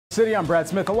City, I'm Brad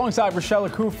Smith alongside Rochelle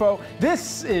Akufo.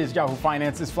 This is Yahoo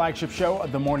Finance's flagship show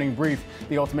of the Morning Brief,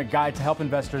 the ultimate guide to help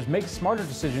investors make smarter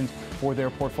decisions for their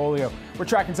portfolio. We're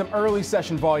tracking some early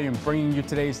session volume, bringing you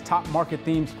today's top market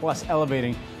themes, plus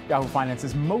elevating Yahoo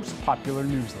Finance's most popular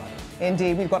newsletter.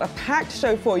 Indeed, we've got a packed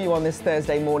show for you on this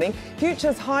Thursday morning.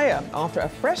 Futures higher after a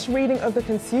fresh reading of the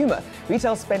consumer.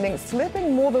 Retail spending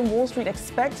slipping more than Wall Street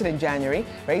expected in January,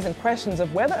 raising questions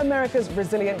of whether America's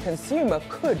resilient consumer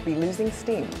could be losing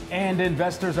steam. And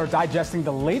investors are digesting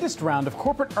the latest round of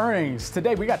corporate earnings.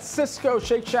 Today, we got Cisco,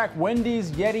 Shake Shack, Wendy's,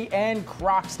 Yeti, and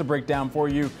Crocs to break down for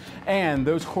you. And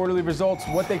those quarterly results,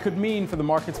 what they could mean for the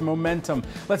market's momentum.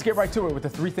 Let's get right to it with the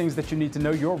three things that you need to know,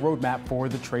 your roadmap for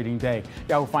the trading day.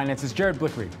 Yahoo Finance's Jared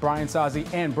Blickery, Brian Sazi,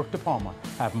 and Brooke DePalma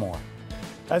have more.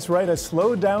 That's right, a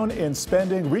slowdown in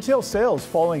spending. Retail sales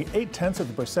falling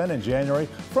 0.8% in January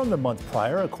from the month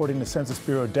prior, according to Census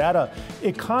Bureau data.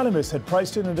 Economists had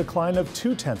priced in a decline of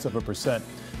 0.2%.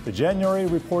 The January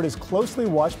report is closely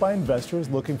watched by investors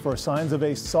looking for signs of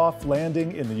a soft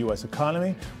landing in the U.S.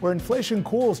 economy, where inflation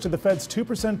cools to the Fed's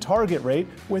 2% target rate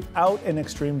without an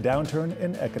extreme downturn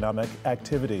in economic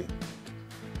activity.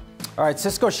 All right,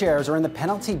 Cisco shares are in the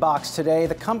penalty box today.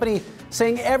 The company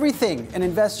saying everything an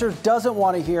investor doesn't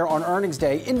want to hear on earnings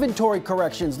day. Inventory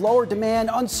corrections, lower demand,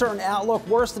 uncertain outlook,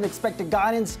 worse than expected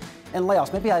guidance, and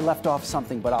layoffs. Maybe I left off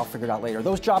something, but I'll figure it out later.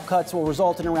 Those job cuts will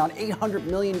result in around $800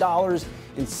 million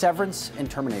in severance and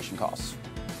termination costs.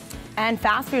 And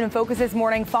fast food in focus this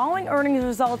morning following earnings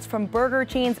results from burger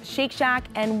chains Shake Shack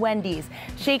and Wendy's.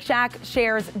 Shake Shack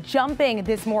shares jumping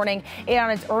this morning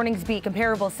on its earnings beat.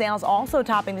 Comparable sales also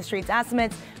topping the street's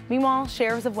estimates. Meanwhile,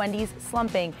 shares of Wendy's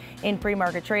slumping in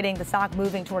pre-market trading. The stock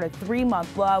moving toward a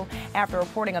 3-month low after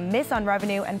reporting a miss on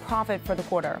revenue and profit for the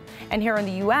quarter. And here in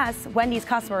the U.S., Wendy's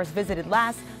customers visited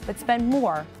less but spent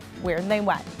more where they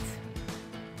went.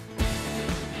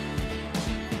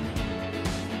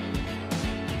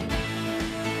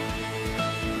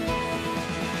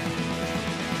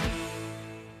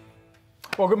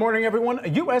 Well, good morning, everyone.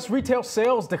 U.S. retail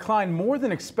sales declined more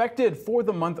than expected for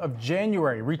the month of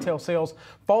January. Retail sales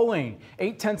falling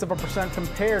 0.8%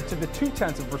 compared to the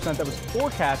 0.2% that was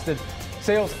forecasted.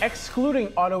 Sales excluding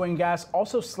auto and gas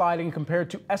also sliding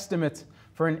compared to estimates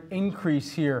for an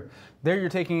increase here. There you're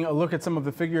taking a look at some of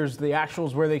the figures, the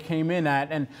actuals where they came in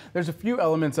at, and there's a few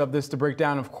elements of this to break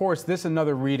down. Of course, this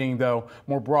another reading, though,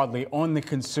 more broadly on the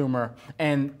consumer.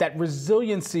 And that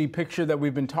resiliency picture that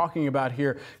we've been talking about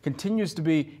here continues to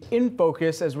be in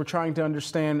focus as we're trying to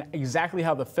understand exactly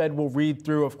how the Fed will read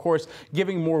through, of course,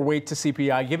 giving more weight to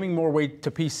CPI, giving more weight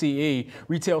to PCE.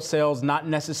 Retail sales not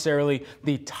necessarily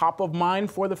the top of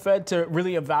mind for the Fed to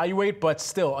really evaluate, but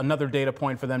still another data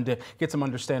point for them to get some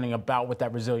understanding about what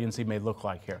that resiliency may look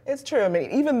like here. It's true. I mean,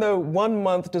 even though 1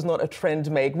 month does not a trend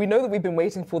make, we know that we've been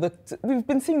waiting for we've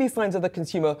been seeing these signs of the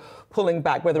consumer pulling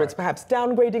back, whether it's perhaps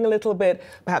downgrading a little bit,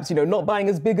 perhaps, not buying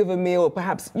as big of a meal,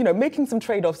 perhaps, making some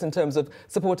trade-offs in terms of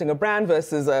supporting a brand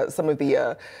versus some of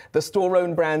the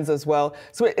store-owned brands as well.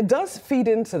 So it does feed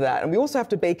into that. And we also have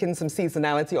to bake in some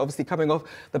seasonality, obviously coming off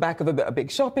the back of a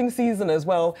big shopping season as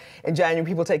well. In January,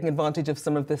 people taking advantage of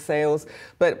some of the sales.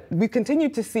 But we continue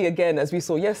to see, again, as we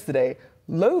saw yesterday,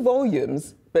 low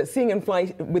volumes, but seeing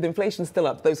with inflation still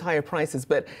up, those higher prices,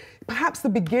 but perhaps the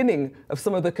beginning of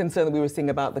some of the concern that we were seeing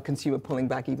about the consumer pulling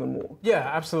back even more. Yeah,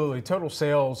 absolutely. Total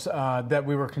sales that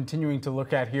we were continuing to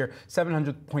look at here,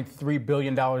 $700.3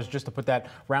 billion, just to put that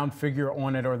round figure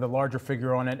on it or the larger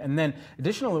figure on it. And then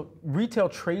additional retail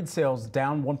trade sales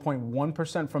down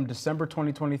 1.1% from December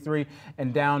 2023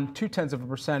 and down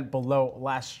 0.2% below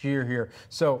last year here.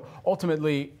 So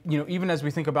ultimately, even as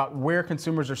we think about where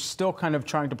consumers are still kind of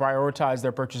trying to prioritize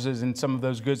their purchases in some of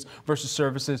those goods versus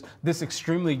services, this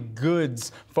extremely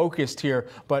goods focused here,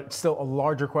 but still a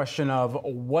larger question of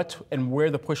what and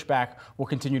where the pushback will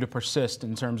continue to persist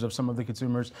in terms of some of the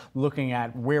consumers looking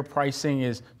at where pricing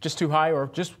is just too high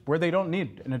or just where they don't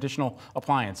need an additional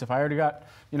appliance. If I already got,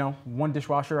 one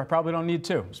dishwasher, I probably don't need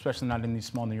two, especially not in these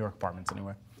small New York apartments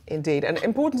anyway. Indeed. And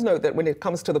important to note that when it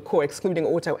comes to the core, excluding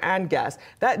auto and gas,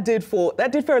 that did fare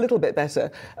a little bit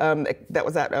better. That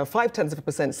was at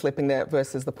 0.5% slipping there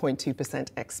versus the 0.2%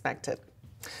 expected.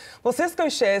 Well, Cisco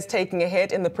shares taking a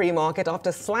hit in the pre-market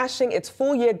after slashing its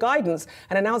full-year guidance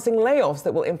and announcing layoffs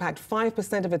that will impact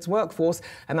 5% of its workforce,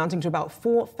 amounting to about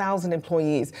 4,000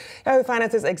 employees. Yahoo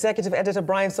Finance's executive editor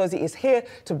Brian Sazi is here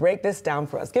to break this down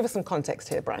for us. Give us some context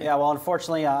here, Brian. Yeah, well,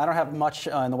 unfortunately, I don't have much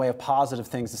in the way of positive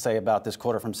things to say about this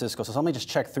quarter from Cisco, so let me just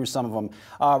check through some of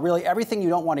them. Really, everything you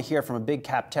don't want to hear from a big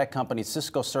cap tech company.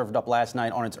 Cisco served up last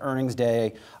night on its earnings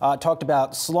day, talked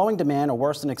about slowing demand or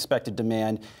worse than expected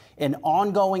demand. an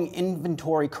ongoing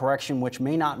inventory correction, which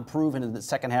may not improve into the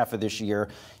second half of this year.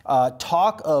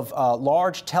 Talk of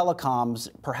large telecoms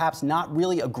perhaps not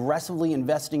really aggressively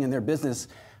investing in their business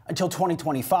until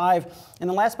 2025. And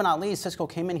then last but not least, Cisco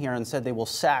came in here and said they will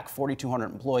sack 4,200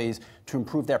 employees to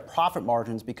improve their profit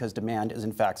margins because demand is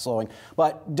in fact slowing.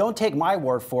 But don't take my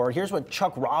word for it. Here's what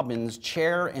Chuck Robbins,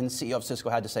 chair and CEO of Cisco,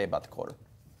 had to say about the quarter.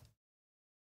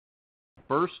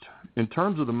 First, in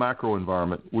terms of the macro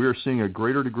environment, we are seeing a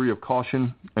greater degree of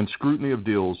caution and scrutiny of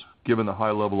deals given the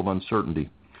high level of uncertainty.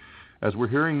 As we're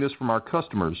hearing this from our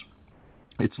customers,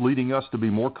 it's leading us to be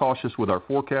more cautious with our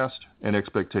forecast and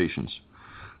expectations.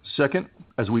 Second,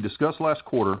 as we discussed last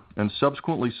quarter and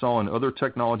subsequently saw in other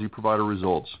technology provider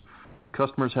results,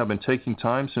 customers have been taking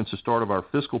time since the start of our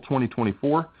fiscal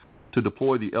 2024 to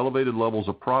deploy the elevated levels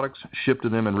of products shipped to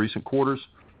them in recent quarters,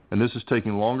 and this is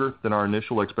taking longer than our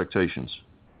initial expectations.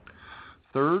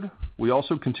 Third, we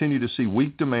also continue to see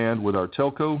weak demand with our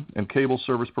telco and cable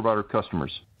service provider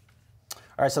customers.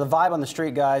 All right, so the vibe on the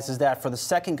street, guys, is that for the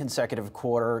second consecutive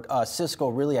quarter, Cisco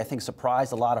really, I think,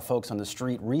 surprised a lot of folks on the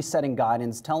street, resetting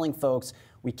guidance, telling folks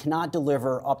we cannot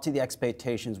deliver up to the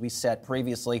expectations we set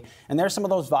previously. And there's some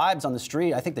of those vibes on the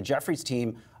street. I think the Jefferies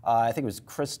team, I think it was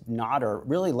Chris Nodder,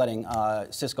 really letting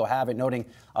Cisco have it, noting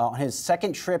on his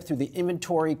second trip through the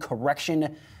inventory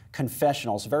correction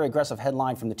confessionals. A very aggressive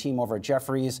headline from the team over at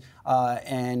Jefferies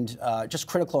and just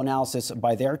critical analysis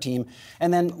by their team.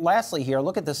 And then lastly here,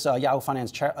 look at this Yahoo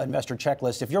Finance investor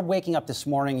checklist. If you're waking up this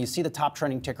morning, you see the top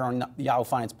trending ticker on the Yahoo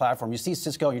Finance platform, you see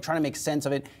Cisco, and you're trying to make sense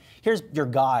of it. Here's your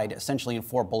guide, essentially in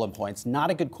 4 bullet points. Not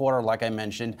a good quarter, like I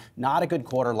mentioned. Not a good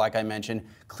quarter, like I mentioned.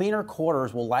 Cleaner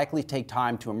quarters will likely take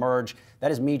time to emerge. That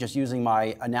is me just using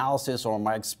my analysis or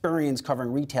my experience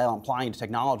covering retail and applying to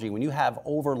technology. When you have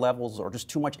over levels or just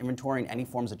too much inventory in any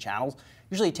forms of channels,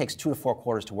 usually it takes 2 to 4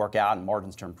 quarters to work out and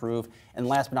margins to improve. And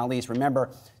last but not least, remember,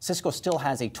 Cisco still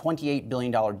has a $28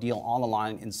 billion deal on the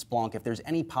line in Splunk. If there's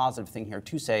any positive thing here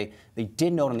to say, they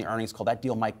did note on the earnings call that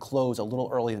deal might close a little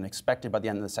earlier than expected by the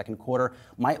end of the second quarter,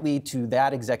 might lead to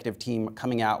that executive team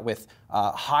coming out with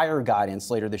higher guidance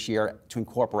later this year to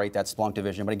incorporate that Splunk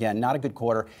division. But again, not a good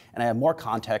quarter. And I have more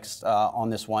context on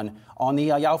this one on the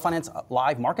Yahoo Finance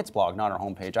Live Markets blog, not our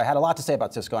homepage. I had a lot to say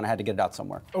about Cisco, and I had to get it out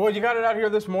somewhere. Well, you got it out here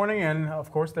this morning, and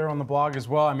of course, they're on the blog as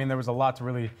well. I mean, there was a lot to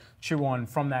really chew on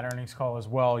from that earnings call as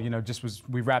well. You know,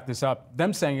 we wrapped this up.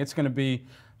 Them saying it's going to be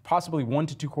possibly 1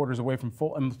 to 2 quarters away from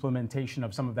full implementation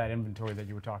of some of that inventory that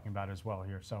you were talking about as well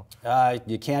here. So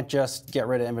you can't just get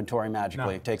rid of inventory magically.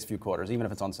 No. It takes a few quarters, even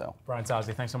if it's on sale. Brian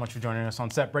Sozzi, thanks so much for joining us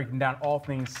on set, breaking down all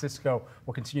things Cisco.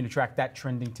 We'll continue to track that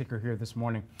trending ticker here this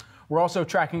morning. We're also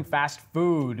tracking fast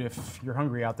food. If you're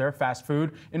hungry out there, fast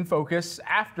food in focus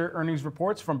after earnings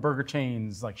reports from burger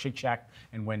chains like Shake Shack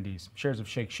and Wendy's. Shares of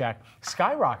Shake Shack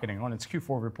skyrocketing on its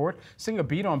Q4 report, seeing a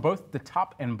beat on both the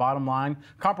top and bottom line.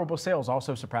 Comparable sales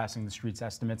also surpassing the street's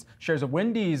estimates. Shares of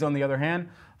Wendy's, on the other hand,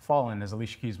 fallen, as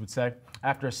Alicia Keys would say,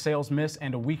 after a sales miss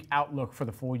and a weak outlook for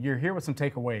the full year. Here with some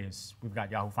takeaways. We've got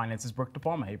Yahoo Finance's Brooke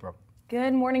DePalma. Hey, Brooke.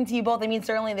 Good morning to you both. I mean,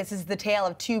 certainly this is the tale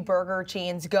of 2 burger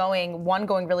chains one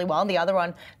going really well and the other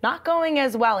one not going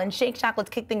as well. And Shake Shack, let's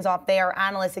kick things off there.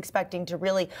 Analysts expecting to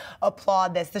really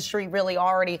applaud this. The street really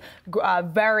already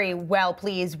very well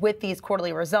pleased with these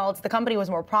quarterly results. The company was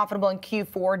more profitable in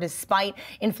Q4 despite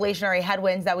inflationary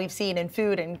headwinds that we've seen in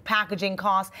food and packaging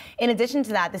costs. In addition to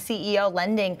that, the CEO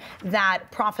lending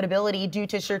that profitability due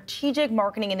to strategic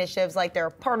marketing initiatives like their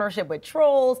partnership with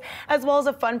Trolls, as well as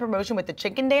a fun promotion with the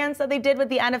chicken dance that they did with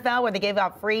the NFL where they gave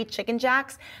out free chicken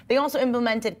jacks. They also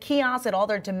implemented kiosks at all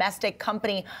their domestic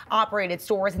company operated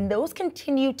stores, and those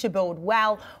continue to bode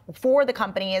well for the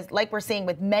company. As like we're seeing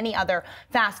with many other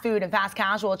fast food and fast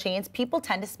casual chains, people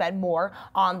tend to spend more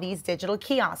on these digital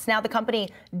kiosks. Now the company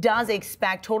does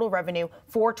expect total revenue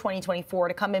for 2024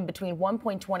 to come in between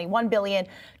 $1.21 billion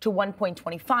to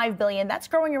 $1.25 billion. That's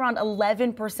growing around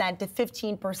 11% to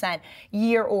 15%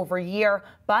 year over year,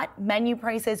 but menu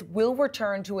prices will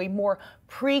return to a more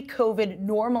pre-COVID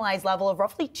normalized level of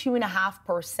roughly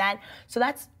 2.5%. So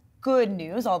that's good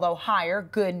news, although higher,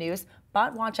 good news.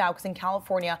 But watch out, because in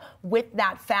California, with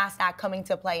that FAST Act coming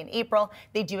to play in April,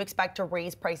 they do expect to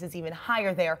raise prices even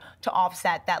higher there to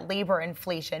offset that labor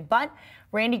inflation. But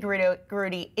Randy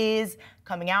Garutti is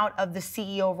coming out of the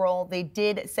CEO role. They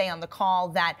did say on the call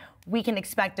that we can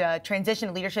expect a transition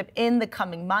of leadership in the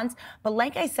coming months. But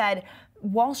like I said,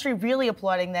 Wall Street really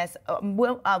applauding this.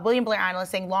 William Blair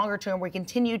analyst saying longer term, we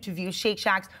continue to view Shake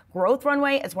Shack's growth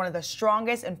runway as one of the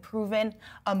strongest and proven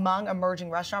among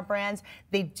emerging restaurant brands.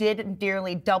 They did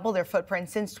nearly double their footprint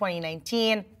since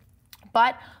 2019.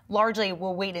 But largely,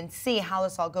 we'll wait and see how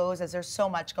this all goes, as there's so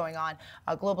much going on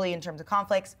globally in terms of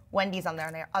conflicts. Wendy's, on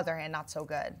the other hand, not so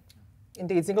good.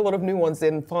 Indeed, seeing a lot of new ones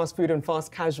in fast food and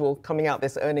fast casual coming out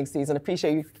this earnings season.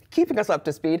 Appreciate you keeping us up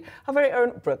to speed. Our very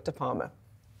own Brooke De Palma.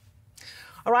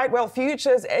 All right, well,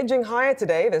 futures edging higher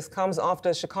today. This comes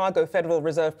after Chicago Federal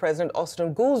Reserve President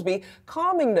Austin Goolsbee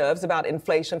calming nerves about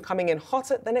inflation coming in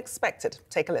hotter than expected.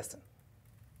 Take a listen.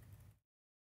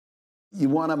 You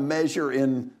want to measure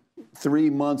in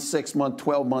 3-month, 6-month,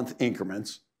 12-month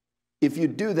increments. If you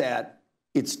do that,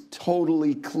 it's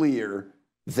totally clear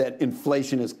that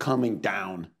inflation is coming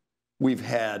down. We've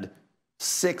had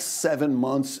 6-7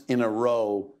 months in a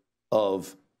row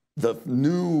of the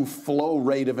new flow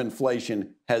rate of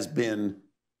inflation has been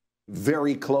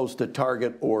very close to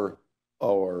target or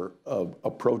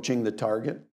approaching the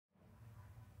target.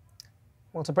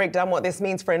 Well, to break down what this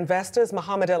means for investors,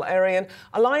 Mohamed El-Erian,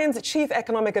 Allianz Chief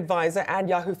Economic Advisor and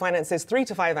Yahoo Finance's 3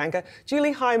 to 5 anchor,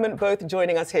 Julie Hyman, both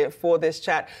joining us here for this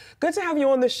chat. Good to have you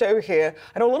on the show here.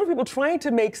 I know a lot of people trying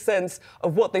to make sense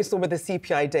of what they saw with the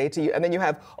CPI data. And then you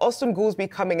have Austin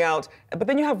Goolsbee coming out, but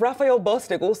then you have Raphael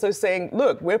Bostic also saying,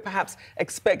 look, we're perhaps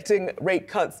expecting rate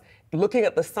cuts looking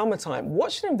at the summertime.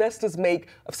 What should investors make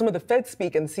of some of the Fed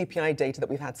speak and CPI data that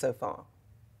we've had so far?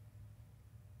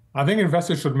 I think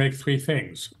investors should make 3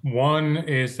 things. One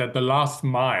is that the last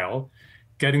mile,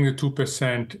 getting the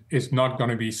 2%, is not going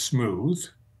to be smooth.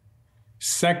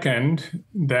 Second,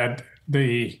 that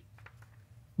the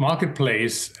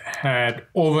marketplace had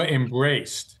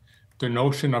over-embraced the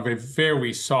notion of a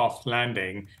very soft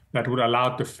landing that would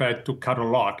allow the Fed to cut a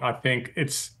lot. I think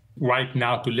it's right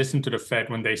now to listen to the Fed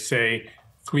when they say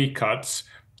 3 cuts,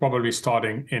 probably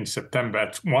starting in September.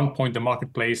 At one point, the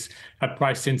marketplace had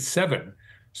priced in 7.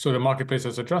 So the marketplace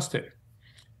has adjusted.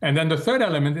 And then the third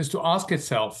element is to ask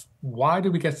itself, why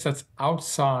do we get such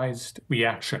outsized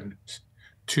reactions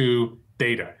to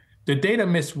data? The data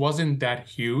miss wasn't that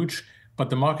huge, but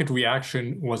the market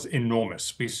reaction was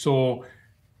enormous. We saw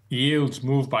yields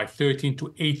move by 13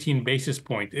 to 18 basis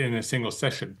points in a single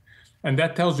session. And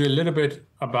that tells you a little bit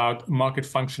about market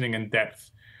functioning and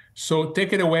depth. So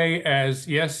take it away as,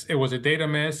 yes, it was a data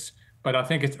miss, but I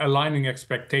think it's aligning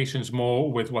expectations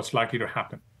more with what's likely to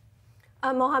happen.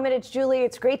 Mohamed, it's Julie.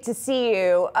 It's great to see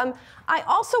you. I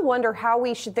also wonder how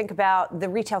we should think about the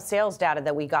retail sales data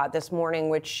that we got this morning,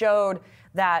 which showed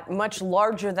that much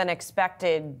larger than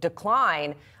expected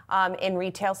decline in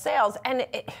retail sales. And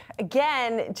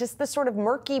again, just the sort of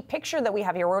murky picture that we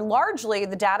have here, where largely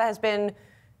the data has been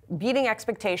beating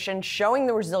expectations, showing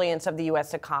the resilience of the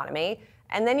U.S. economy.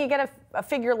 And then you get a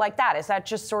figure like that. Is that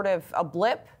just sort of a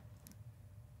blip?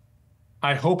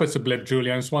 I hope it's a blip,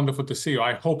 Julia. It's wonderful to see you.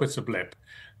 I hope it's a blip.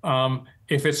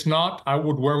 If it's not, I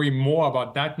would worry more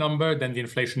about that number than the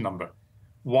inflation number.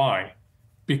 Why?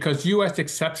 Because U.S.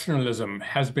 exceptionalism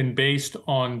has been based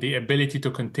on the ability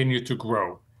to continue to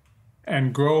grow,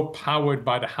 and grow powered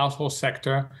by the household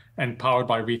sector and powered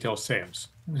by retail sales.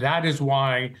 That is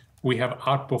why we have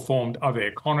outperformed other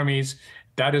economies.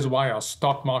 That is why our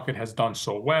stock market has done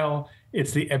so well.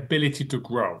 It's the ability to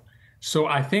grow. So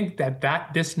I think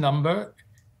that this number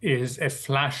is a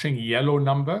flashing yellow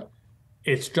number.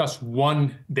 It's just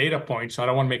one data point, so I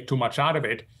don't want to make too much out of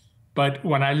it. But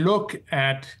when I look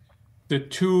at the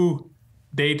 2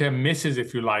 data misses,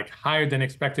 if you like, higher than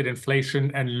expected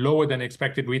inflation and lower than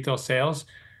expected retail sales,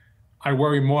 I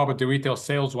worry more about the retail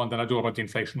sales one than I do about the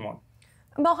inflation one.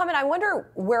 Mohamed, I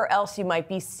wonder where else you might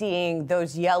be seeing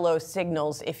those yellow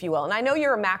signals, if you will. And I know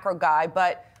you're a macro guy,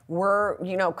 but we're,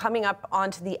 coming up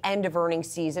onto the end of earnings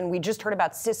season. We just heard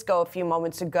about Cisco a few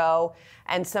moments ago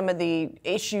and some of the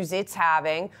issues it's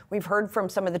having. We've heard from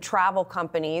some of the travel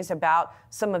companies about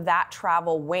some of that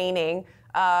travel waning.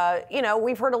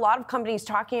 We've heard a lot of companies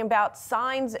talking about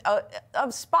signs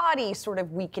of spotty sort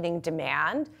of weakening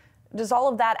demand. Does all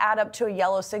of that add up to a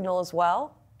yellow signal as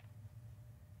well?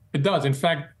 It does. In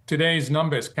fact, today's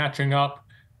number is catching up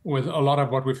with a lot of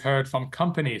what we've heard from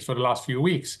companies for the last few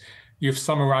weeks. You've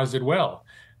summarized it well.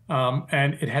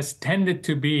 And it has tended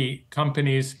to be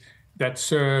companies that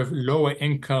serve lower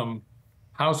income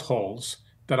households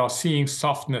that are seeing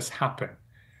softness happen.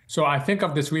 So I think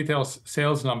of this retail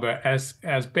sales number as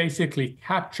basically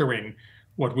capturing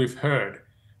what we've heard.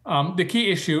 The key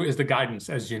issue is the guidance,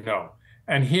 as you know.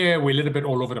 And here we're a little bit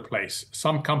all over the place.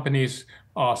 Some companies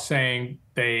are saying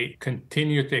they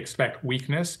continue to expect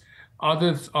weakness.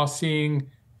 Others are seeing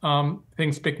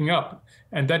things picking up.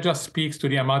 And that just speaks to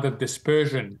the amount of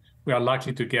dispersion we are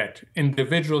likely to get.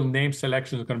 Individual name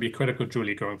selection is going to be critical,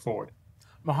 Julie, going forward.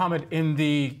 Mohammed, in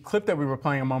the clip that we were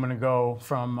playing a moment ago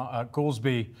from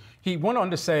Goolsbee, he went on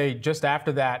to say just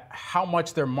after that how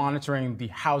much they're monitoring the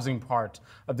housing part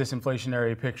of this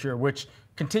inflationary picture, which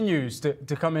continues to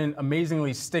come in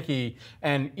amazingly sticky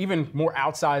and even more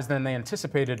outsized than they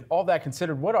anticipated. All that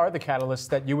considered, what are the catalysts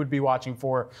that you would be watching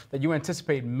for that you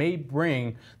anticipate may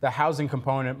bring the housing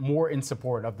component more in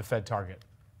support of the Fed target?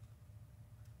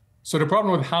 So the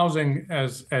problem with housing,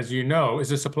 as you know, is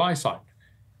the supply side,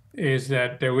 is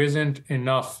that there isn't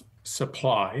enough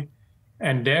supply,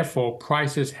 and therefore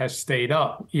prices have stayed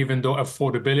up, even though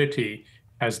affordability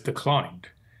has declined.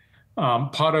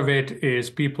 Part of it is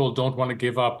people don't want to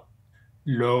give up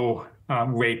low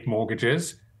rate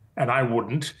mortgages, and I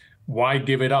wouldn't. Why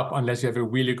give it up unless you have a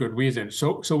really good reason?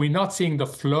 So we're not seeing the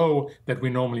flow that we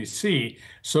normally see.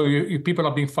 So people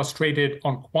are being frustrated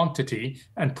on quantity,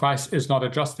 and price is not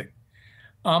adjusting.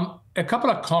 A couple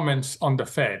of comments on the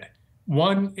Fed.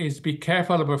 One is be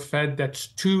careful of a Fed that's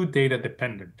too data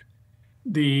dependent.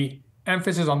 The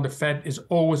emphasis on the Fed is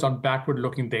always on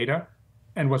backward-looking data.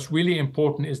 And what's really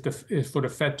important is for the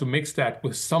Fed to mix that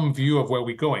with some view of where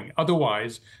we're going.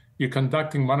 Otherwise, you're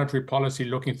conducting monetary policy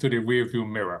looking through the rearview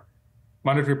mirror.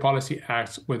 Monetary policy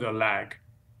acts with a lag.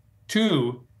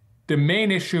 Two, the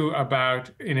main issue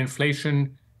in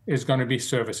inflation is going to be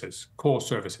services, core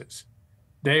services.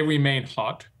 They remain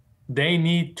hot. They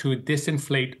need to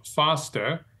disinflate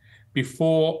faster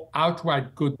before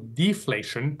outright good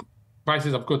deflation,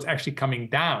 prices of goods actually coming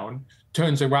down,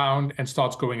 turns around and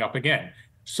starts going up again.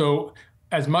 So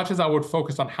as much as I would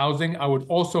focus on housing, I would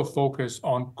also focus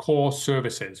on core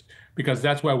services, because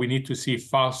that's where we need to see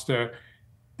faster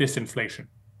disinflation.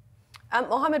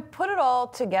 Mohammed, put it all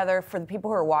together for the people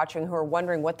who are watching, who are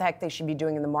wondering what the heck they should be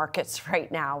doing in the markets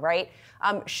right now, right?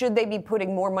 Should they be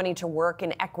putting more money to work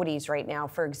in equities right now,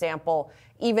 for example,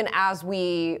 even as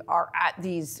we are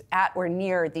at or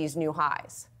near these new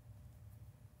highs?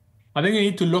 I think you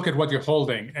need to look at what you're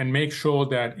holding and make sure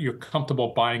that you're comfortable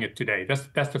buying it today.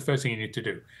 That's the first thing you need to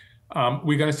do.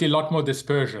 We're going to see a lot more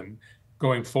dispersion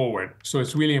going forward. So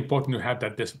it's really important to have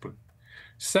that discipline.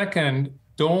 Second,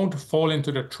 don't fall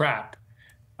into the trap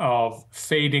of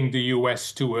fading the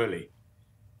US too early.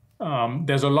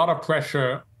 There's a lot of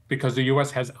pressure because the US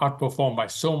has outperformed by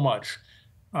so much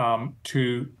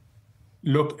to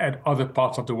look at other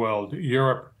parts of the world,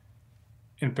 Europe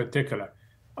in particular.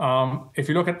 If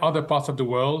you look at other parts of the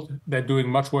world, they're doing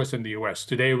much worse than the US.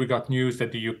 Today, we got news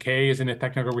that the UK is in a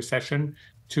technical recession,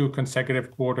 2 consecutive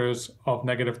quarters of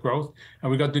negative growth. And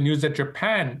we got the news that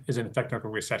Japan is in a technical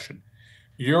recession.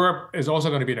 Europe is also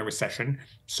going to be in a recession.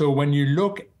 So when you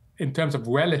look in terms of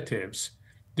relatives,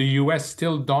 the US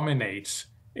still dominates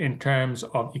in terms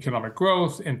of economic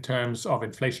growth, in terms of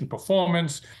inflation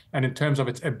performance, and in terms of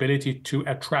its ability to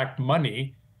attract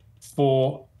money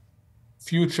for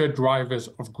future drivers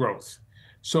of growth.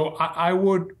 So I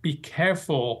would be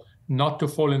careful not to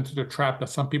fall into the trap that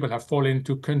some people have fallen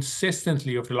into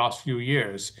consistently over the last few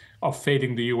years of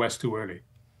fading the US too early.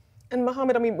 And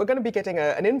Mohammed, I mean, we're going to be getting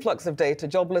an influx of data,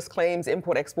 jobless claims,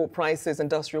 import-export prices,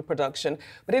 industrial production.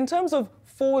 But in terms of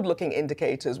forward-looking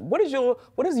indicators, what are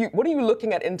you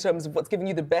looking at in terms of what's giving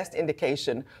you the best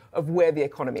indication of where the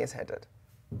economy is headed?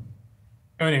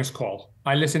 Earnings call.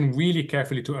 I listen really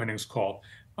carefully to earnings call.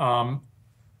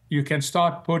 You can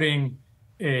start putting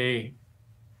an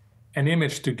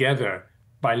image together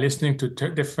by listening to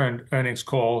different earnings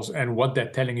calls and what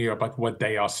they're telling you about what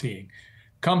they are seeing.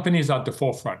 Companies are at the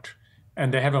forefront,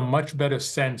 and they have a much better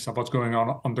sense of what's going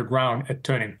on the ground at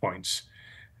turning points.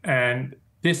 And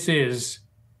this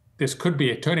could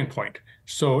be a turning point.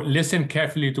 So listen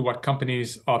carefully to what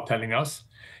companies are telling us.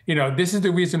 You know, this is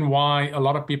the reason why a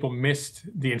lot of people missed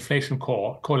the inflation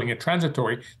call, calling it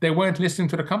transitory. They weren't listening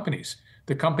to the companies.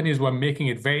 The companies were making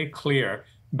it very clear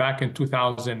back in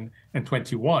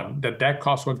 2021 that their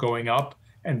costs were going up,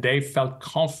 and they felt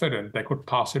confident they could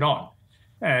pass it on.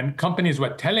 And companies were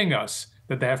telling us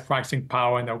that they have pricing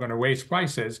power and they're going to raise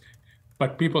prices,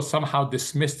 but people somehow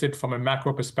dismissed it from a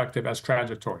macro perspective as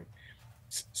transitory.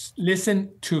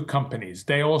 Listen to companies.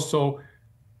 They also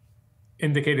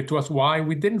indicated to us why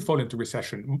we didn't fall into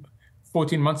recession.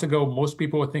 14 months ago, most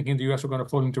people were thinking the US were going to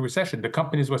fall into recession. The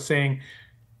companies were saying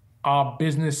our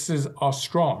businesses are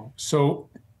strong. So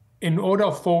in order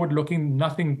of forward-looking,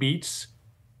 nothing beats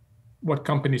what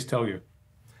companies tell you.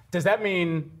 Does that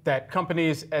mean that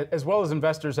companies, as well as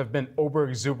investors, have been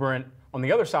over-exuberant on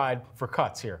the other side for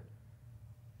cuts here?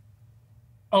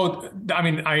 Oh, I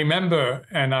mean, I remember,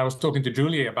 and I was talking to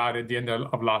Julie about it at the end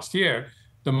of last year,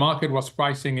 the market was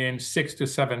pricing in 6 to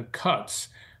 7 cuts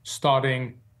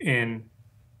starting in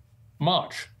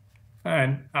March.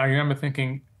 And I remember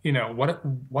thinking,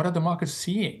 what are the markets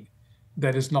seeing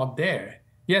that is not there?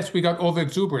 Yes, we got over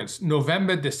exuberance.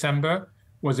 November, December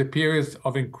was a period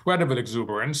of incredible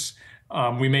exuberance.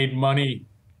 We made money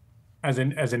as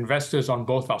investors on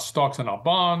both our stocks and our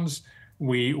bonds.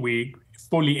 We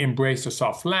fully embraced a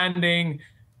soft landing,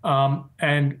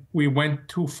 and we went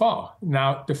too far.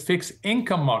 Now the fixed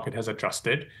income market has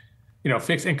adjusted.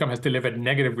 Fixed income has delivered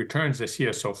negative returns this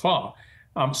year so far.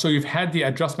 So you've had the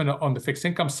adjustment on the fixed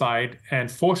income side, and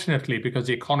fortunately, because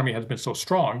the economy has been so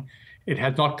strong, it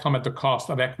has not come at the cost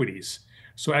of equities.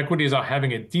 So equities are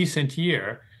having a decent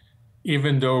year,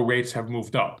 even though rates have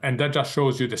moved up. And that just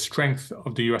shows you the strength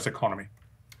of the U.S. economy.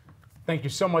 Thank you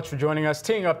so much for joining us.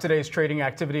 Teeing up today's trading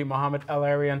activity, Mohamed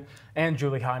El-Arian and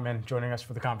Julie Hyman joining us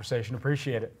for the conversation.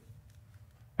 Appreciate it.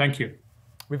 Thank you.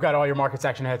 We've got all your markets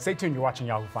action ahead. Stay tuned. You're watching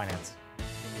Yahoo Finance.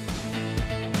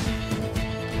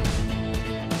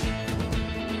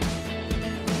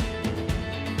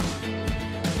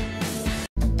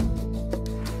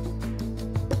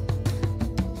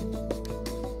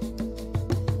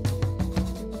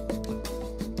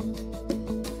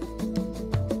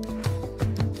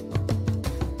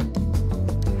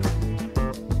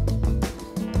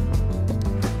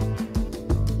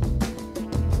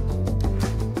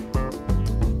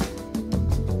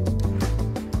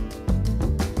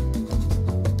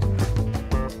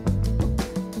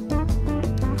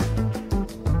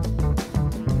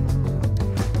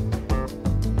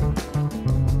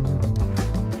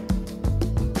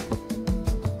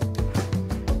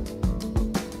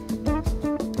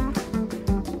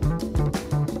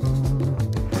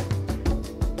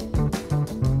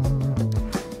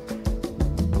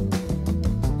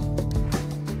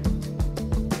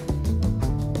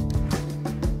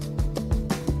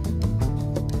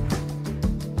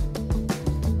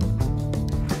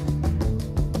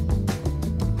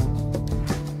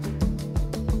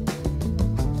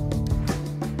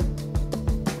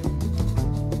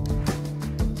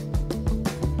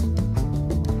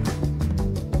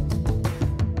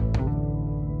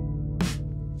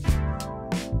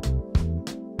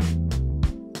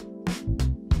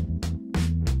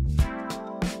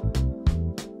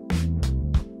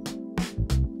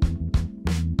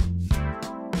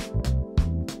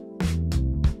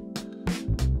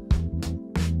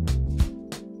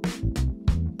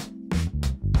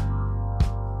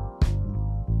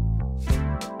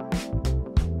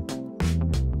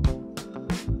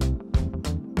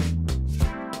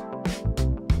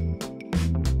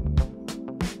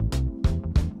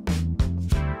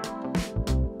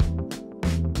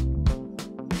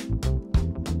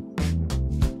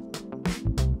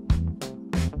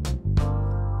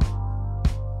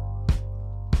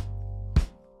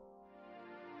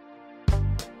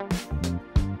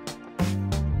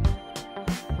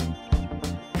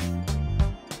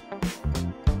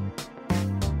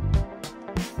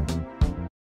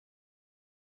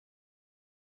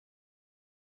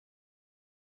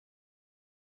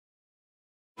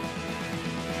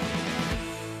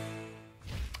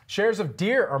 Shares of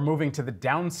Deere are moving to the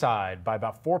downside by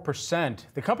about 4%.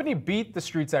 The company beat the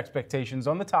street's expectations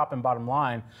on the top and bottom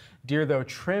line. Deere, though,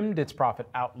 trimmed its profit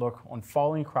outlook on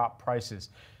falling crop prices.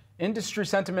 Industry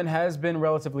sentiment has been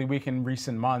relatively weak in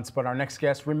recent months, but our next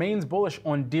guest remains bullish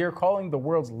on Deere, calling the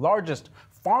world's largest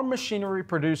farm machinery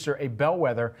producer a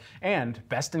bellwether and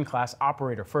best-in-class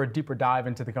operator. For a deeper dive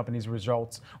into the company's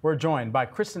results, we're joined by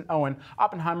Kristen Owen,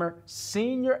 Oppenheimer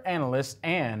Senior Analyst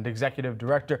and Executive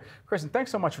Director. Kristen,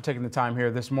 thanks so much for taking the time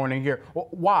here this morning.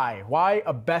 Why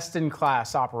a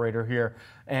best-in-class operator here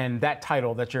and that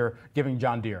title that you're giving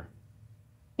John Deere?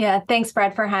 Yeah, thanks,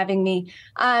 Brad, for having me.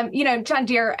 John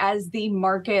Deere, as the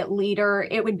market leader,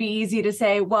 it would be easy to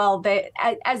say, well,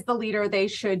 as the leader, they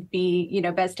should be,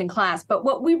 best in class. But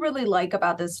what we really like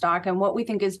about this stock and what we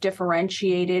think is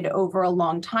differentiated over a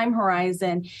long time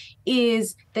horizon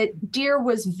is that Deere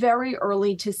was very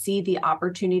early to see the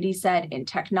opportunity set in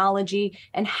technology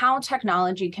and how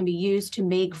technology can be used to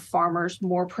make farmers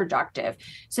more productive.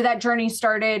 So that journey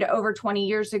started over 20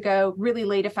 years ago, really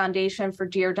laid a foundation for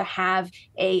Deere to have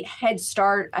a head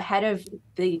start ahead of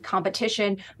the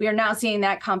competition. We are now seeing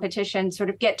that competition sort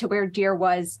of get to where Deere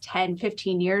was 10,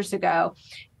 15 years ago.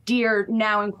 Deere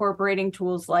now incorporating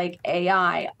tools like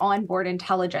AI, onboard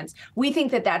intelligence. We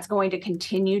think that that's going to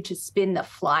continue to spin the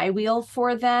flywheel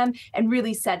for them and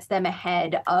really sets them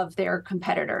ahead of their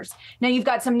competitors. Now, you've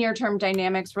got some near-term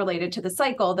dynamics related to the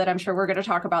cycle that I'm sure we're going to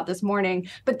talk about this morning,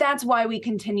 but that's why we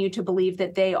continue to believe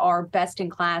that they are best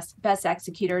in class, best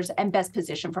executors, and best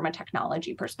positioned from a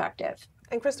technology perspective.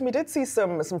 And Kristen, we did see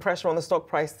some pressure on the stock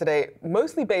price today,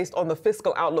 mostly based on the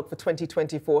fiscal outlook for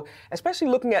 2024, especially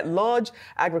looking at large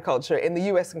agriculture agriculture in the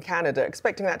US and Canada,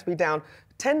 expecting that to be down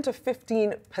 10 to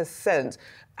 15%.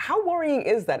 How worrying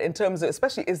is that in terms of,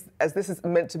 especially as this is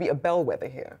meant to be a bellwether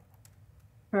here?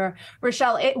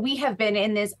 Rochelle, we have been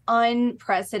in this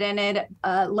unprecedented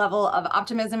level of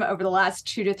optimism over the last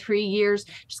 2 to 3 years,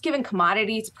 just given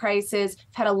commodities prices.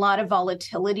 We've had a lot of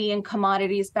volatility in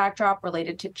commodities backdrop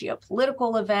related to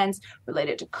geopolitical events,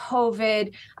 related to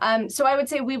COVID. So I would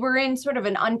say we were in sort of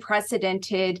an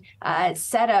unprecedented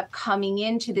setup coming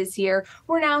into this year.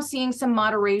 We're now seeing some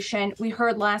moderation. We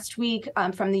heard last week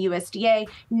from the USDA,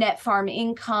 net farm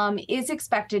income is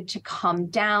expected to come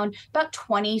down about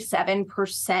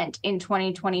 27% in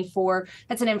 2024.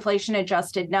 That's an inflation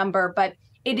adjusted number, but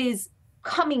it is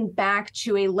coming back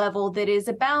to a level that is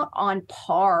about on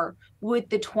par with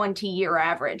the 20-year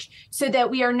average. So that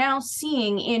we are now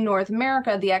seeing in North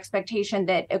America the expectation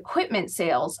that equipment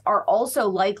sales are also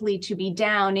likely to be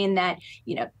down in that,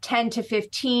 10 to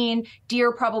 15,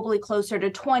 Deere probably closer to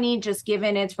 20, just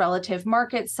given its relative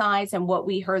market size and what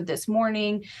we heard this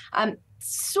morning.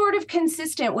 Sort of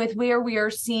consistent with where we are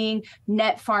seeing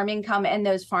net farm income and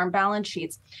those farm balance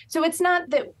sheets. So it's not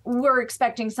that we're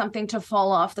expecting something to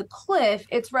fall off the cliff.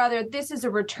 It's rather this is a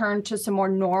return to some more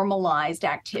normalized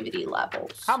activity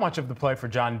levels. How much of the play for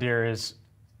John Deere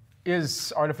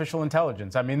is artificial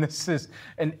intelligence? I mean, this is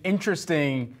an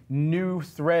interesting new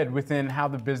thread within how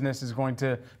the business is going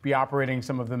to be operating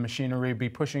some of the machinery, be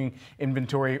pushing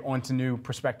inventory onto new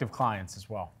prospective clients as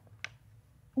well.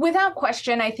 Without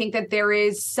question, I think that there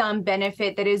is some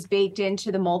benefit that is baked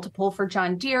into the multiple for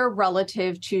John Deere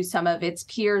relative to some of its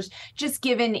peers, just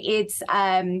given its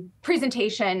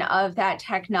presentation of that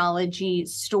technology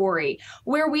story.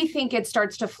 Where we think it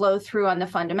starts to flow through on the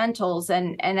fundamentals,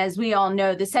 and as we all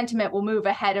know, the sentiment will move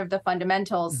ahead of the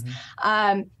fundamentals,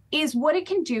 is what it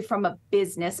can do from a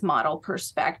business model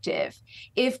perspective.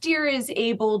 If Deere is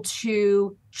able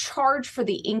to charge for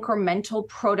the incremental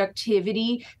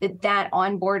productivity that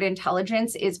onboard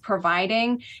intelligence is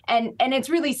providing, and it's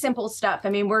really simple stuff. I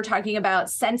mean, we're talking about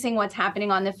sensing what's happening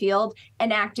on the field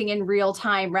and acting in real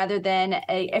time rather than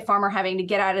a farmer having to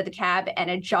get out of the cab and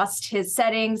adjust his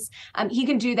settings. He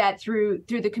can do that through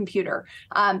the computer.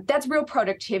 That's real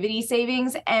productivity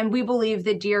savings, and we believe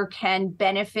that Deere can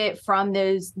benefit from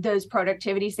those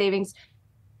productivity savings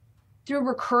through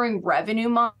recurring revenue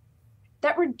model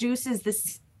that reduces the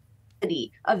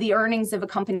of the earnings of a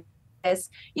company.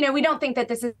 We don't think that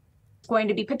this is going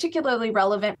to be particularly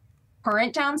relevant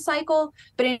current down cycle,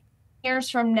 but in years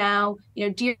from now,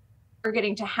 Deere are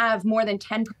getting to have more than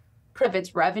 10% of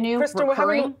its revenue Kristen,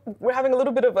 recurring. we're having a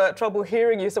little bit of trouble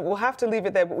hearing you, so we'll have to leave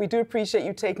it there, but we do appreciate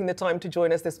you taking the time to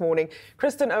join us this morning.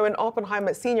 Kristen Owen,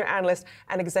 Oppenheimer Senior Analyst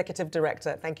and Executive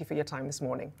Director, thank you for your time this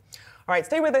morning. All right,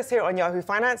 stay with us here on Yahoo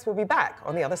Finance. We'll be back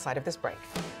on the other side of this break.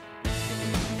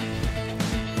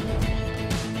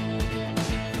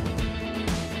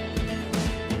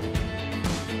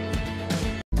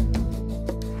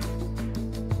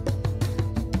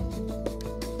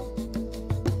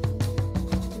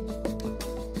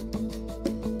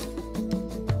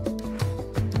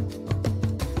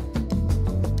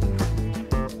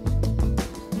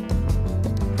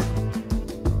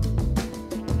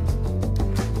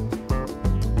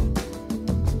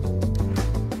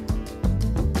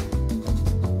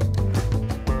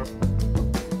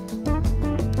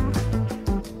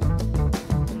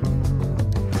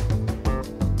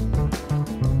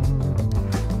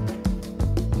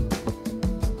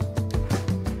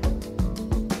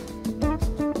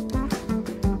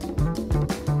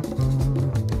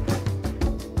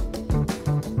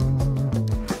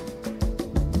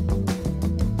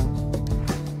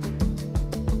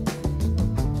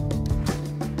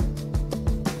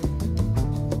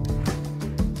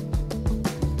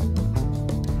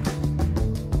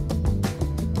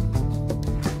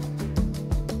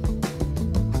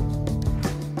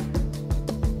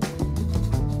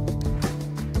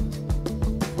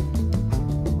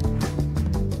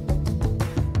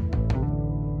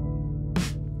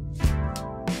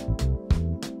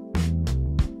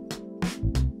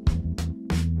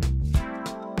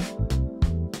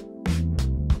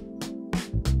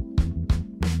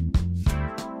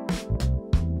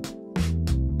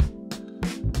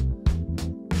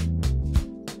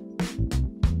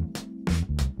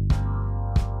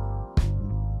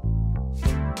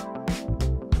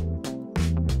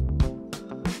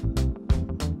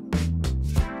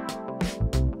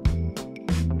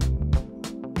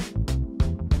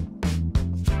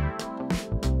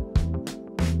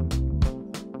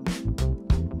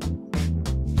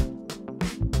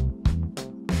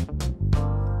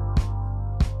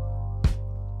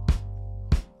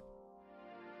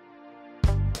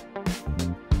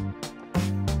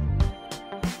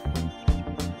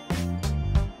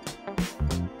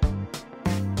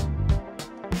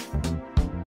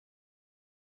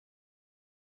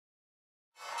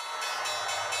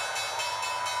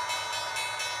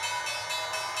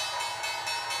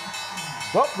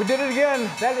 Well, we did it again.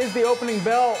 That is the opening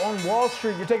bell on Wall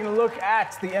Street. You're taking a look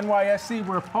at the NYSE,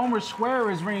 where Palmer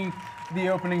Square is ringing the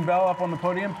opening bell up on the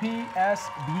podium.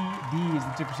 PSBD is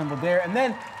the ticker symbol there. And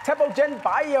then Tepogen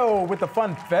Bio with the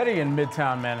Funfetti in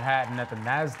Midtown Manhattan at the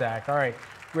Nasdaq. All right,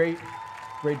 great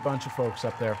bunch of folks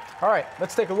up there. All right,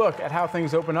 let's take a look at how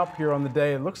things open up here on the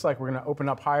day. It looks like we're going to open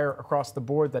up higher across the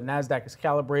board. That Nasdaq is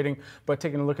calibrating, but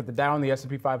taking a look at the Dow and the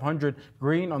S&P 500,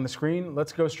 green on the screen.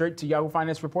 Let's go straight to Yahoo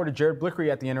Finance reporter Jared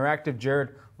Blickery at the Interactive. Jared,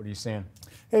 what are you seeing?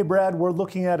 Hey, Brad, we're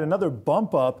looking at another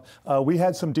bump up. We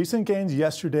had some decent gains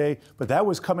yesterday, but that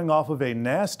was coming off of a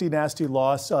nasty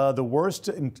loss, the worst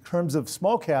in terms of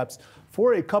small caps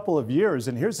for a couple of years.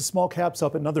 And here's the small caps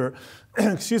up another,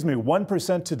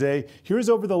 1% today. Here's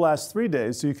over the last 3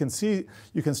 days. So you can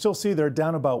still see they're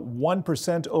down about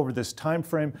 1% over this time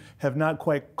frame, have not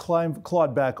quite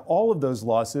clawed back all of those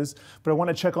losses. But I want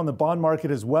to check on the bond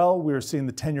market as well. We're seeing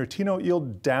the 10-year T-note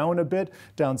yield down a bit,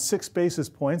 down 6 basis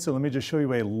points. So let me just show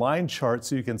you a line chart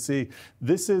so you can see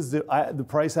this is the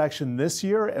price action this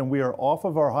year, and we are off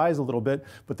of our highs a little bit,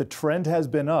 but the trend has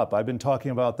been up. I've been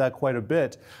talking about that quite a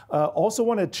bit. Also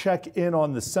want to check in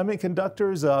on the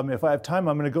semiconductors. If I have time,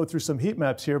 I'm going to go through some heat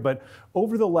maps here, but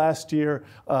over the last year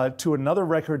to another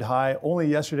record high, only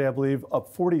yesterday, I believe,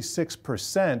 up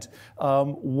 46%.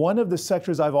 One of the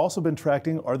sectors I've also been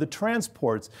tracking are the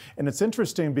transports. And it's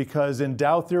interesting because in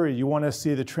Dow theory, you want to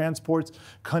see the transports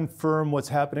confirm what's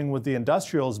happening with the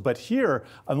industrials. But here,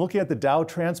 I'm looking at the Dow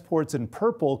transports in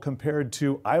purple compared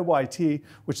to IYT,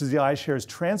 which is the iShares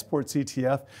Transports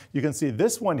ETF. You can see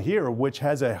this one here, which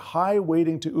has a high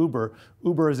weighting to Uber.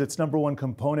 Uber is its #1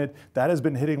 component. That has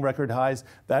been hitting record highs.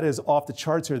 That is off the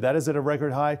charts here. That is at a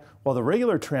record high. While the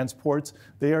regular transports,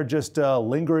 they are just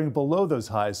lingering below those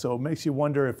highs. So it makes you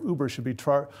wonder if Uber should be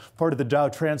part of the Dow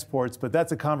transports, but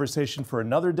that's a conversation for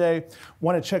another day.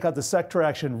 Want to check out the sector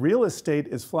action. Real estate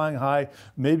is flying high,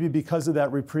 maybe because of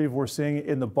that reprieve we're seeing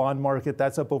in the bond market.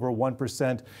 That's up over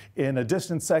 1%. In a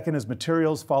distant second is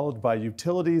materials, followed by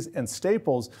utilities and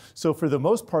staples. So for the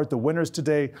most part, the winners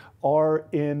today are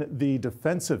in the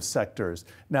defensive sectors.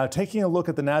 Now, taking a look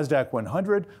at the Nasdaq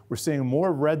 100, we're seeing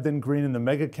more red than green in the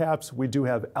mega caps. We do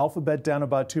have Alphabet down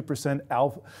about 2%,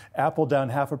 Apple down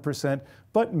 0.5%,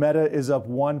 but Meta is up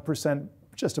 1%.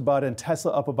 Just about, and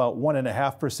Tesla up about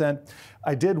 1.5%.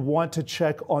 I did want to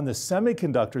check on the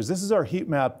semiconductors. This is our heat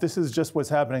map. This is just what's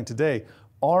happening today.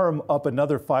 ARM up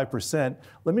another 5%.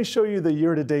 Let me show you the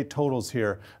year-to-date totals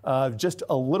here. Just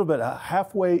a little bit,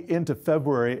 halfway into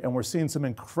February, and we're seeing some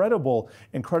incredible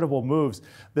moves.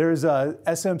 There's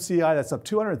SMCI that's up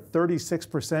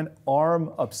 236%,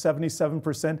 ARM up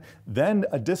 77%. Then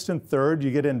a distant third, you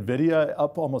get NVIDIA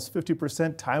up almost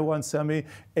 50%, Taiwan Semi,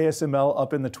 ASML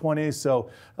up in the 20s.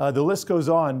 So the list goes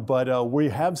on, but we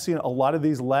have seen a lot of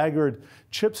these laggard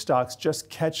chip stocks just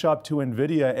catch up to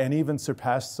NVIDIA and even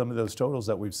surpass some of those totals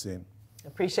that we've seen.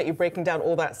 Appreciate you breaking down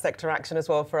all that sector action as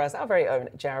well for us. Our very own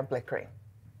Jared Blickery.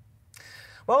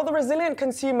 Well, the resilient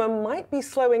consumer might be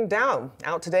slowing down.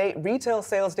 Out today, retail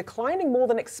sales declining more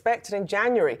than expected in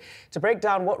January. To break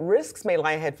down what risks may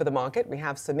lie ahead for the market, we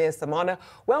have Samir Samana,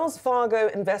 Wells Fargo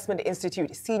Investment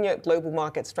Institute Senior Global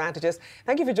Market Strategist.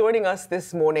 Thank you for joining us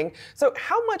this morning. So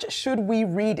how much should we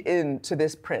read into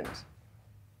this print?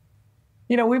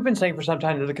 You know, we've been saying for some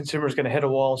time that the consumer is going to hit a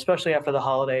wall, especially after the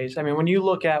holidays. I mean, when you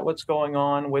look at what's going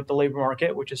on with the labor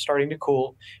market, which is starting to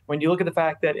cool, when you look at the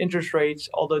fact that interest rates,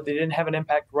 although they didn't have an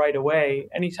impact right away,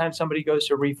 anytime somebody goes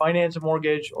to refinance a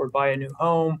mortgage or buy a new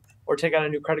home or take out a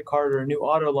new credit card or a new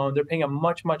auto loan, they're paying a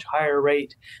much higher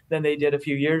rate than they did a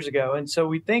few years ago. And so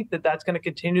we think that that's going to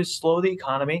continue to slow the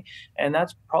economy, and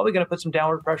that's probably going to put some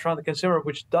downward pressure on the consumer,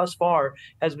 which thus far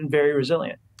has been very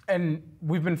resilient. And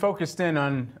we've been focused in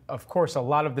on, of course, a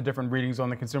lot of the different readings on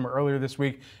the consumer. Earlier this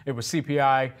week, it was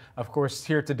CPI. Of course,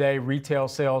 here today, retail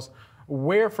sales.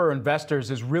 Where for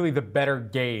investors is really the better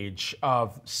gauge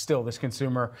of still this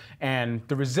consumer and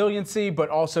the resiliency, but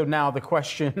also now the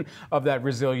question of that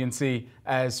resiliency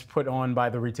as put on by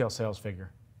the retail sales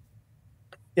figure?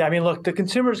 Yeah, I mean, look, the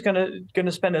consumer's going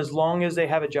to spend as long as they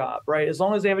have a job, right? As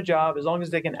long as they have a job, as long as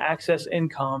they can access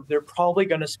income, they're probably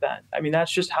going to spend. I mean,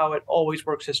 that's just how it always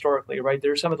works historically, right?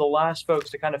 They're some of the last folks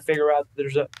to kind of figure out that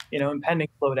there's a, impending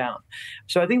slowdown.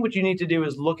 So I think what you need to do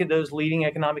is look at those leading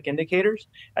economic indicators.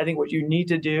 I think what you need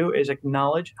to do is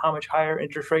acknowledge how much higher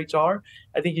interest rates are.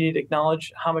 I think you need to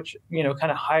acknowledge how much,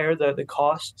 kind of higher the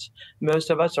costs most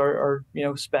of us are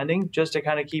spending just to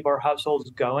kind of keep our households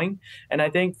going. And I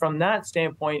think from that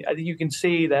standpoint, point, I think you can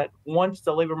see that once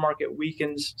the labor market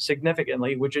weakens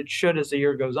significantly, which it should as the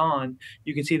year goes on,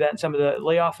 you can see that in some of the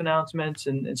layoff announcements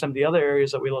and some of the other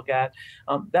areas that we look at.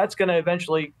 That's going to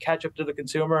eventually catch up to the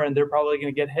consumer, and they're probably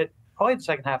going to get hit probably the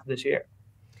second half of this year.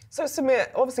 So, Samir,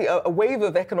 obviously a wave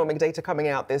of economic data coming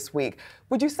out this week.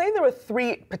 Would you say there are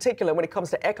three particular, when it comes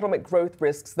to economic growth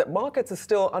risks, that markets are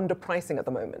still underpricing at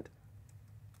the moment?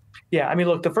 Yeah, I mean,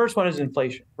 look, the first one is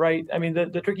inflation, right? I mean,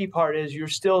 the tricky part is you're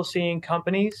still seeing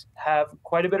companies have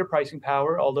quite a bit of pricing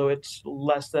power, although it's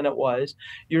less than it was.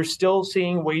 You're still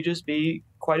seeing wages be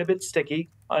quite a bit sticky.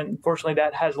 Unfortunately,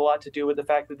 that has a lot to do with the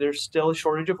fact that there's still a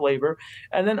shortage of labor.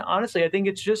 And then honestly, I think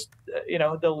it's just,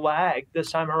 the lag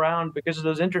this time around because of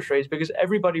those interest rates, because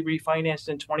everybody refinanced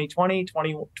in 2020,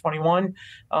 2021.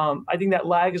 I think that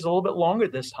lag is a little bit longer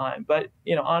this time. But,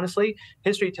 honestly,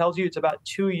 history tells you it's about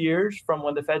 2 years from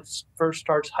when the Fed first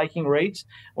starts hiking rates,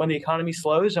 when the economy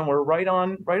slows, and we're right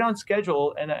on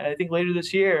schedule. And I think later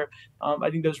this year, I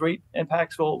think those rate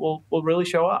impacts will really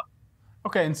show up.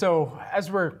 Okay, and so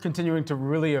as we're continuing to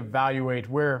really evaluate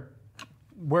where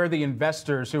the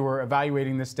investors who are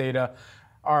evaluating this data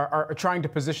are trying to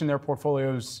position their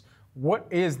portfolios, what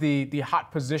is the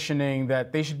hot positioning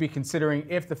that they should be considering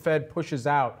if the Fed pushes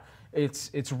out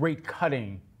its rate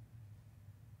cutting?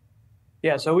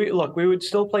 Yeah, so we would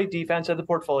still play defense at the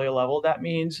portfolio level. That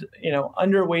means,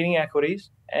 underweighting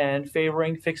equities and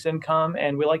favoring fixed income,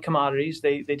 and we like commodities.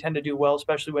 They tend to do well,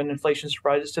 especially when inflation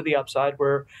surprises to the upside,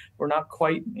 where we're not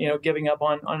quite, giving up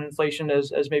on inflation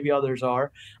as maybe others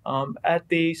are. At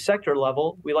the sector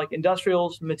level, we like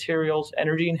industrials, materials,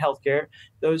 energy, and healthcare.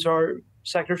 Those are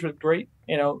sectors with great,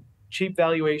 cheap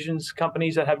valuations,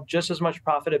 companies that have just as much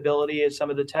profitability as some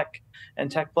of the tech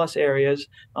and tech plus areas.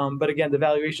 But again, the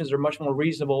valuations are much more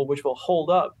reasonable, which will hold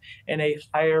up in a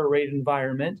higher rate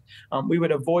environment. We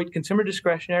would avoid consumer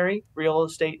discretionary, real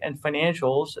estate, and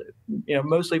financials,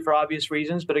 mostly for obvious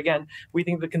reasons. But again, we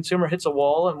think the consumer hits a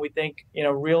wall, and we think,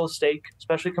 real estate,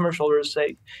 especially commercial real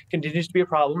estate, continues to be a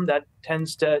problem that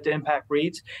tends to impact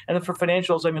REITs. And then for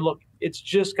financials, I mean, look, it's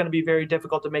just going to be very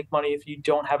difficult to make money if you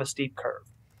don't have a steep curve.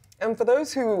 And for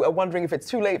those who are wondering if it's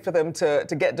too late for them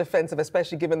to get defensive,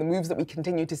 especially given the moves that we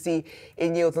continue to see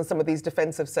in yields on some of these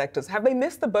defensive sectors, have they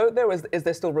missed the boat there, or is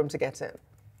there still room to get in?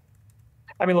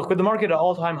 I mean, look, with the market at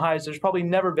all-time highs, there's probably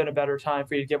never been a better time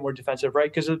for you to get more defensive,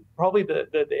 right? Because probably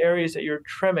the areas that you're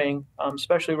trimming,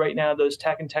 especially right now, those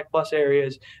tech and tech plus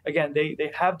areas, again,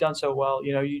 they have done so well.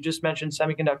 You just mentioned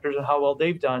semiconductors and how well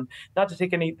they've done. Not to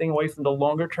take anything away from the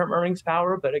longer-term earnings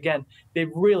power, but again, they've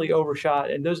really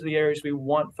overshot, and those are the areas we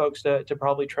want folks to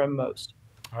probably trim most.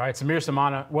 All right, Samir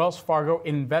Samana, Wells Fargo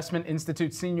Investment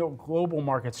Institute Senior Global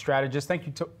Market Strategist. Thank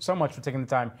you so much for taking the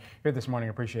time here this morning.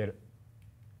 I appreciate it.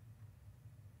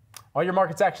 All your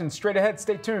markets action straight ahead.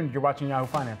 Stay tuned. You're watching Yahoo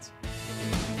Finance.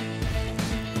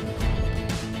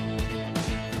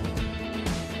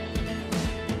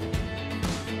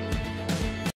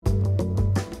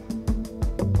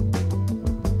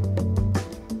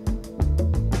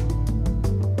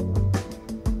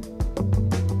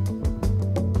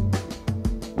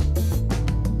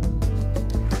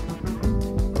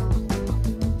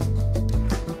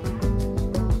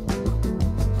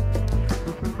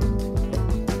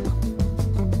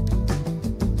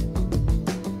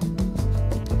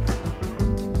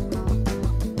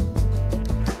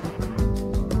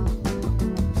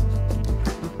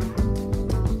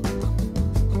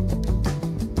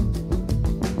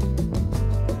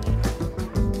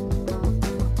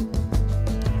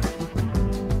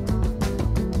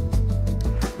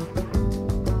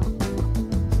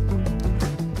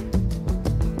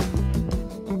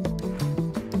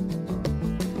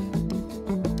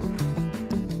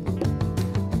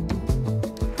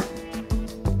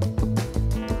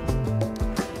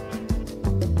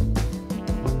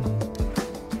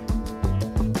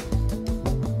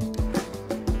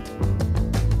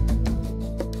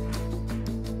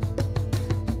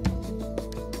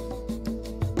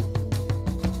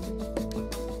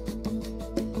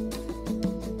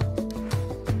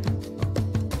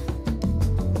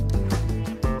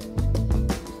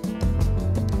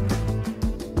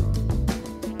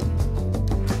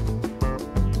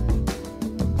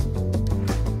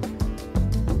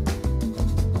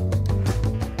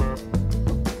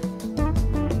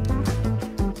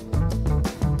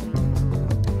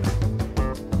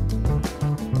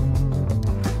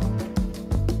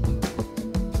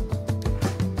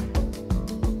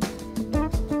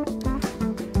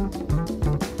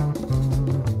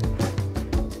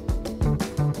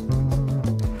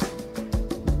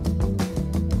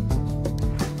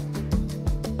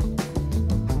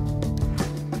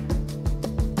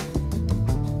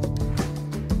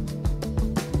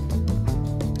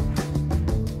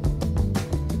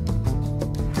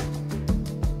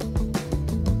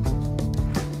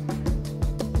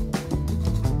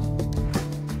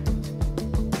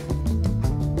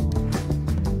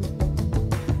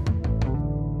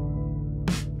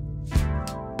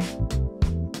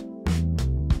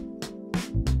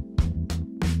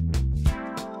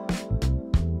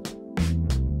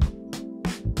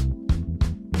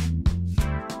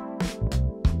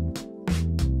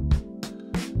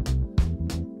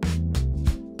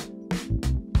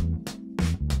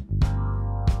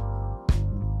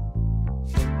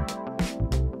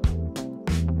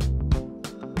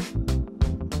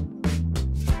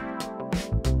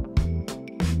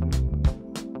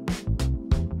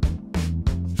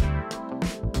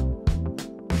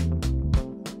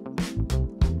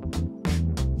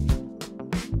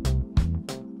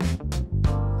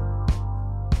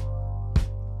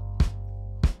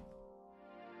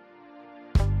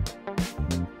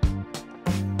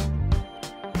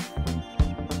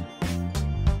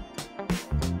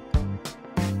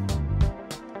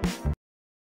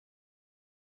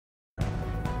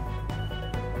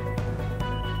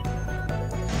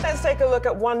 Let's take a look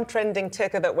at one trending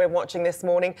ticker that we're watching this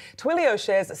morning. Twilio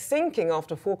shares sinking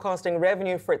after forecasting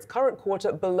revenue for its current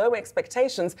quarter below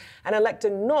expectations and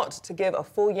elected not to give a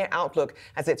full-year outlook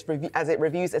as it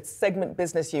reviews its segment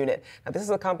business unit. Now, this is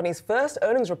the company's first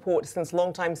earnings report since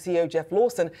longtime CEO Jeff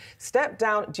Lawson stepped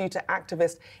down due to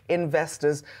activist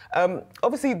investors.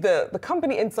 Obviously, the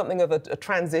company in something of a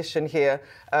transition here,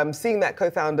 seeing that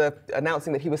co-founder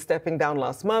announcing that he was stepping down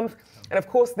last month. And of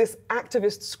course, this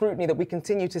activist scrutiny that we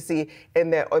continue to see in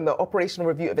the operational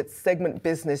review of its segment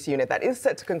business unit that is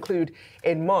set to conclude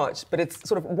in March. But it's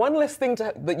sort of one less thing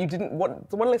one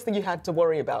less thing you had to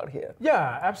worry about here.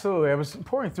 Yeah, absolutely. I was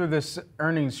pouring through this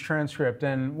earnings transcript,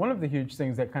 and one of the huge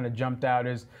things that kind of jumped out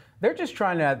is they're just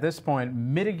trying to, at this point,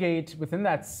 mitigate within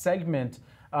that segment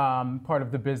part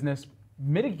of the business,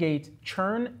 mitigate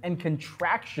churn and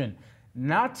contraction.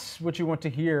 Not what you want to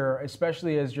hear,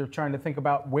 especially as you're trying to think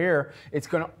about where it's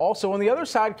going to also, on the other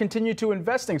side, continue to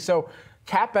investing. So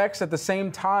CapEx at the same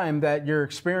time that you're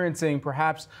experiencing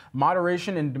perhaps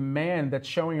moderation in demand that's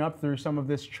showing up through some of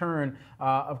this churn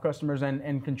of customers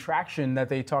and contraction that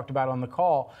they talked about on the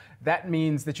call. That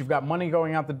means that you've got money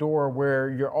going out the door where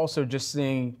you're also just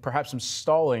seeing perhaps some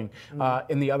stalling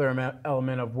in the other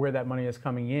element of where that money is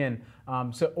coming in.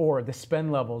 Or the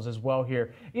spend levels as well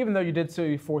here. Even though you did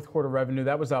see fourth quarter revenue,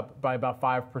 that was up by about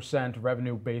 5%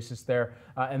 revenue basis there.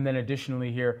 And then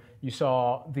additionally here, you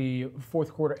saw the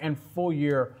fourth quarter and full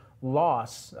year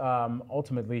loss,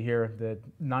 ultimately here, the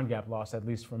non-GAAP loss, at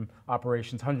least from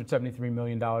operations, $173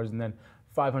 million, and then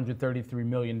 $533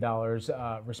 million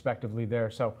respectively there.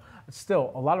 So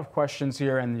still a lot of questions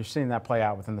here, and you're seeing that play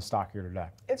out within the stock here today.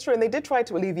 It's true, and they did try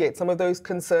to alleviate some of those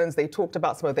concerns. They talked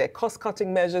about some of their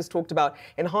cost-cutting measures, talked about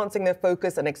enhancing their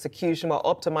focus and execution while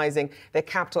optimizing their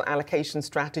capital allocation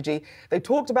strategy. They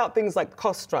talked about things like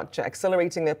cost structure,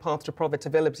 accelerating their path to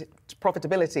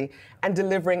profitability and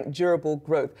delivering durable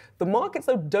growth. The markets,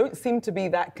 though, don't seem to be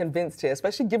that convinced here,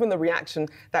 especially given the reaction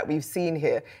that we've seen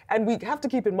here. And we have to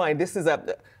keep in mind, this is a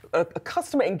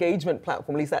customer engagement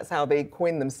platform, at least that's how they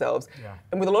coin themselves. Yeah.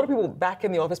 And with a lot of people back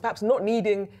in the office, perhaps not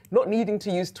needing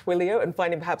to use Twilio and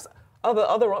finding perhaps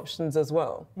other options as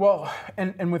well. Well,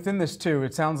 and within this too,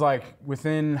 it sounds like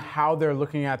within how they're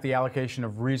looking at the allocation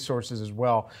of resources as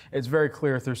well, it's very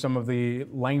clear through some of the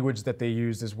language that they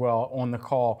used as well on the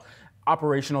call.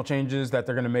 Operational changes that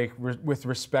they're going to make with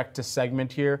respect to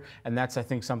segment here, and that's, I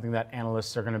think, something that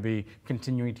analysts are going to be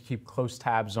continuing to keep close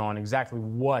tabs on, exactly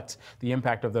what the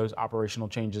impact of those operational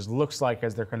changes looks like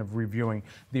as they're kind of reviewing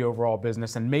the overall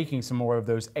business and making some more of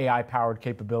those AI-powered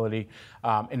capability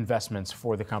investments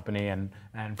for the company and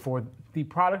for the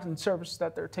product and service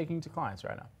that they're taking to clients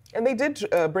right now. And they did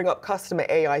bring up customer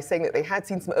AI, saying that they had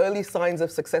seen some early signs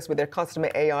of success with their customer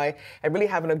AI and really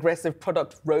have an aggressive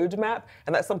product roadmap.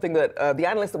 And that's something that the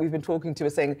analysts that we've been talking to are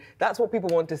saying that's what people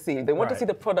want to see. They want to see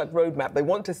the product roadmap. They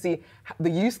want to see the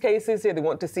use cases here. They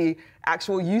want to see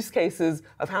actual use cases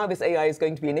of how this AI is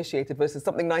going to be initiated versus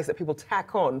something nice that people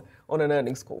tack on an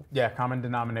earnings call. Yeah, common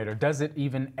denominator. Does it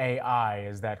even AI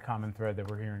is that common thread that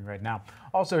we're hearing right now.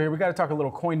 Also here, we got to talk a little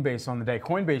Coinbase on the day.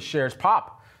 Coinbase shares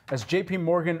pop as JP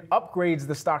Morgan upgrades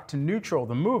the stock to neutral.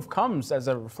 The move comes as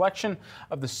a reflection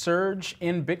of the surge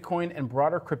in Bitcoin and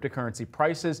broader cryptocurrency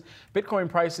prices. Bitcoin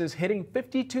prices hitting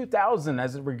 52,000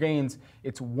 as it regains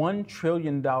its $1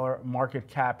 trillion market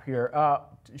cap here.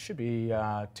 It should be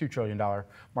 $2 trillion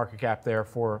market cap there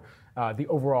for the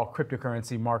overall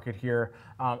cryptocurrency market here.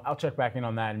 I'll check back in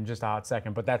on that in just a hot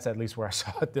second, but that's at least where I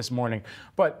saw it this morning.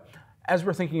 But as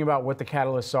we're thinking about what the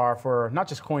catalysts are for not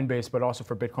just Coinbase, but also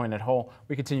for Bitcoin at whole,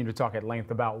 we continue to talk at length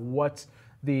about what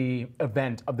the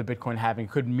event of the Bitcoin halving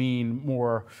could mean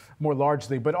more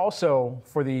largely, but also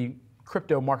for the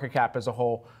crypto market cap as a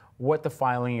whole, what the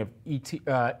filing of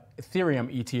Ethereum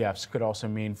ETFs could also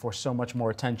mean for so much more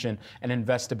attention and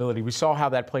investability. We saw how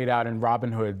that played out in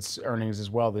Robinhood's earnings as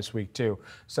well this week too.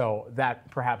 So that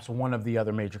perhaps one of the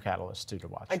other major catalysts too to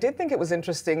watch. I did think it was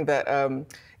interesting that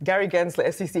Gary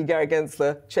Gensler, SEC Gary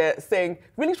Gensler, chair, saying,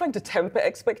 really trying to temper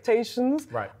expectations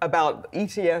about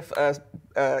ETF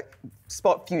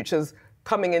spot futures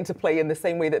coming into play in the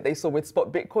same way that they saw with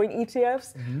spot Bitcoin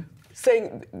ETFs. Mm-hmm.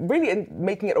 Saying, really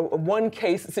making it a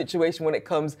one-case situation when it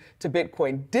comes to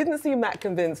Bitcoin. Didn't seem that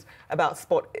convinced about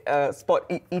spot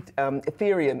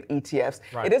Ethereum ETFs.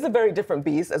 Right. It is a very different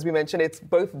beast, as we mentioned. It's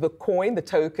both the coin, the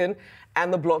token,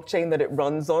 and the blockchain that it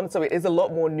runs on. So it is a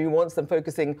lot more nuanced than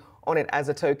focusing on it as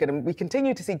a token. And we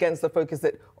continue to see Gensler focus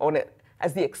on it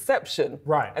as the exception,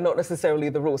 right, and not necessarily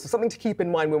the rule. So something to keep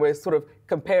in mind when we're sort of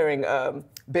comparing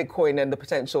Bitcoin and the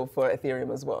potential for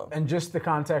Ethereum as well. And just the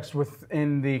context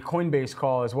within the Coinbase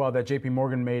call as well that JP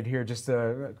Morgan made here, just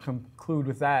to conclude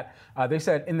with that, they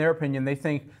said, in their opinion, they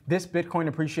think this Bitcoin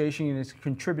appreciation is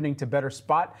contributing to better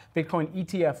spot Bitcoin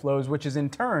ETF flows, which is in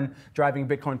turn driving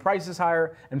Bitcoin prices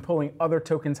higher and pulling other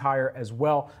tokens higher as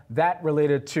well. That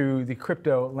related to the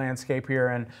crypto landscape here.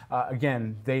 And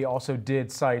again, they also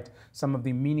did cite some of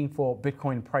the meaningful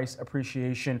Bitcoin price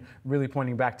appreciation, really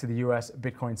pointing back to the US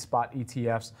Bitcoin spot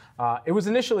ETFs. It was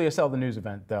initially a sell the news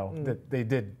event, though, that they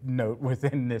did note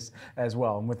within this as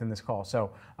well and within this call.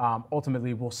 So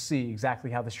ultimately, we'll see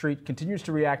exactly how the street continues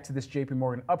to react to this JP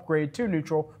Morgan upgrade to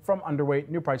neutral from underweight.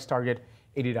 New price target,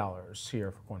 $80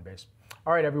 here for Coinbase.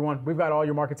 All right, everyone, we've got all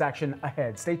your markets action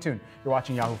ahead. Stay tuned. You're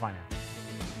watching Yahoo Finance.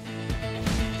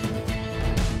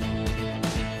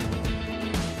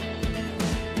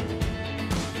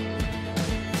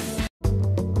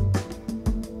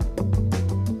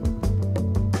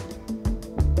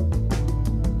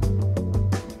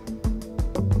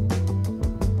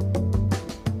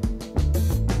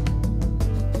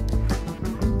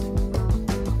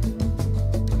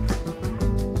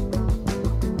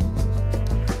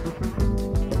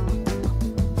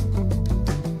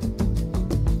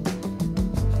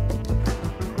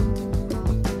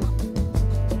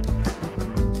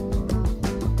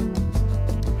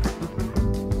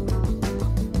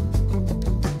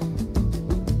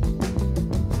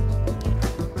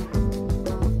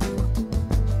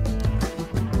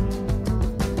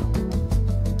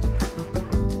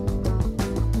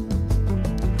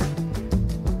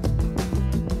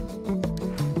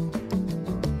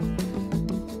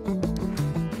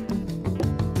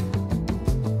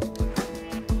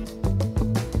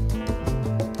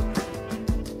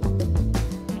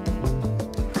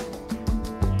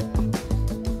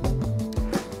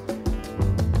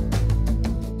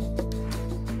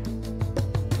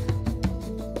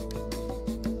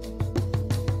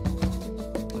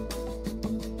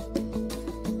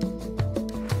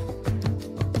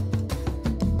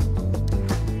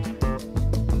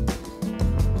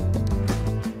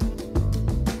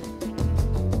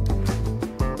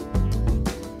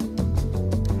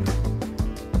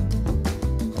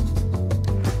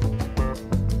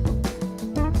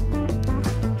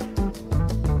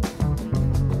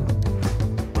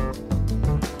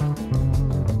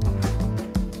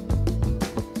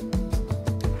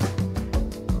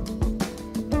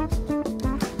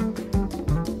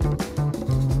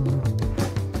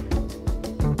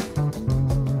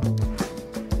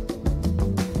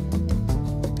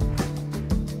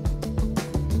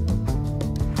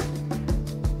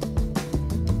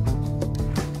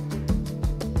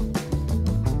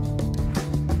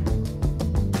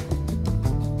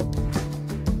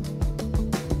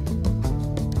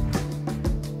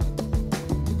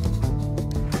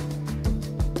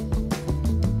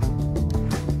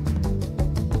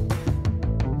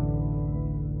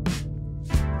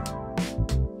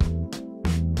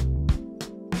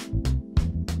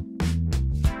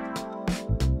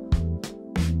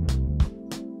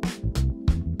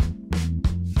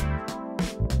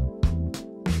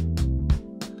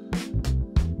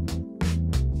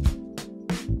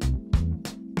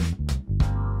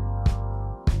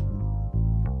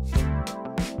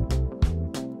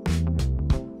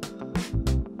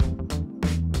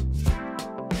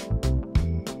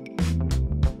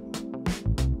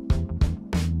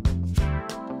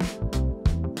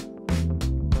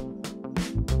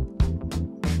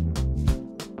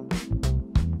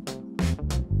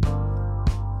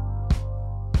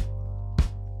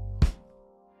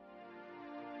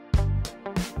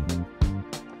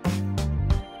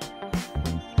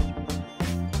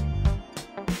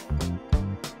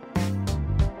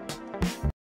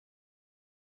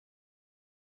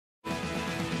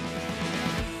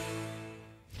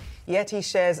 Yeti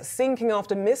shares sinking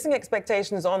after missing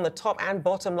expectations on the top and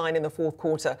bottom line in the fourth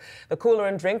quarter. The cooler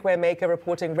and drinkware maker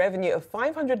reporting revenue of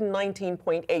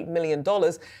 $519.8 million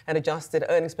and adjusted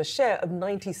earnings per share of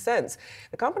 90 cents.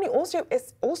 The company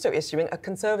is also issuing a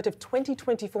conservative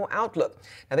 2024 outlook.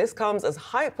 Now, this comes as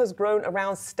hype has grown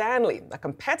around Stanley, a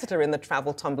competitor in the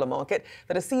travel tumbler market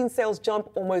that has seen sales jump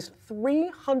almost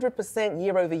 300%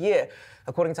 year over year,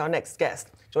 according to our next guest.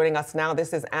 Joining us now,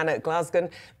 this is Anna Glasgow,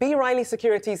 B. Riley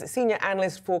Securities Senior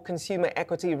Analyst for Consumer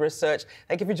Equity Research.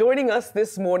 Thank you for joining us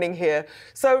this morning here.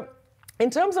 So, in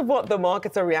terms of what the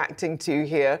markets are reacting to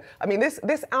here, I mean, this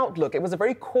outlook, it was a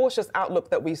very cautious outlook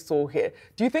that we saw here.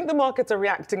 Do you think the markets are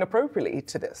reacting appropriately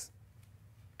to this?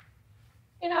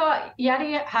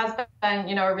 Yeti has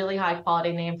been, a really high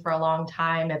quality name for a long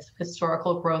time. Its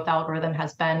historical growth algorithm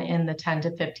has been in the 10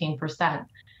 to 15%.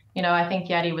 I think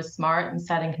Yeti was smart in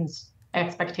setting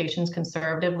expectations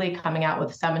conservatively, coming out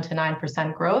with 7 to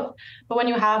 9% growth. But when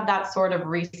you have that sort of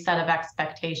reset of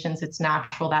expectations, it's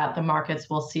natural that the markets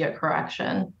will see a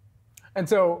correction. And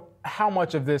so how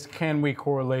much of this can we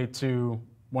correlate to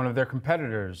one of their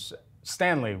competitors,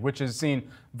 Stanley, which has seen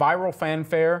viral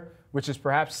fanfare, which has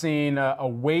perhaps seen a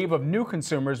wave of new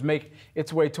consumers make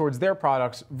its way towards their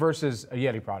products versus a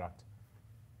Yeti product?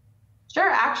 Sure.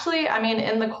 Actually,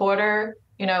 in the quarter,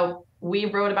 we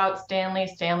wrote about Stanley.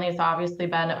 Stanley has obviously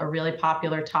been a really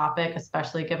popular topic,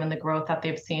 especially given the growth that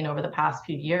they've seen over the past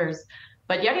few years.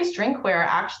 But Yeti's drinkware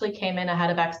actually came in ahead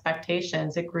of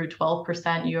expectations. It grew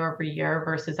 12% year over year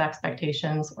versus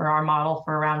expectations or our model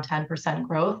for around 10%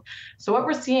 growth. So what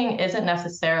we're seeing isn't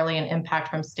necessarily an impact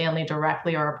from Stanley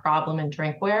directly or a problem in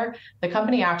drinkware. The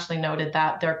company actually noted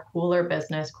that their cooler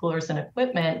business, coolers and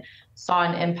equipment, saw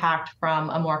an impact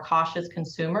from a more cautious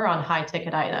consumer on high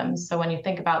ticket items. So when you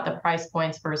think about the price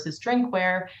points versus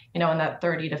drinkware, in that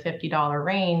 $30 to $50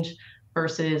 range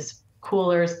versus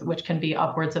coolers, which can be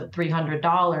upwards of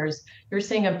 $300, you're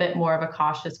seeing a bit more of a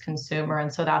cautious consumer.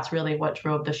 And so that's really what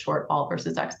drove the shortfall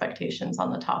versus expectations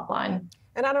on the top line.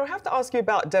 And I don't have to ask you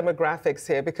about demographics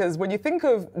here, because when you think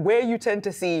of where you tend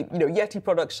to see, Yeti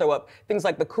products show up, things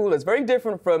like the coolers, very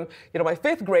different from, my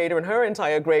fifth grader and her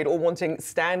entire grade all wanting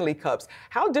Stanley cups.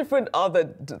 How different are the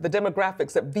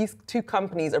demographics that these two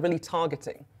companies are really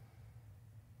targeting?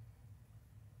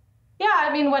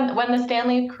 Yeah, when the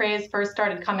Stanley craze first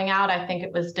started coming out, I think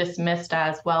it was dismissed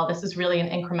as, well, this is really an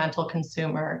incremental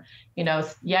consumer.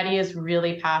 Yeti is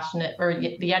really passionate, or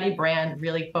the Yeti brand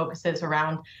really focuses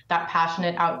around that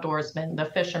passionate outdoorsman, the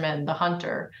fisherman, the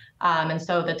hunter. And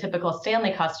so the typical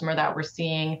Stanley customer that we're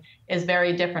seeing is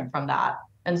very different from that.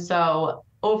 And so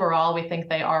overall, we think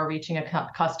they are reaching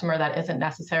a customer that isn't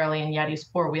necessarily in Yeti's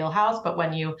core wheelhouse. But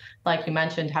when you, like you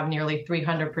mentioned, have nearly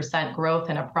 300%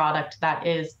 growth in a product that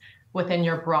is within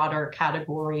your broader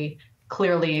category,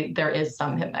 clearly there is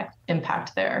some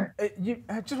impact there.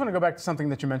 I just want to go back to something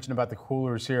that you mentioned about the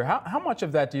coolers here. How much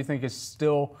of that do you think is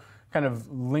still kind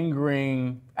of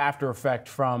lingering after effect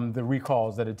from the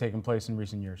recalls that had taken place in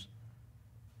recent years?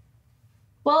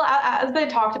 Well, as they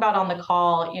talked about on the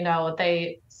call,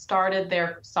 they started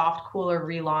their soft cooler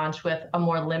relaunch with a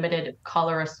more limited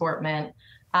color assortment.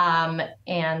 And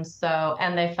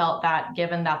they felt that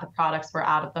given that the products were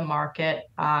out of the market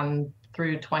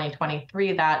through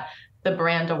 2023, that the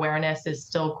brand awareness is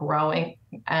still growing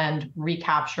and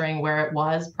recapturing where it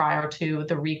was prior to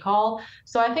the recall.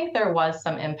 So I think there was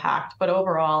some impact, but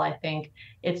overall, I think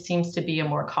it seems to be a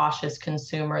more cautious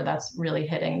consumer that's really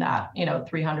hitting that,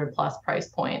 300 plus price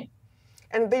point.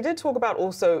 And they did talk about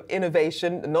also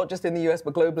innovation, not just in the US,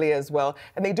 but globally as well.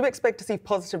 And they do expect to see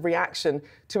positive reaction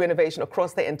to innovation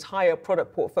across their entire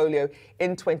product portfolio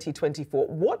in 2024.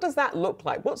 What does that look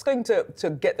like? What's going to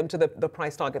get them to the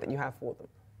price target that you have for them?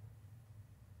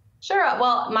 Sure.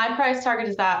 Well, my price target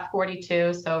is at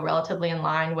 42, so relatively in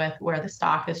line with where the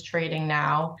stock is trading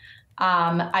now.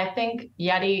 I think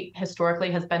Yeti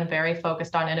historically has been very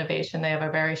focused on innovation. They have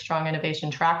a very strong innovation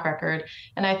track record.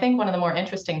 And I think one of the more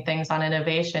interesting things on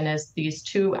innovation is these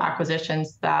two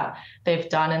acquisitions that they've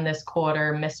done in this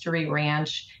quarter, Mystery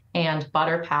Ranch and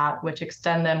Butter Pat, which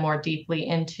extend them more deeply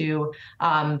into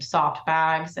soft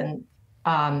bags and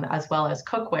as well as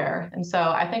cookware. And so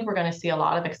I think we're going to see a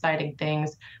lot of exciting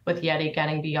things with Yeti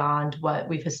getting beyond what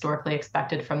we've historically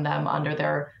expected from them under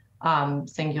their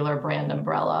singular brand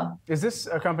umbrella. Is this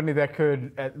a company that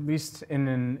could, at least in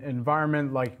an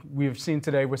environment like we've seen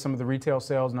today with some of the retail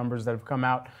sales numbers that have come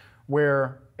out,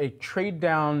 where a trade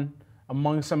down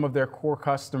among some of their core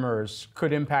customers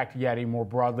could impact Yeti more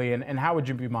broadly? And how would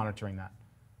you be monitoring that?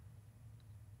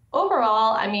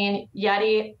 Overall,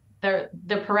 Yeti,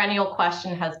 the perennial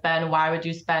question has been, why would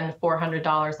you spend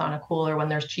 $400 on a cooler when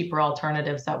there's cheaper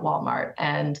alternatives at Walmart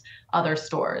and other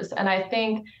stores? And I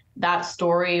think that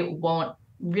story won't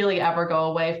really ever go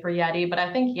away for Yeti, but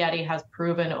I think Yeti has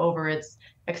proven over its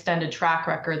extended track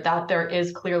record that there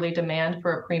is clearly demand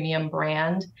for a premium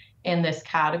brand in this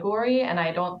category. And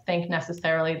I don't think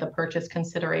necessarily the purchase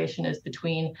consideration is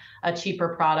between a cheaper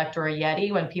product or a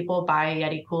Yeti. When people buy a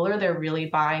Yeti cooler, they're really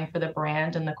buying for the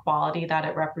brand and the quality that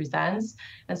it represents.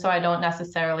 And so I don't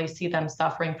necessarily see them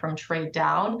suffering from trade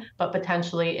down, but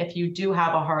potentially if you do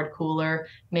have a hard cooler,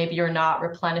 maybe you're not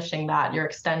replenishing that, you're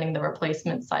extending the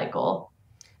replacement cycle.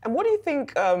 And what do you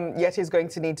think Yeti is going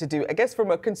to need to do, I guess,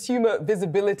 from a consumer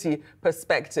visibility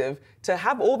perspective, to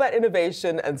have all that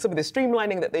innovation and some of the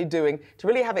streamlining that they're doing to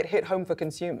really have it hit home for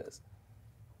consumers?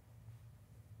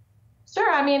 Sure.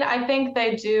 I mean, I think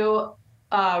they do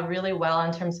really well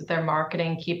in terms of their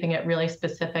marketing, keeping it really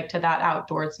specific to that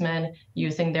outdoorsman,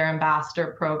 using their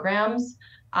ambassador programs.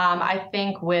 I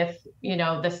think with,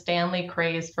 the Stanley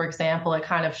craze, for example, it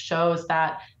kind of shows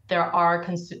that there are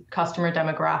customer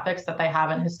demographics that they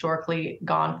haven't historically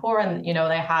gone for. And,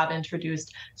 they have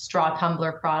introduced straw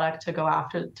tumbler product to go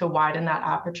after, to widen that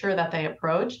aperture that they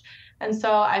approach. And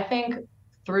so I think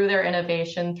through their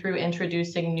innovation, through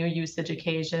introducing new usage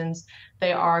occasions,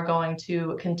 they are going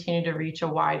to continue to reach a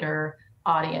wider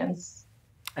audience.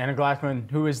 Anna Glassman,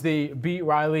 who is the B.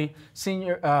 Riley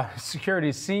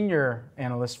Securities Senior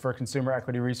Analyst for Consumer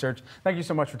Equity Research. Thank you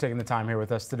so much for taking the time here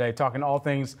with us today, talking all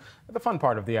things, the fun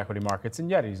part of the equity markets and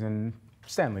Yetis and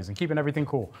Stanleys and keeping everything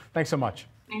cool. Thanks so much.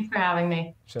 Thanks for having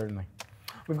me. Certainly.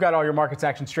 We've got all your markets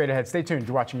action straight ahead. Stay tuned.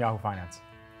 You're watching Yahoo Finance.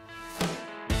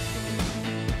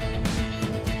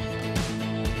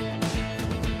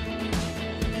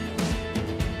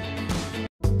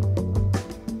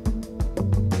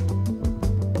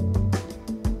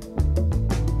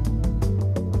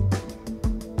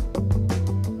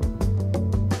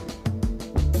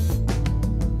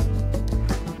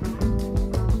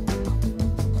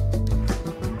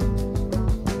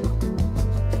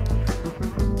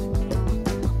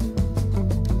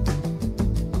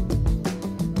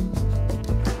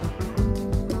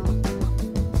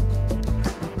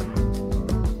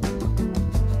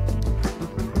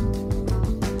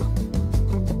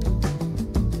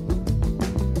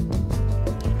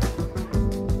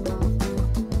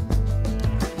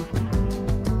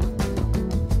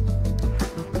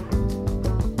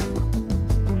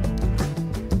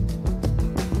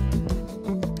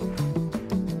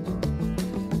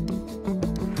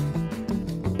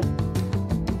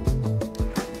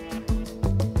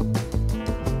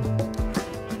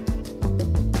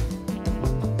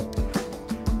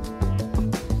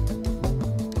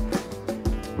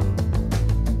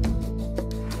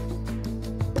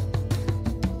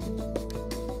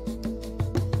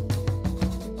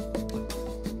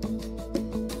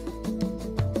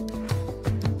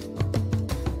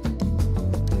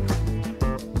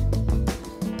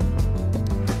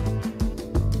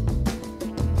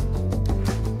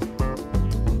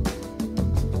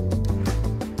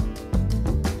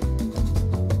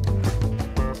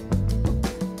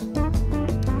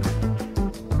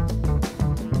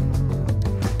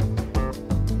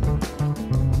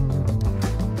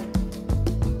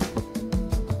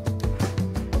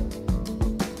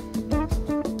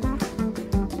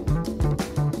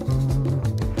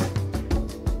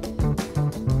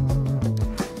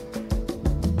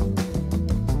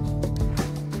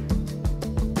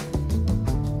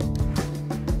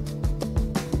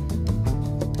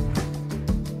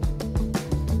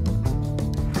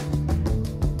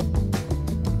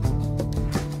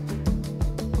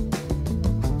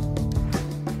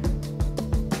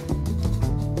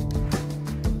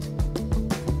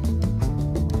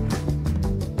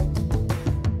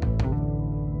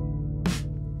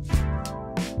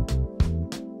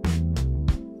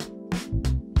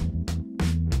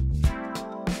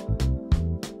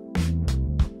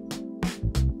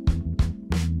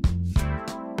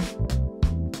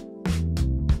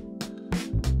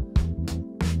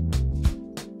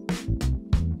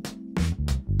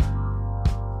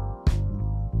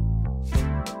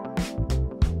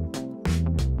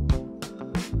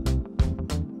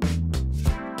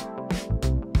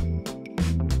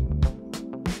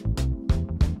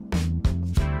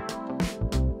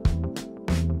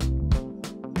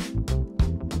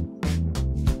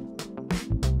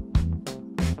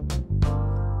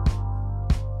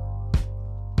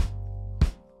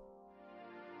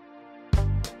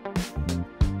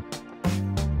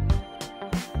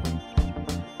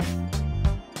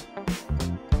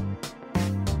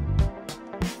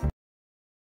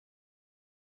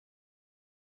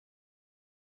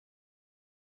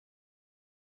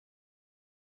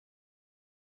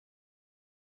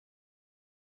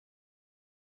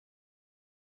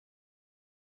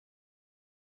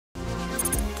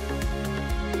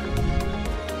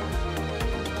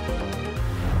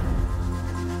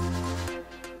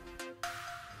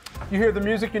 You hear the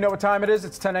music, you know what time it is.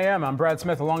 It's 10 a.m. I'm Brad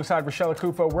Smith alongside Rochelle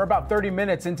Akufo. We're about 30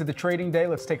 minutes into the trading day.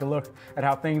 Let's take a look at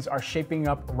how things are shaping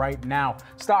up right now.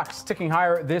 Stocks ticking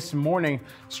higher this morning,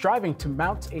 striving to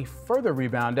mount a further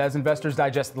rebound as investors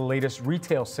digest the latest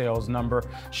retail sales number,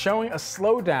 showing a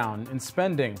slowdown in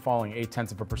spending, falling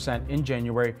 0.8% in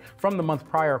January from the month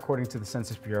prior, according to the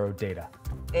Census Bureau data.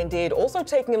 Indeed. Also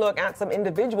taking a look at some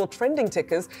individual trending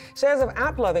tickers, shares of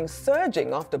AppLovin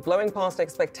surging after blowing past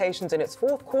expectations in its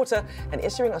fourth quarter China and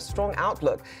issuing a strong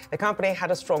outlook. The company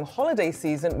had a strong holiday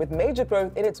season with major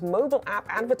growth in its mobile app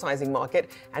advertising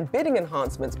market, and bidding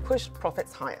enhancements pushed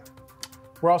profits higher.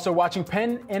 We're also watching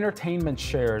Penn Entertainment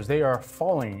shares. They are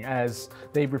falling as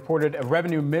they reported a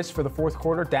revenue miss for the fourth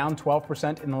quarter, down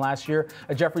 12% in the last year.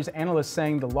 A Jefferies analyst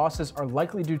saying the losses are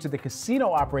likely due to the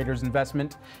casino operator's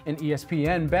investment in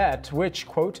ESPN Bet, which,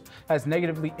 quote, has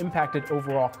negatively impacted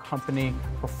overall company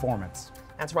performance.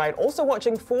 That's right. Also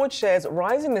watching Ford shares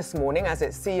rising this morning as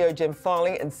its CEO Jim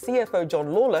Farley and CFO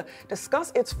John Lawler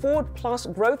discuss its Ford Plus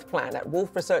growth plan at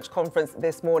Wolfe Research conference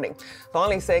this morning.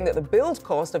 Farley saying that the build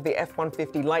cost of the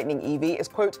F-150 Lightning EV is,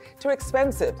 quote, too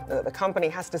expensive, and that the company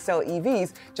has to sell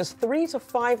EVs just $3,000 to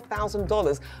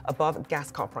 $5,000 above gas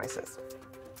car prices.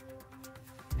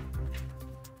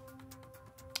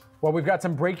 Well, we've got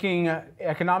some breaking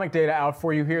economic data out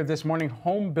for you here this morning.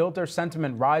 Home builder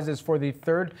sentiment rises for the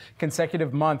third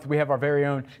consecutive month. We have our very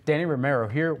own Danny Romero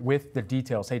here with the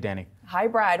details. Hey, Danny. Hi,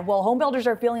 Brad. Well, home builders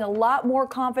are feeling a lot more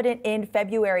confident in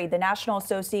February. The National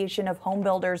Association of Home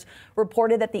Builders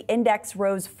reported that the index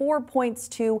rose 4 points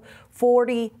to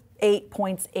 48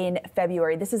 points in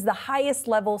February. This is the highest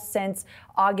level since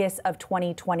August of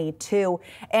 2022.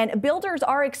 And builders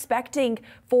are expecting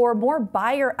for more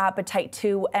buyer appetite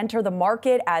to enter the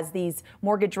market as these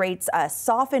mortgage rates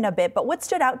soften a bit. But what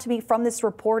stood out to me from this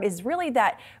report is really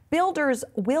that builders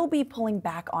will be pulling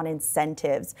back on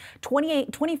incentives.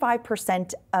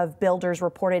 25% of builders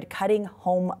reported cutting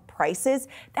home prices.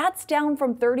 That's down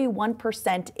from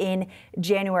 31% in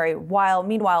January.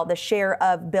 Meanwhile, the share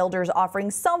of builders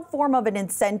offering some form of an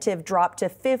incentive dropped to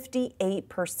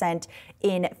 58%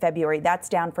 in February. That's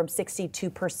down from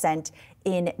 62%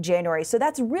 in January. So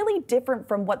that's really different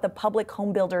from what the public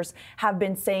home builders have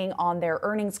been saying on their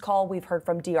earnings call. We've heard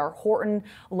from D.R. Horton,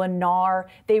 Lennar.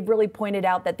 They've really pointed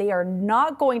out that they are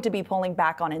not going to be pulling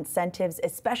back on incentives,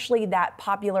 especially that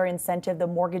popular incentive, the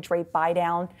mortgage rate buy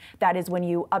down. That is when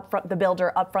the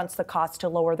builder upfronts the cost to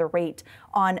lower the rate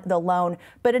on the loan.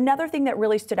 But another thing that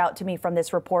really stood out to me from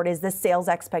this report is the sales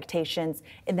expectations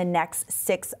in the next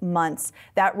 6 months.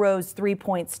 That rose 3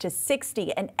 points to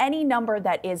 60, and any number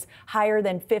that is higher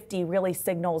than 50 really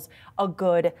signals a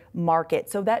good market.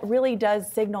 So that really does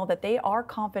signal that they are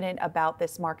confident about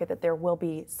this market, that there will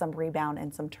be some rebound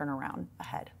and some turnaround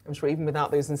ahead. I'm sure even without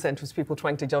those incentives, people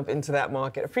trying to jump into that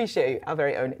market. Appreciate our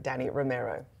very own Danny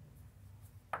Romero.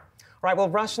 Right, well,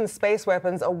 Russian space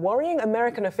weapons are worrying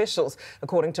American officials,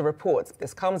 according to reports.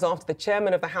 This comes after the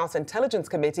chairman of the House Intelligence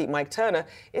Committee, Mike Turner,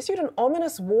 issued an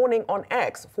ominous warning on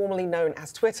X, formerly known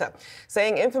as Twitter,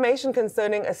 saying information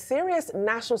concerning a serious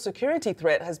national security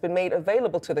threat has been made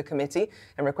available to the committee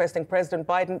and requesting President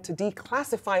Biden to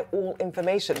declassify all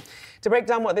information. To break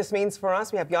down what this means for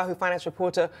us, we have Yahoo finance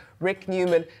reporter Rick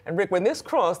Newman. And Rick, when this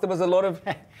crossed, there was a lot of,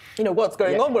 what's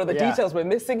going on? What are the details we're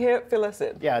missing here? Fill us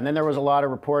in. Yeah, and then there was a lot of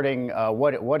reporting.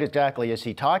 What exactly is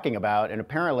he talking about? And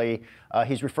apparently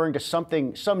he's referring to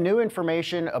some new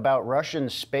information about Russian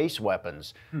space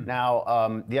weapons.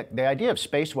 Now, the idea of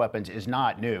space weapons is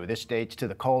not new. This dates to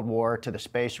the Cold War, to the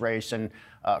space race. And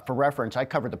for reference, I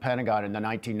covered the Pentagon in the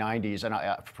 1990s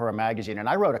and for a magazine, and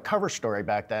I wrote a cover story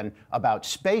back then about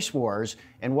space wars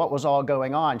and what was all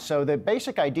going on. So the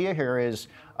basic idea here is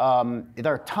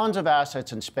there are tons of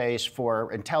assets in space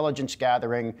for intelligence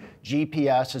gathering.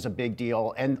 GPS is a big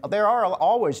deal, and there are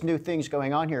always new things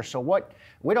going on here. So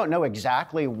we don't know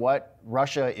exactly what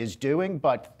Russia is doing,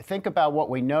 but think about what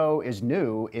we know is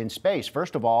new in space.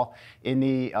 First of all, in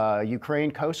the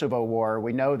Ukraine-Kosovo war,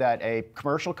 we know that a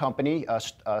commercial company,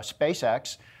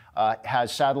 SpaceX,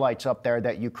 has satellites up there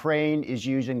that Ukraine is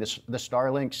using the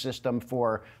Starlink system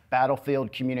for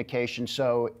battlefield communication.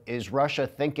 So is Russia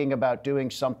thinking about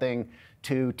doing something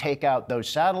to take out those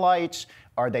satellites?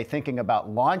 Are they thinking about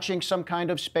launching some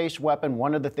kind of space weapon?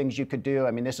 One of the things you could do,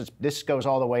 I mean, this goes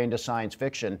all the way into science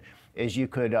fiction, is you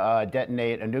could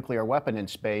detonate a nuclear weapon in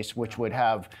space, which would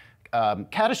have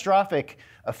catastrophic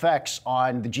effects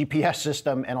on the GPS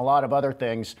system and a lot of other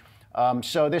things.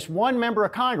 So this one member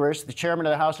of Congress, the chairman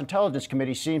of the House Intelligence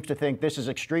Committee, seems to think this is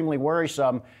extremely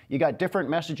worrisome. You got different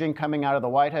messaging coming out of the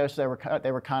White House. They were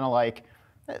kind of like,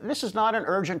 this is not an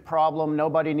urgent problem.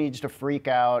 Nobody needs to freak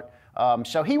out.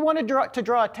 So he wanted to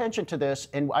draw attention to this,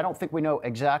 and I don't think we know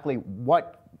exactly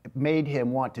what made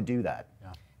him want to do that.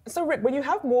 So, Rick, when you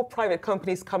have more private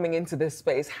companies coming into this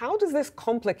space, how does this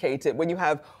complicate it when you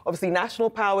have, obviously, national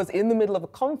powers in the middle of a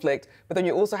conflict, but then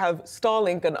you also have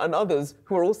Starlink and others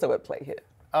who are also at play here?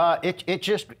 It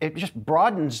just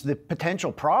broadens the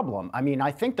potential problem. I mean,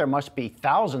 I think there must be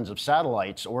thousands of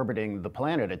satellites orbiting the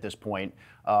planet at this point.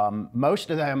 Most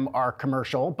of them are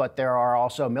commercial, but there are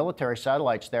also military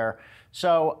satellites there.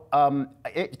 So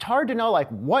it's hard to know like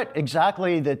what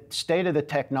exactly the state of the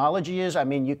technology is. I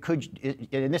mean, you could,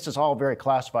 and this is all very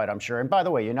classified, I'm sure. And by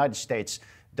the way, United States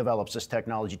develops this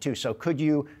technology too. So could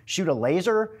you shoot a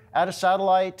laser at a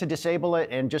satellite to disable it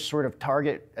and just sort of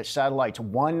target satellites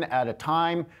one at a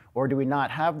time? Or do we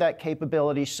not have that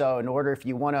capability? So in order, if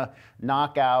you want to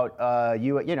knock out,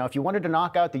 if you wanted to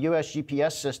knock out the US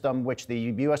GPS system, which the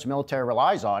US military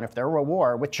relies on, if there were a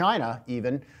war with China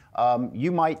even,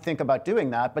 you might think about doing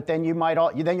that, but then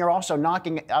then you're also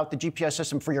knocking out the GPS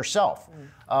system for yourself.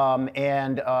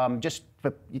 Just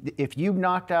if you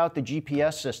knocked out the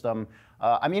GPS system,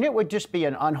 I mean, it would just be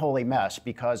an unholy mess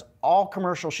because all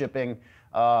commercial shipping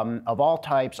of all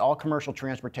types, all commercial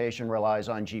transportation relies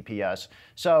on GPS.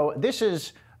 So this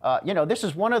is, this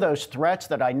is one of those threats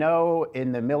that I know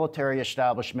in the military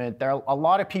establishment, a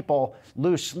lot of people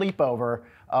lose sleep over.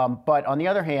 But on the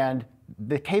other hand,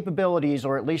 the capabilities,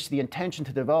 or at least the intention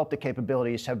to develop the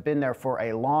capabilities, have been there for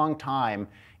a long time.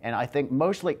 And I think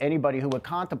mostly anybody who would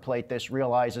contemplate this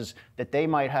realizes that they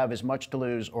might have as much to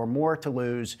lose or more to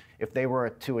lose if they were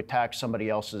to attack somebody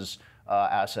else's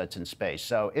assets in space.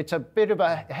 So it's a bit of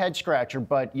a head scratcher,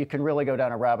 but you can really go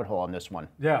down a rabbit hole on this one.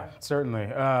 Yeah, certainly.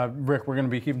 Rick, we're going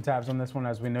to be keeping tabs on this one,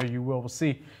 as we know you will. We'll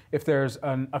see if there's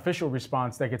an official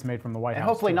response that gets made from the White House.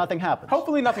 Hopefully nothing happens.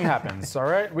 Hopefully nothing happens, all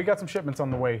right? We got some shipments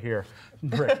on the way here.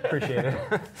 Rick, appreciate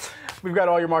it. We've got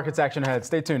all your markets action ahead.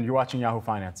 Stay tuned. You're watching Yahoo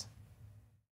Finance.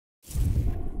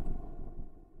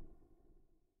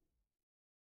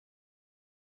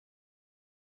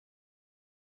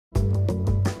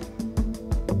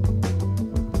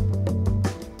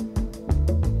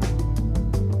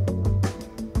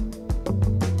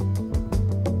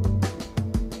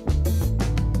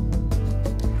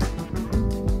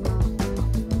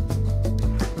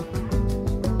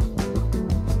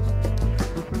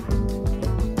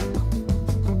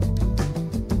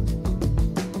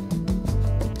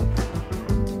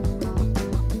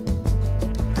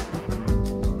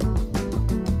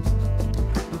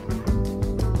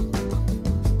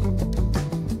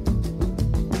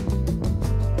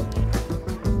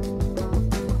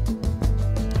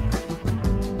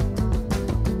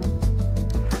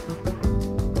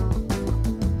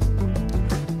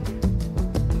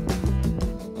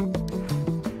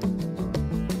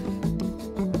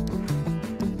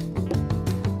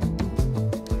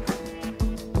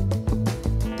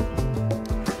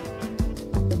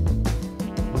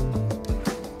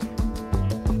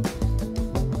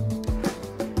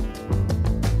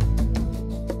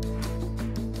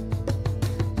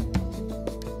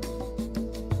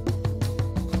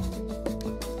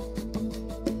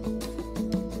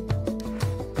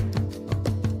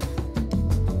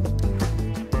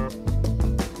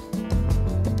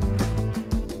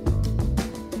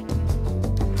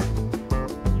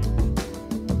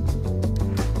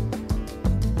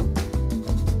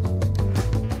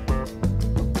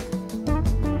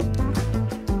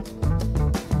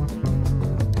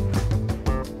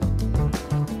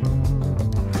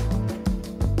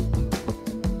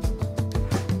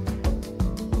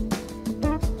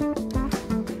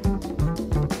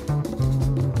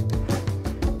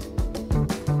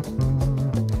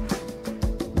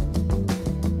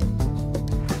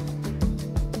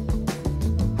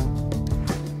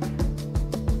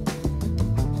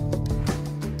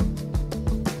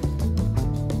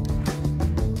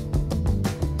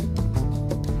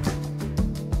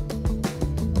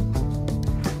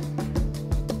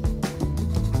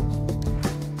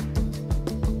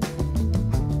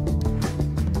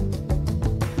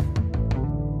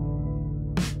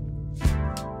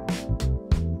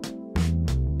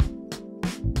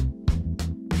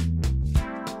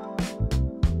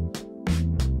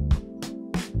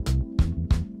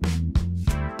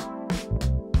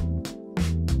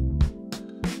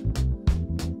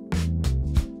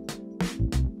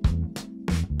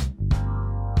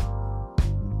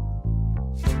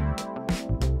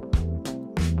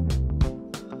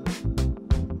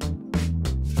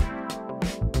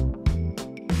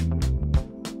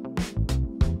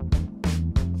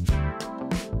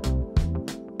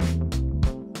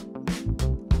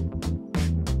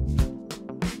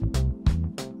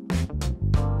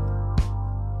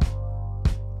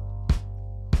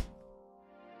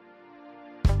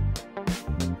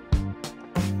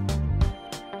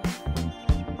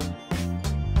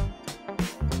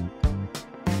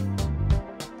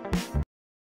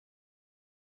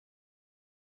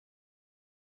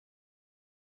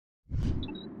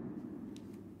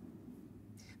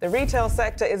 The retail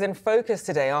sector is in focus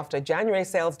today after January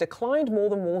sales declined more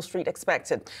than Wall Street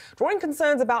expected, drawing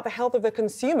concerns about the health of the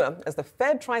consumer as the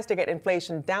Fed tries to get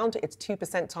inflation down to its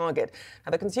 2% target.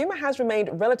 Now, the consumer has remained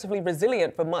relatively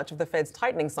resilient for much of the Fed's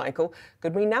tightening cycle.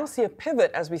 Could we now see a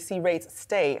pivot as we see rates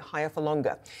stay higher for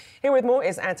longer? Here with more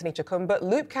is Anthony Chukumba,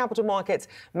 Loop Capital Markets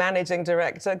Managing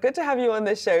Director. Good to have you on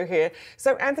this show here.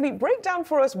 So, Anthony, break down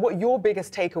for us what your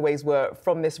biggest takeaways were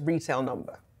from this retail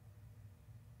number.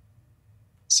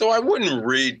 So I wouldn't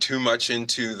read too much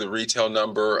into the retail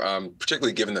number,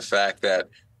 particularly given the fact that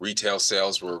retail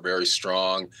sales were very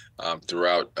strong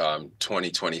throughout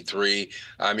 2023.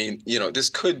 I mean, this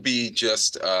could be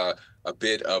just a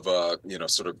bit of a,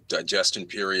 sort of digestion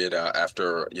period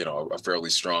after, a fairly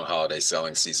strong holiday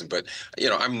selling season. But,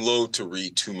 I'm loath to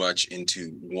read too much into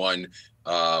one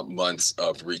months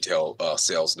of retail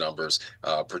sales numbers,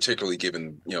 particularly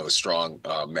given, the strong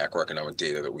macroeconomic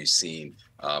data that we've seen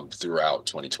throughout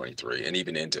 2023 and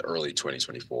even into early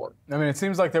 2024. I mean, it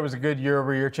seems like there was a good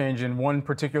year-over-year change in one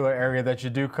particular area that you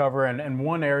do cover, and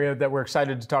one area that we're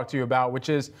excited to talk to you about, which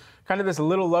is kind of this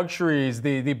little luxuries,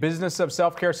 the business of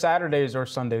self-care Saturdays or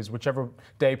Sundays, whichever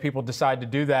day people decide to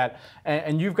do that.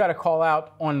 And you've got to call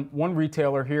out on one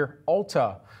retailer here,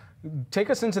 Ulta. Take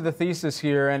us into the thesis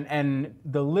here and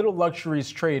the little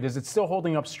luxuries trade. Is it still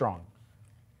holding up strong?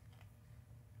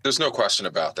 There's no question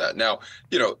about that. Now,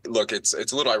 look, it's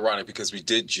a little ironic because we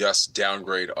did just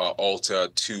downgrade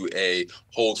Ulta to a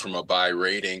hold from a buy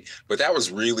rating, but that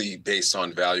was really based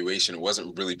on valuation. It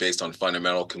wasn't really based on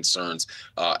fundamental concerns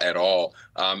at all.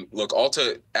 Look,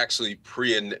 Ulta actually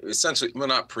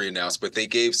not pre-announced, but they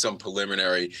gave some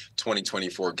preliminary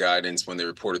 2024 guidance when they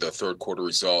reported their third quarter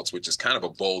results, which is kind of a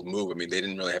bold move. I mean, they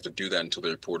didn't really have to do that until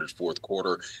they reported fourth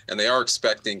quarter, and they are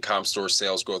expecting comp store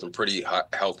sales growth and pretty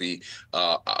healthy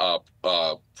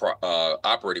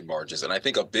operating margins. And I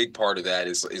think a big part of that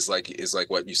is like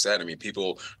what you said. I mean,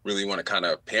 people really want to kind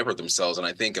of pamper themselves. And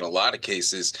I think in a lot of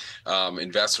cases,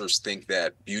 investors think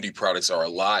that beauty products are a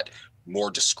lot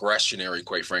more discretionary,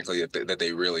 quite frankly, that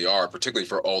they really are, particularly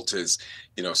for Ulta's,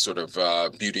 sort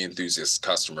of beauty enthusiast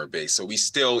customer base. So we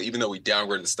still, even though we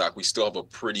downgraded the stock, we still have a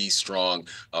pretty strong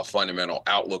fundamental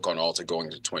outlook on Ulta going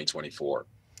into 2024.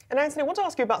 And Anthony, I want to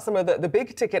ask you about some of the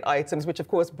big ticket items, which of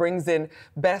course brings in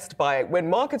Best Buy. When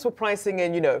markets were pricing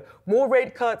in, more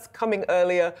rate cuts coming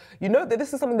earlier, you know that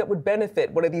this is something that would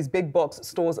benefit one of these big box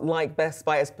stores like Best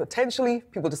Buy as potentially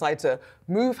people decide to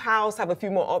move house, have a few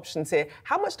more options here.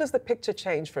 How much does the picture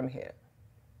change from here?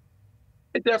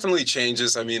 It definitely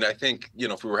changes. I mean, I think,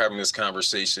 if we were having this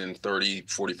conversation 30,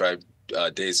 45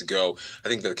 days ago, I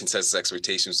think the consensus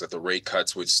expectation was that the rate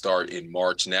cuts would start in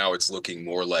March. Now it's looking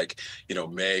more like,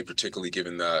 May, particularly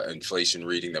given the inflation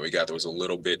reading that we got that was a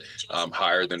little bit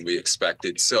higher than we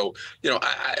expected. So,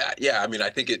 I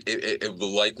think it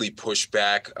will likely push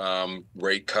back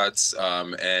rate cuts,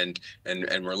 and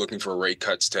we're looking for rate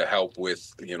cuts to help with,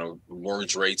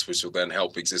 mortgage rates, which will then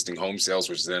help existing home sales,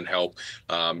 which then help,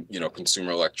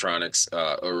 consumer electronics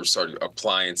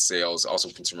appliance sales, also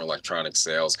consumer electronics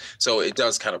sales. So it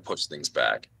does kind of push things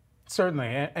back.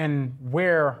 Certainly. And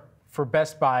where, for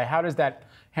Best Buy, how does that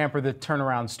hamper the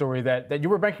turnaround story that you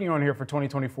were banking on here for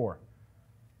 2024?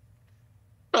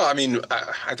 Well, I mean,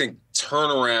 I think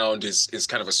turnaround is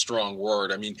kind of a strong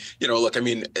word. I mean, look,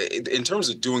 in terms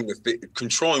of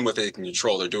controlling what they can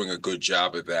control, they're doing a good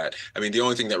job of that. I mean, the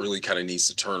only thing that really kind of needs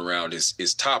to turn around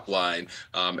is top line.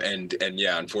 And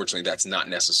unfortunately, that's not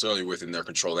necessarily within their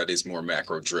control. That is more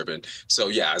macro driven. So,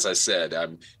 yeah, as I said,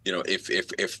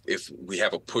 if we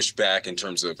have a pushback in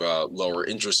terms of lower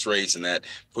interest rates and that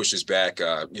pushes back,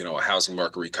 a housing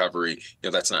market recovery,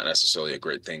 that's not necessarily a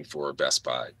great thing for Best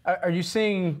Buy. Are you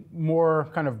seeing more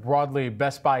kind of broadly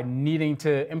Best Buy needing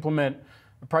to implement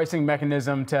a pricing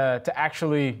mechanism to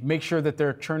actually make sure that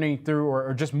they're churning through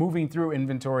or just moving through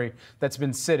inventory that's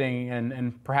been sitting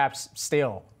and perhaps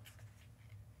stale?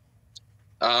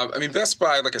 Best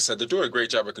Buy, like I said, they're doing a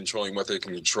great job of controlling what they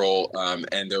can control,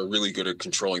 and they're really good at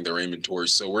controlling their inventory.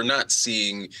 So we're not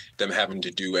seeing them having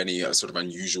to do any sort of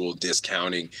unusual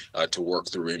discounting to work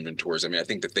through inventories. I mean, I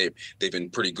think that they've been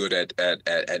pretty good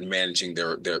at managing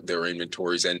their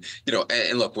inventories. And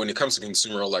and look, when it comes to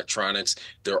consumer electronics,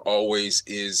 there always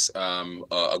is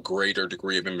a greater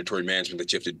degree of inventory management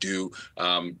that you have to do,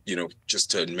 just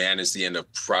to manage the end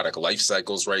of product life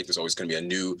cycles. Right, there's always going to be a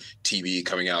new TV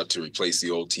coming out to replace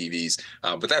the old TVs,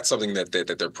 but that's something that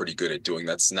they're pretty good at doing.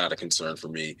 That's not a concern for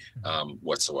me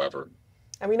whatsoever.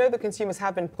 And we know that consumers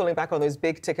have been pulling back on those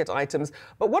big ticket items.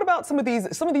 But what about some of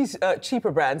these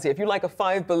cheaper brands here? If you like a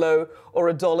Five Below or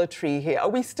a Dollar Tree here, are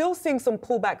we still seeing some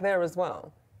pullback there as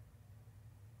well?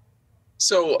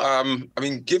 So, I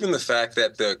mean, given the fact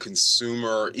that the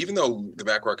consumer, even though the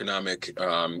macroeconomic,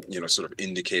 sort of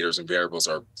indicators and variables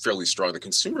are fairly strong, the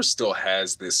consumer still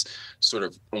has this sort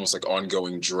of almost like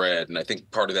ongoing dread. And I think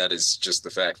part of that is just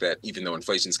the fact that even though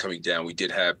inflation is coming down, we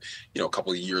did have, a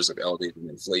couple of years of elevated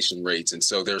inflation rates. And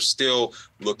so they're still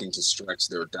looking to stretch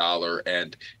their dollar.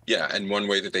 And one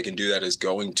way that they can do that is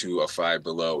going to a Five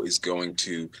Below, is going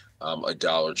to a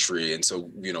Dollar Tree. And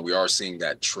so, we are seeing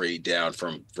that trade down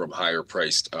from higher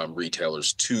priced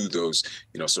retailers to those,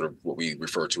 sort of what we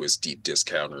refer to as deep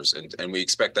discounters. And we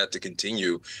expect that to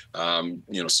continue,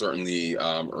 certainly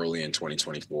early in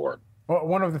 2024. Well,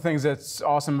 one of the things that's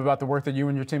awesome about the work that you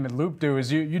and your team at Loop do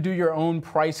is you do your own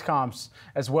price comps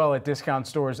as well at discount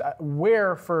stores.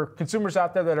 Where, for consumers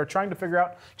out there that are trying to figure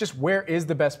out just where is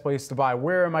the best place to buy,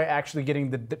 where am I actually getting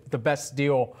the best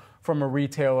deal from a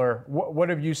retailer? What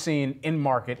have you seen in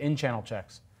market, in channel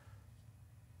checks?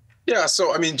 Yeah,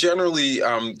 so I mean, generally,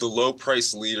 the low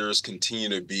price leaders continue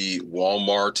to be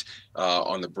Walmart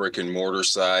on the brick and mortar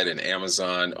side and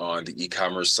Amazon on the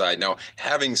e-commerce side. Now,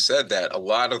 having said that, a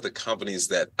lot of the companies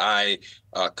that I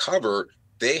cover,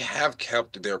 they have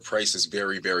kept their prices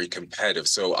very, very competitive.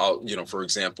 So I'll, for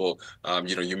example,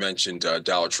 you mentioned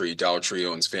Dollar Tree. Dollar Tree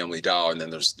owns Family Dollar, and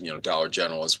then there's, Dollar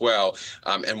General as well.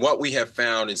 And what we have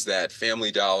found is that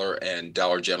Family Dollar and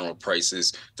Dollar General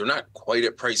prices, they're not quite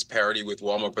at price parity with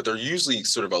Walmart, but they're usually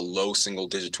sort of a low single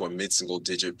digit to a mid single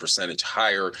digit percentage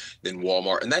higher than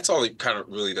Walmart. And that's all kind of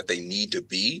really that they need to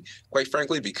be, quite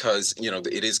frankly, because,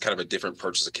 it is kind of a different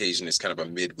purchase occasion. It's kind of a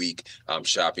midweek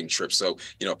shopping trip. So,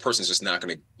 a person's just not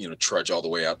going to trudge all the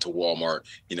way out to Walmart,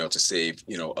 to save,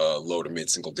 a low to mid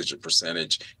single digit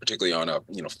percentage, particularly on a,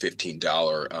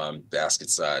 $15 basket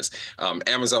size.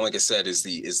 Amazon, like I said, is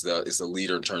the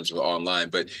leader in terms of online.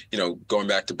 But, going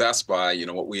back to Best Buy,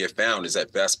 what we have found is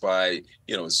that Best Buy,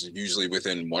 is usually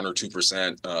within 1 or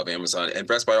 2% of Amazon, and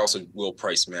Best Buy also will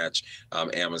price match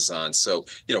Amazon. So,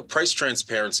 price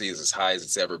transparency is as high as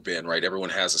it's ever been, right? Everyone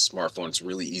has a smartphone. It's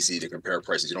really easy to compare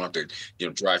prices. You don't have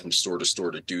to, drive from store to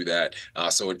store to do that.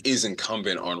 So it is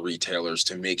incumbent on retailers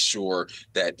to make sure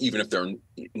that even if they're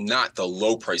not the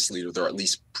low price leader, they're at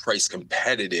least price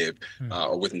competitive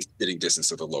or within spitting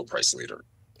distance of the low price leader.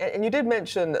 And you did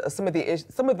mention some of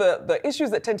the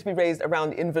issues that tend to be raised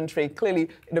around inventory, clearly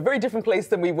in a very different place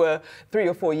than we were 3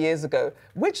 or 4 years ago.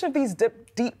 Which of these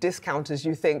deep discounters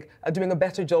you think are doing a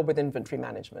better job with inventory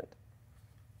management?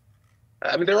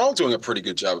 I mean, they're all doing a pretty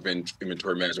good job of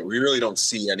inventory management. We really don't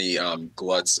see any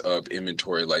gluts of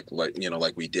inventory like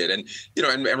we did. And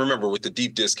and remember, with the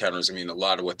deep discounters, I mean, a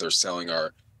lot of what they're selling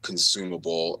are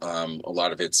consumable. A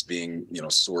lot of it's being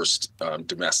sourced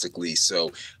domestically.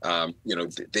 So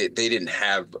they didn't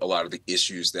have a lot of the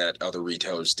issues that other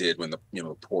retailers did when the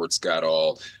ports got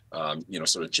all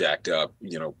sort of jacked up.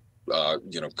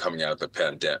 Coming out of the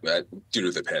pandemic, due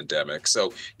to the pandemic.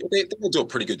 So they will do a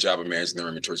pretty good job of managing their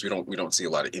inventories. We don't see a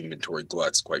lot of inventory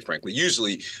gluts, quite frankly.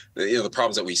 Usually, the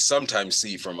problems that we sometimes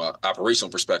see from an operational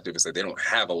perspective is that they don't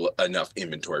have enough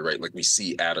inventory, right? Like we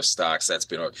see out of stocks. That's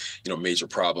been a major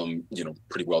problem,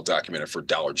 pretty well documented for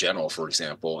Dollar General, for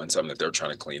example, and something that they're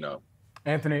trying to clean up.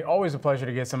 Anthony, always a pleasure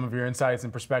to get some of your insights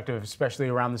and perspective, especially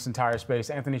around this entire space.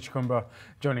 Anthony Chukumba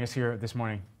joining us here this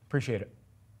morning. Appreciate it.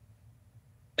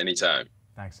 Anytime.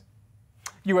 Thanks.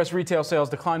 U.S. retail sales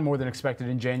declined more than expected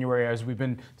in January, as we've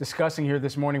been discussing here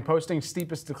this morning, posting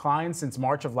steepest decline since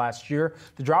March of last year.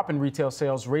 The drop in retail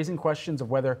sales raising questions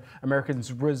of whether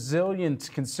Americans' resilient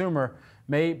consumer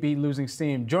may be losing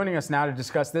steam. Joining us now to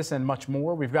discuss this and much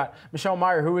more, we've got Michelle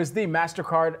Meyer, who is the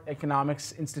MasterCard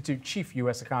Economics Institute Chief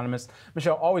U.S. Economist.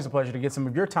 Michelle, always a pleasure to get some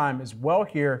of your time as well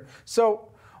here. So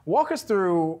walk us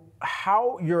through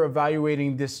how you're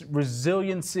evaluating this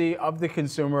resiliency of the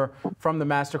consumer from the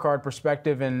MasterCard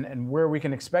perspective and where we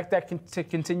can expect that to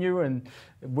continue. And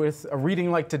with a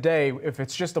reading like today, if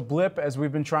it's just a blip as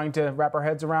we've been trying to wrap our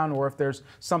heads around, or if there's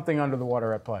something under the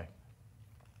water at play.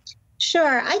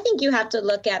 Sure. I think you have to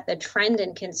look at the trend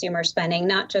in consumer spending,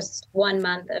 not just 1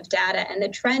 month of data. And the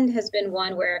trend has been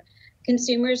one where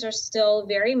consumers are still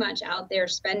very much out there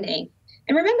spending.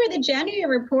 And remember, the January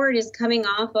report is coming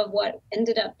off of what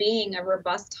ended up being a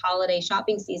robust holiday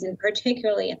shopping season,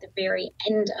 particularly at the very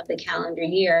end of the calendar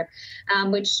year,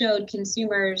 which showed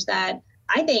consumers that,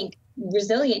 I think,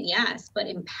 resilient, yes, but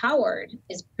empowered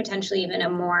is potentially even a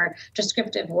more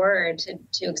descriptive word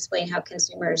to explain how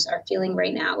consumers are feeling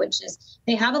right now, which is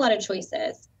they have a lot of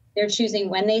choices. They're choosing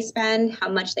when they spend, how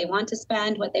much they want to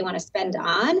spend, what they want to spend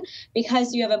on,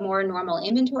 because you have a more normal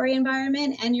inventory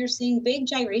environment and you're seeing big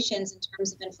gyrations in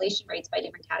terms of inflation rates by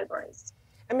different categories.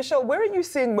 And Michelle, where are you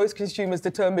seeing most consumers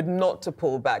determined not to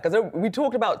pull back? Because we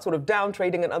talked about sort of down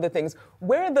trading and other things.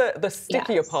 Where are the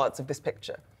stickier parts of this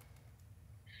picture?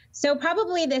 So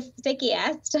probably the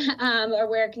stickiest, or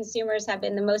where consumers have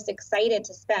been the most excited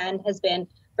to spend, has been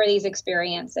for these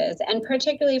experiences, and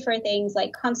particularly for things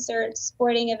like concerts,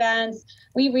 sporting events.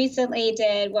 We recently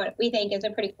did what we think is a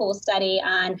pretty cool study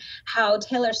on how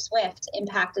Taylor Swift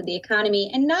impacted the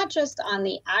economy, and not just on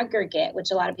the aggregate,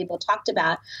 which a lot of people talked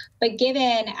about, but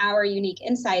given our unique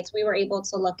insights, we were able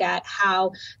to look at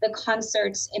how the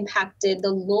concerts impacted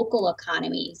the local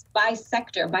economies by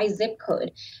sector, by zip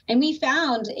code. And we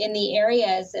found in the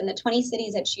areas, in the 20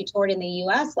 cities that she toured in the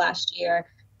US last year,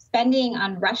 spending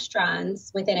on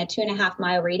restaurants within a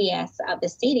 2.5-mile radius of the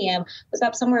stadium was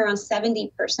up somewhere around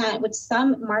 70%, with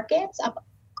some markets up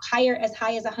as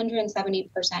high as 170%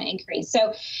 increase.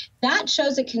 So that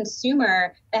shows a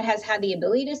consumer that has had the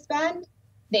ability to spend.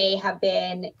 They have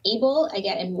been able,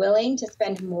 again, and willing to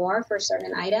spend more for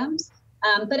certain items.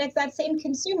 But it's that same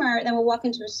consumer that will walk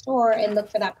into a store and look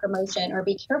for that promotion or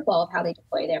be careful of how they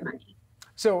deploy their money.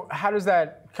 So how does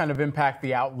that kind of impact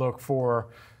the outlook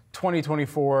for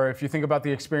 2024, if you think about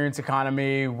the experience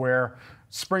economy, where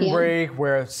spring break,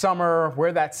 where summer,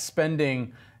 where that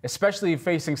spending, especially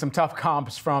facing some tough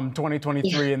comps from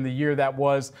 2023 and the year that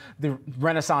was the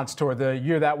Renaissance tour, the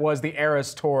year that was the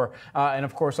Eras tour, and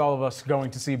of course all of us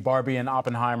going to see Barbie and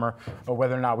Oppenheimer, or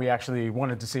whether or not we actually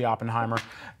wanted to see Oppenheimer.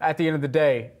 At the end of the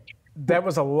day, that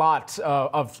was a lot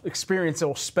of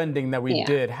experiential spending that we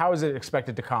did. How is it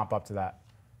expected to comp up to that?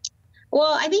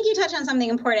 Well, I think you touched on something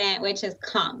important, which is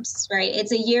comps, right?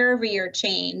 It's a year-over-year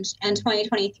change, and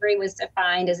 2023 was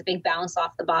defined as a big bounce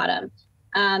off the bottom.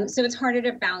 So it's harder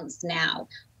to bounce now.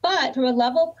 But from a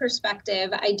level perspective,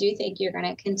 I do think you're going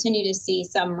to continue to see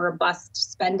some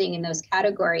robust spending in those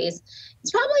categories.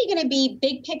 It's probably going to be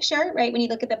big picture, right? When you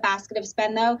look at the basket of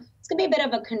spend, though, it's going to be a bit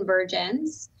of a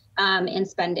convergence in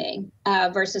spending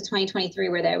versus 2023,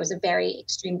 where there was a very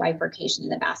extreme bifurcation in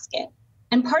the basket.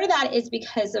 And part of that is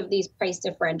because of these price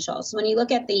differentials. So when you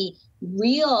look at the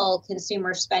real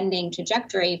consumer spending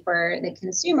trajectory for the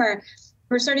consumer,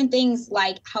 for certain things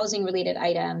like housing-related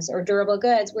items or durable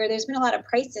goods, where there's been a lot of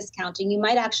price discounting, you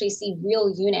might actually see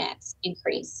real units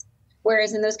increase.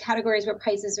 Whereas in those categories where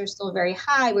prices are still very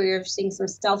high, where you're seeing some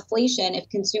stagflation, if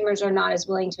consumers are not as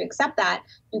willing to accept that,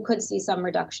 you could see some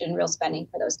reduction in real spending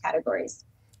for those categories.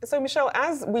 So, Michelle,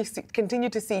 as we continue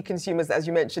to see consumers, as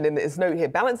you mentioned in this note here,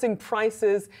 balancing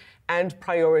prices and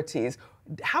priorities,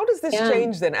 how does this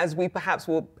change then as we perhaps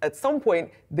will, at some point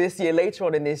this year, later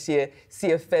on in this year, see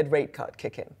a Fed rate cut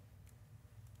kick in?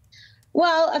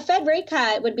 Well, a Fed rate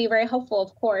cut would be very helpful,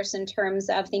 of course, in terms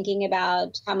of thinking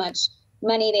about how much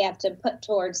money they have to put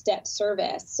towards debt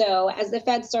service. So as the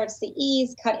Fed starts to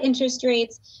ease, cut interest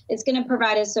rates, it's going to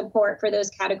provide a support for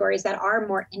those categories that are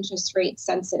more interest rate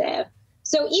sensitive.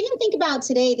 So even think about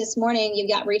today, this morning, you've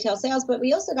got retail sales, but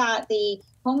we also got the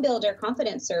home builder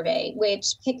confidence survey,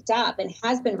 which picked up and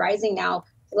has been rising now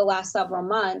for the last several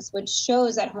months, which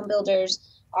shows that home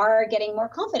builders are getting more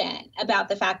confident about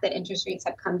the fact that interest rates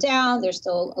have come down. There's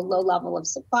still a low level of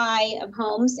supply of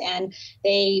homes, and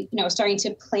they, are starting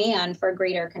to plan for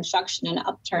greater construction and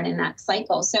upturn in that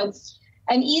cycle. So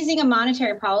an easing of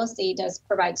monetary policy does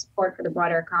provide support for the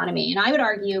broader economy. And I would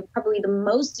argue probably the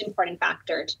most important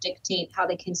factor to dictate how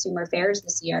the consumer fares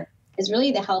this year is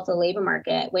really the health of the labor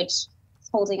market, which is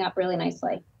holding up really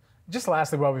nicely. Just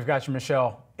lastly, while we've got you,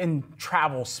 Michelle, in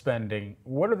travel spending,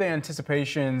 what are the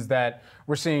anticipations that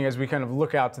we're seeing as we kind of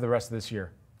look out to the rest of this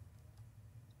year?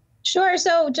 Sure.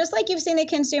 So just like you've seen the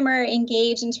consumer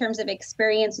engage in terms of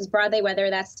experiences broadly, whether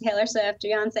that's Taylor Swift,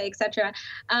 Beyonce, et cetera,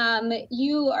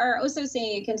 you are also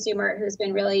seeing a consumer who's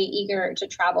been really eager to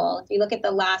travel. If you look at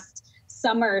the last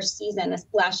summer season, this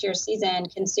last year's season,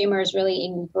 consumers really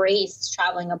embraced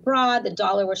traveling abroad. The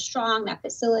dollar was strong. That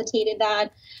facilitated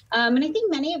that. And I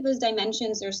think many of those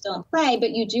dimensions are still in play, but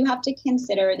you do have to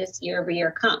consider this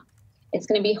year-over-year comp. It's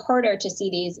going to be harder to see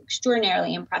these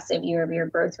extraordinarily impressive year-over-year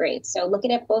growth rates. So look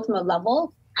at it both from a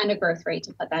level and a growth rate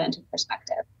to put that into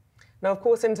perspective. Now, of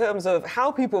course, in terms of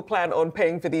how people plan on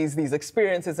paying for these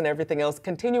experiences and everything else,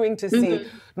 continuing to see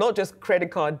not just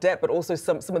credit card debt, but also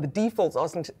some of the defaults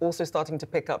also starting to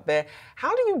pick up there.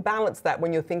 How do you balance that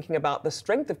when you're thinking about the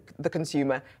strength of the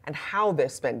consumer and how they're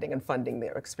spending and funding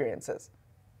their experiences?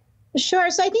 Sure.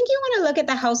 So I think you want to look at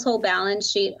the household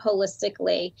balance sheet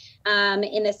holistically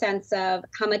in the sense of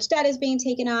how much debt is being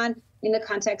taken on in the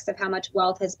context of how much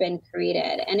wealth has been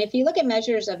created. And if you look at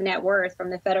measures of net worth from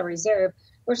the Federal Reserve,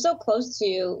 we're so close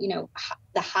to,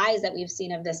 the highs that we've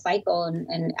seen of this cycle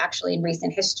and actually in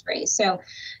recent history. So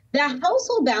the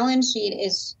household balance sheet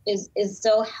is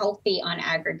still healthy on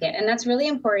aggregate, and that's really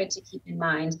important to keep in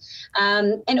mind.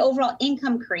 And overall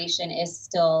income creation is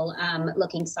still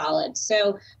looking solid.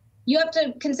 So you have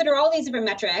to consider all these different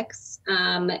metrics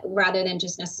rather than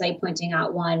just necessarily pointing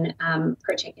out one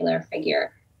particular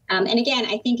figure. And again,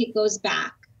 I think it goes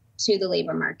back to the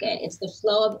labor market. It's the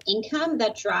flow of income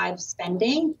that drives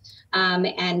spending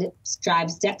and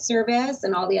drives debt service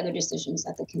and all the other decisions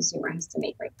that the consumer has to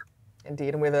make right now.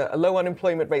 Indeed, and with a low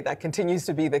unemployment rate, that continues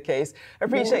to be the case.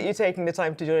 Appreciate you taking the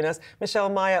time to join us. Michelle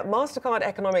Meyer, MasterCard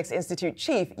Economics Institute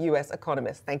Chief U.S.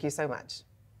 Economist. Thank you so much.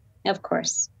 Of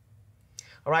course.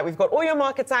 All right, we've got all your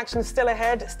markets action still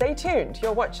ahead. Stay tuned.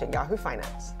 You're watching Yahoo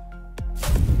Finance.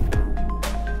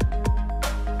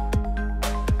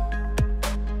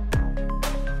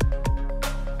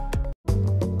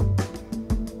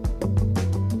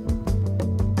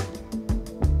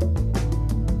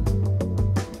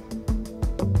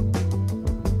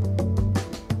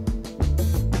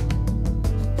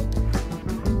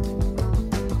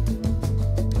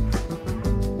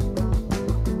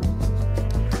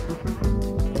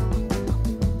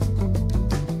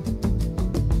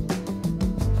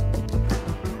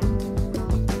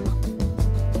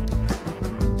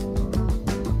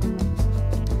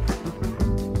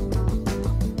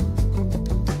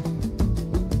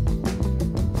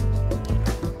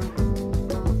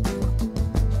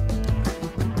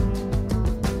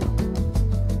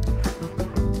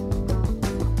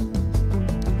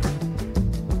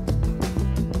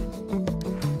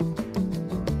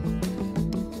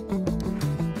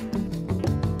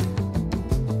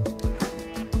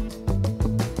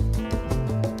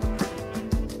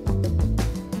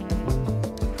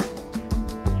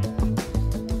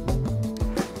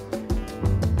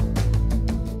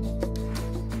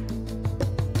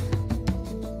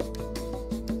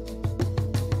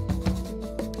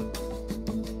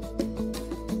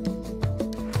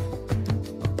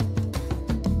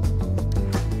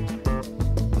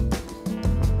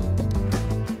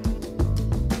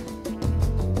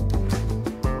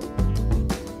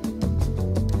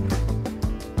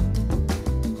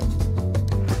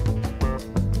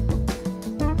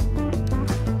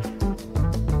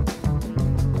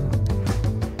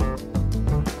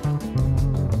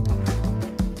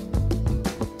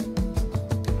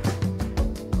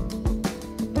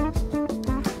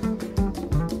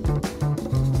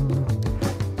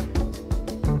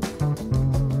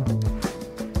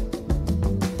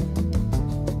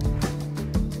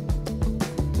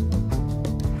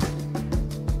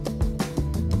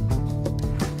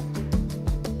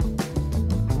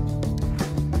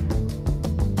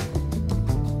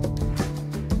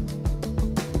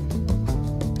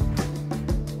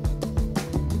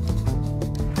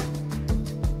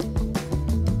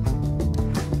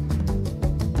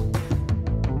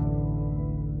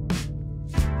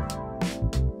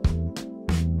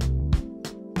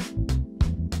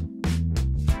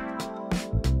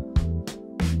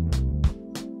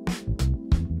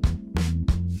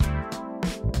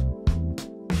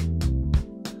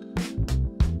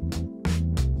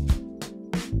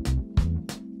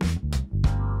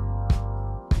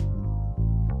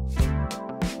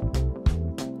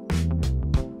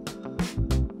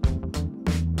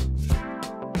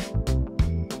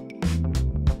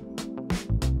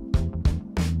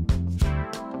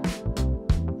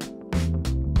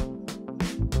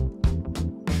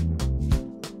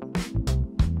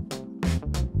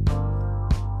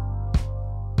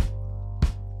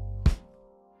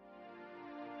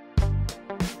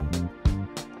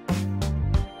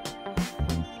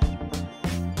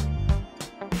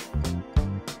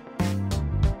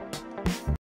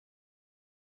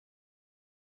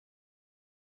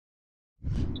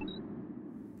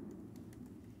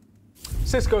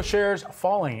 Cisco shares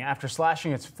falling after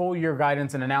slashing its full-year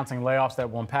guidance and announcing layoffs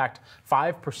that will impact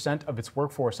 5% of its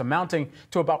workforce, amounting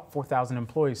to about 4,000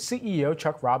 employees. CEO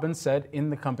Chuck Robbins said in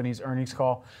the company's earnings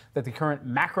call that the current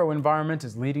macro environment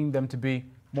is leading them to be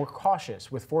more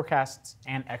cautious with forecasts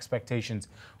and expectations.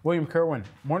 William Kerwin,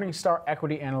 Morningstar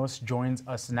equity analyst, joins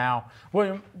us now.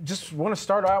 William, just want to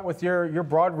start out with your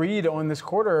broad read on this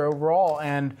quarter overall,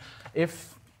 and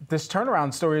if this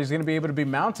turnaround story is going to be able to be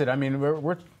mounted. I mean,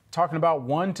 we're talking about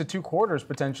 1 to 2 quarters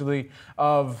potentially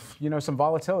of some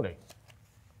volatility.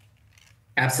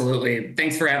 Absolutely.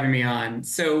 Thanks for having me on.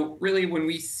 So really, when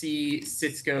we see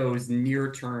Cisco's near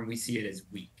term, we see it as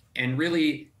weak. And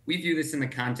really, we view this in the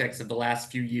context of the last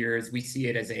few years. We see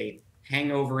it as a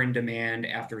hangover in demand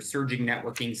after surging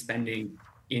networking spending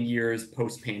in years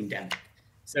post-pandemic.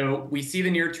 So we see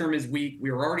the near term is weak. We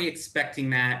were already expecting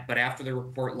that, but after the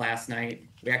report last night,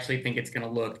 we actually think it's going to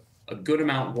look a good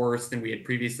amount worse than we had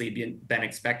previously been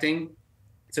expecting.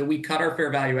 So we cut our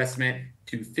fair value estimate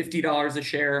to $50 a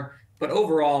share. But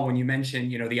overall, when you mention,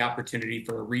 the opportunity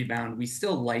for a rebound, we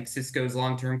still like Cisco's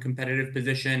long-term competitive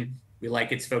position. We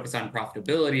like its focus on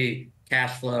profitability,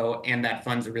 cash flow, and that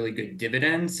funds a really good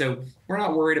dividend. So we're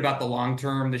not worried about the long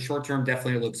term. The short term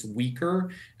definitely looks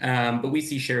weaker, but we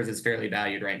see shares as fairly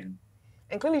valued right now.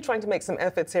 And clearly trying to make some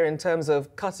efforts here in terms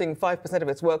of cutting 5% of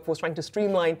its workforce, trying to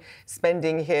streamline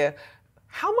spending here.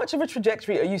 How much of a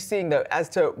trajectory are you seeing, though, as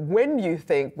to when you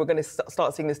think we're going to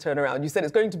start seeing this turnaround? You said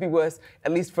it's going to be worse,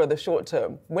 at least for the short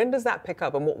term. When does that pick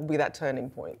up, and what will be that turning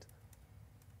point?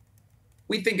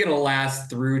 We think it'll last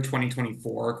through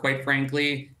 2024, quite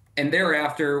frankly. And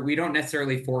thereafter, we don't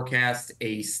necessarily forecast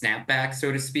a snapback,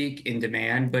 so to speak, in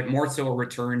demand, but more so a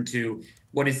return to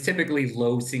what is typically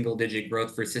low single-digit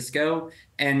growth for Cisco.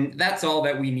 And that's all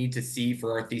that we need to see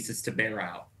for our thesis to bear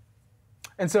out.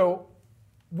 And so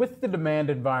with the demand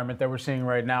environment that we're seeing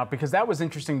right now, because that was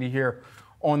interesting to hear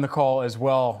on the call as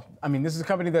well. I mean, this is a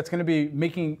company that's going to be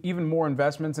making even more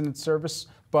investments in its service,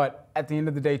 but at the end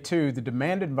of the day, too, the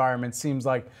demand environment seems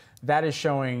like that is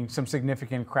showing some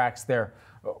significant cracks there.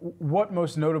 What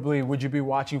most notably would you be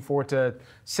watching for to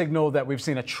signal that we've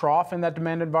seen a trough in that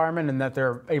demand environment and that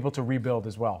they're able to rebuild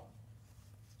as well?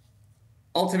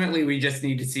 Ultimately, we just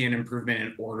need to see an improvement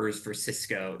in orders for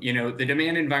Cisco. The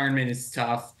demand environment is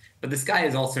tough, but the sky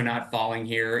is also not falling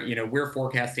here. We're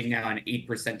forecasting now an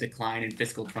 8% decline in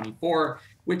fiscal 24,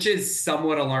 which is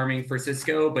somewhat alarming for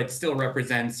Cisco, but still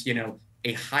represents,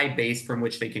 a high base from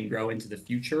which they can grow into the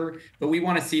future. But we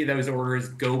want to see those orders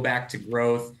go back to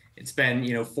growth. It's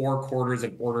been, 4 quarters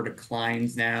of order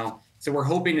declines now. So we're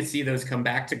hoping to see those come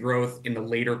back to growth in the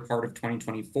later part of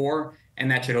 2024,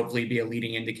 and that should hopefully be a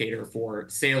leading indicator for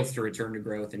sales to return to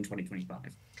growth in 2025.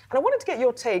 And I wanted to get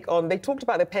your take on, they talked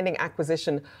about the pending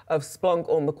acquisition of Splunk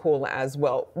on the call as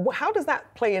well. How does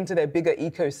that play into their bigger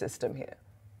ecosystem here?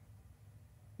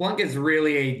 Splunk is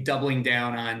really a doubling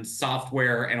down on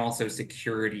software and also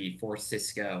security for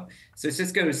Cisco. So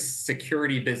Cisco's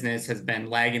security business has been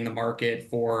lagging the market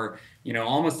for,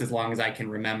 almost as long as I can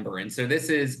remember. And so this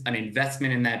is an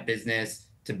investment in that business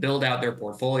to build out their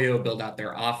portfolio, build out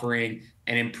their offering,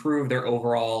 and improve their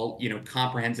overall,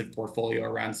 comprehensive portfolio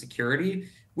around security.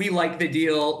 We like the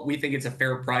deal. We think it's a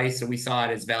fair price, so we saw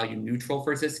it as value neutral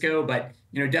for Cisco, but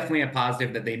definitely a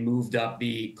positive that they moved up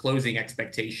the closing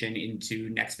expectation into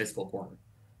next fiscal quarter.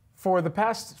 For the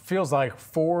past, feels like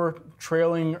 4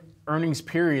 trailing earnings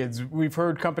periods, we've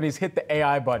heard companies hit the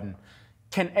AI button.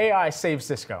 Can AI save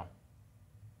Cisco?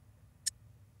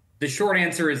 The short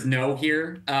answer is no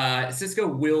here. Cisco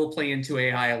will play into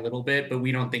AI a little bit, but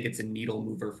we don't think it's a needle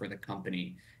mover for the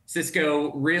company.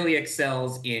 Cisco really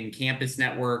excels in campus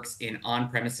networks, in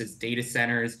on-premises data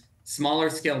centers, smaller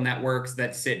scale networks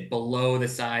that sit below the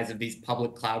size of these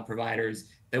public cloud providers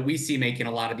that we see making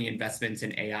a lot of the investments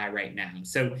in AI right now.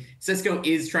 So Cisco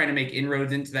is trying to make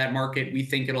inroads into that market. We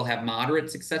think it'll have moderate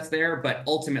success there, but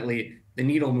ultimately the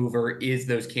needle mover is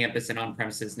those campus and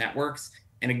on-premises networks.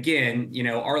 And again,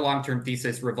 our long-term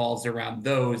thesis revolves around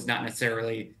those, not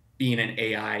necessarily being an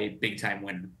AI big-time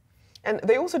winner. And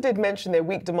they also did mention their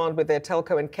weak demand with their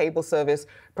telco and cable service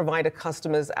provider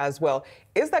customers as well.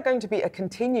 Is that going to be a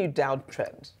continued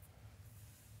downtrend?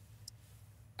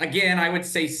 Again, I would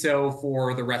say so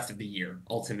for the rest of the year,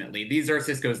 ultimately. These are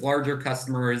Cisco's larger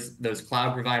customers, those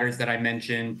cloud providers that I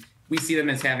mentioned. We see them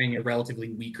as having a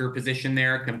relatively weaker position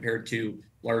there compared to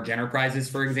large enterprises,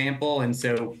 for example. And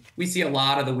so we see a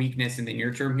lot of the weakness in the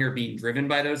near term here being driven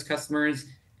by those customers,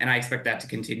 and I expect that to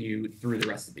continue through the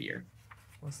rest of the year.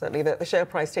 Well, certainly the share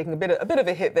price taking a bit of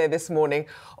a hit there this morning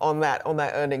on that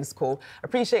earnings call.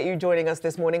 Appreciate you joining us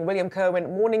this morning. William Kerwin,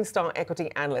 Morningstar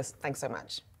equity analyst. Thanks so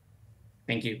much.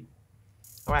 Thank you.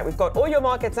 All right, we've got all your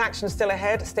markets action still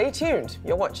ahead. Stay tuned.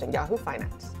 You're watching Yahoo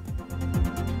Finance.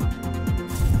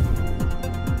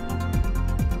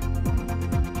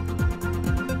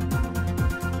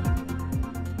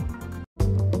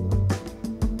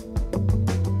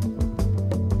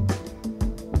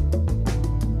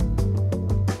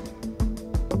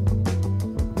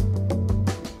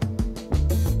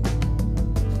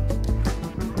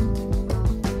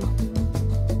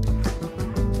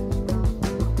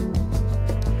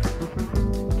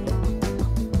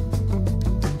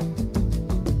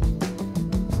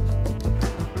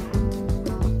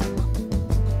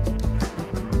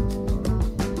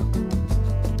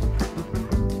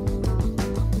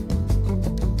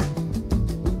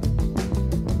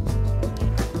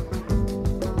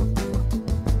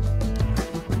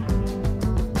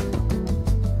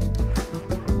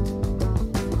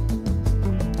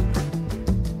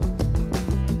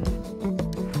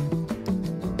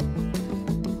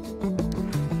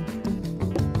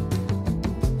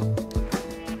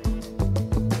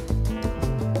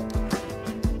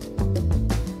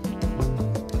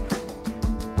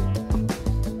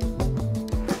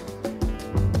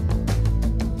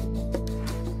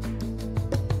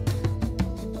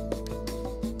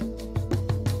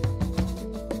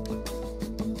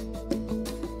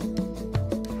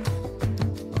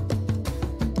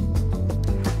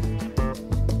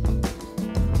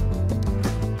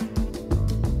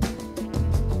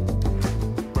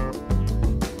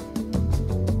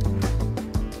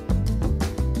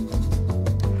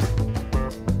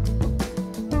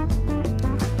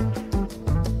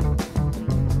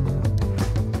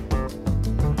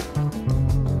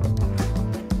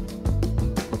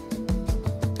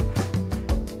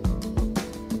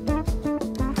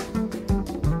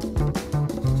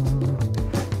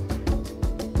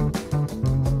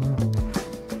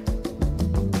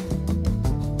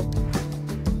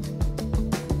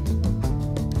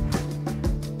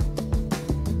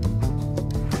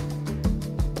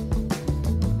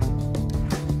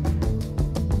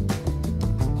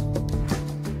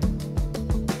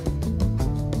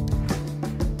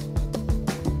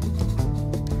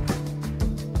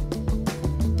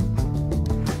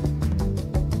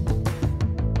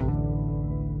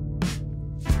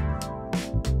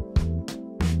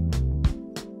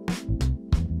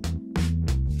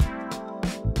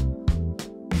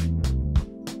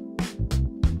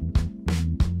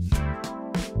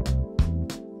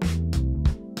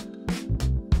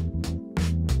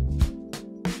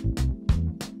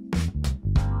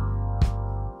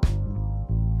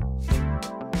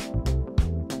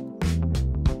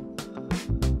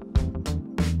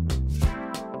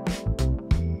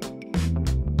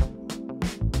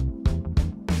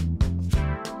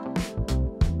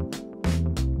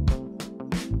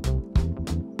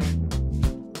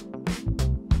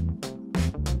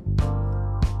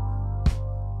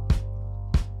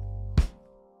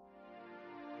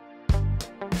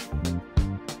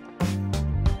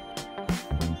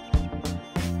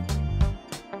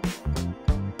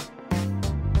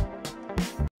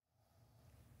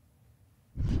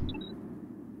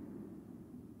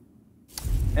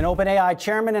 An OpenAI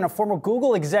chairman and a former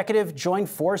Google executive joined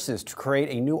forces to create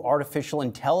a new artificial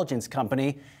intelligence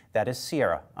company that is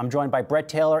Sierra. I'm joined by Brett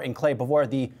Taylor and Clay Bavor,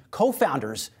 the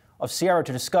co-founders of Sierra,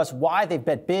 to discuss why they've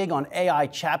bet big on AI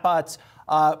chatbots.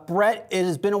 Brett, it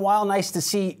has been a while. Nice to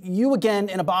see you again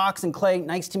in a box. And Clay,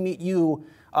 nice to meet you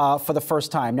for the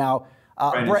first time. Now,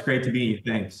 Brett, it's great to meet you.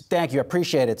 Thanks. Thank you. I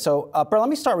appreciate it. So, Brett, let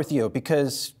me start with you,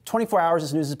 because 24 hours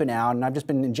this news has been out, and I've just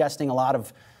been ingesting a lot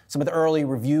of some of the early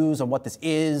reviews on what this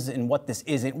is and what this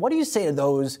isn't. What do you say to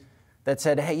those that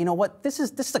said, hey, you know what, this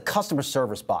is a customer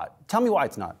service bot? Tell me why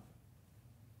it's not.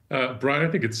 Brian,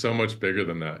 I think it's so much bigger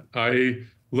than that. I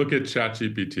look at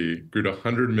ChatGPT, grew to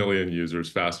 100 million users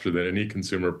faster than any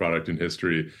consumer product in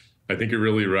history. I think it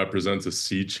really represents a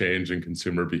sea change in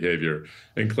consumer behavior.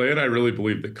 And Clay and I really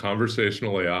believe that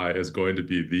conversational AI is going to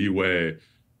be the way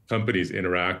companies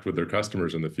interact with their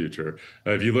customers in the future.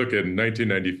 If you look at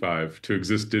 1995, to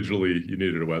exist digitally, you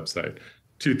needed a website.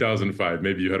 2005,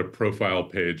 maybe you had a profile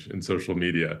page in social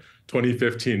media.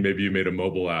 2015, maybe you made a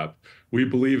mobile app. We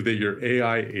believe that your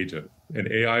AI agent, an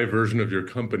AI version of your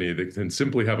company that can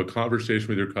simply have a conversation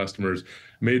with your customers,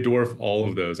 may dwarf all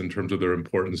of those in terms of their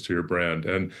importance to your brand.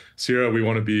 And Sierra, we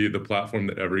want to be the platform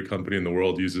that every company in the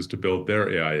world uses to build their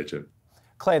AI agent.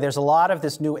 Clay, there's a lot of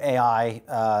this new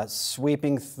AI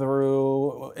sweeping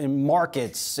through in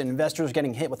markets, and investors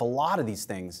getting hit with a lot of these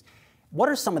things. What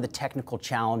are some of the technical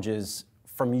challenges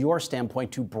from your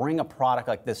standpoint to bring a product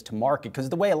like this to market? Because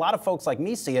the way a lot of folks like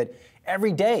me see it,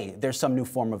 every day there's some new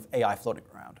form of AI floating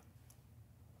around.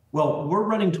 Well, we're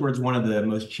running towards one of the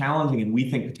most challenging and we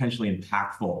think potentially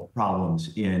impactful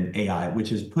problems in AI,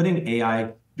 which is putting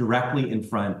AI directly in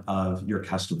front of your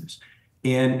customers.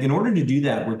 And in order to do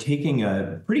that, we're taking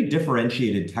a pretty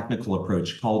differentiated technical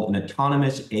approach called an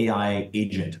autonomous AI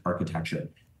agent architecture.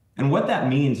 And what that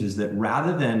means is that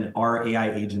rather than our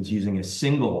AI agents using a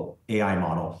single AI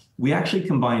model, we actually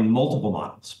combine multiple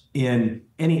models. In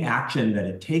any action that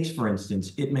it takes, for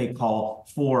instance, it may call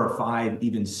 4 or 5,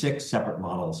 even 6 separate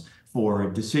models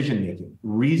for decision-making,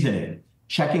 reasoning,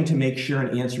 checking to make sure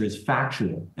an answer is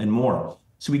factual, and more.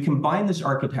 So we combine this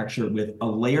architecture with a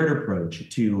layered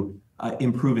approach to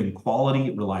improving quality,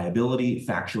 reliability,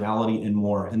 factuality, and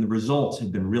more. And the results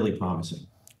have been really promising.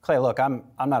 Clay, look, I'm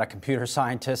not a computer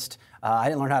scientist. I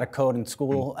didn't learn how to code in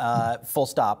school, full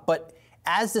stop. But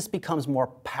as this becomes more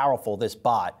powerful, this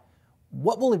bot,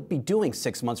 what will it be doing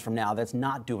 6 months from now that's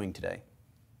not doing today?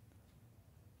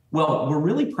 Well, we're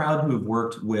really proud to have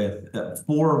worked with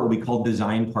 4 what we call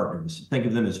design partners. Think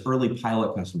of them as early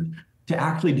pilot customers, to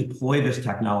actually deploy this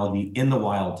technology in the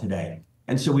wild today.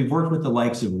 And so we've worked with the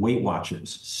likes of Weight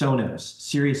Watchers, Sonos,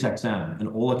 SiriusXM, and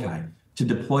Olokai to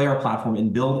deploy our platform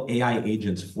and build AI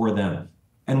agents for them.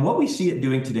 And what we see it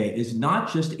doing today is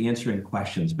not just answering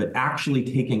questions, but actually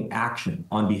taking action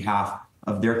on behalf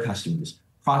of their customers,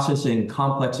 processing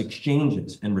complex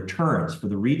exchanges and returns for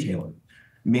the retailer,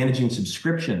 managing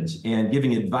subscriptions, and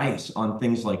giving advice on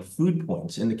things like food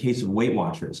points in the case of Weight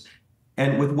Watchers.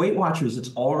 And with Weight Watchers,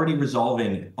 it's already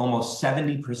resolving almost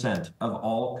 70% of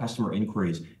all customer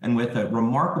inquiries, and with a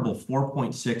remarkable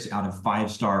 4.6 out of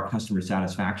 5-star customer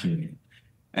satisfaction rating.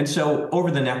 And so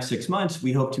over the next 6 months,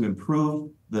 we hope to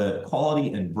improve the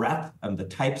quality and breadth of the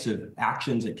types of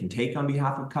actions it can take on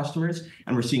behalf of customers,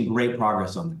 and we're seeing great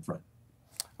progress on that front.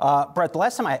 Brett, the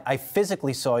last time I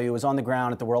physically saw you was on the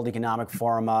ground at the World Economic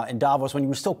Forum in Davos, when you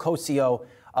were still co-CEO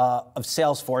of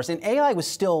Salesforce, and AI was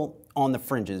still on the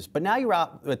fringes. But now you're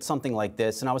out with something like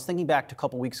this, and I was thinking back to a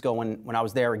couple weeks ago when I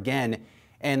was there again,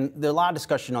 and there's a lot of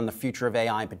discussion on the future of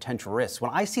AI and potential risks.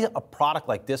 When I see a product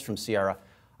like this from Sierra,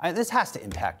 this has to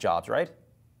impact jobs, right?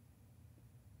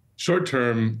 Short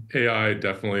term, AI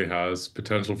definitely has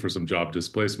potential for some job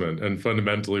displacement. And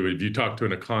fundamentally, if you talk to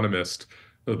an economist,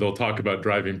 they'll talk about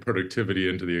driving productivity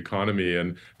into the economy,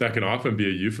 and that can often be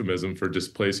a euphemism for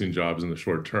displacing jobs in the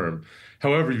short term.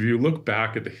 However, if you look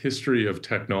back at the history of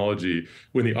technology,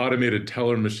 when the automated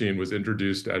teller machine was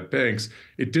introduced at banks,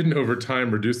 it didn't over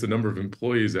time reduce the number of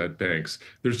employees at banks.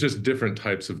 There's just different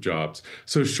types of jobs.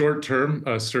 So short term,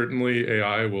 certainly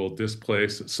AI will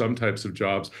displace some types of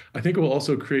jobs. I think it will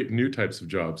also create new types of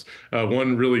jobs.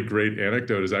 One really great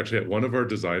anecdote is actually at one of our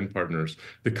design partners,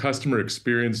 the customer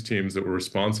experience teams that were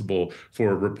responsible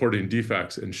for reporting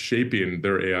defects and shaping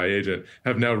their AI agent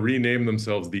have now renamed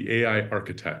themselves the AI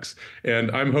architects. And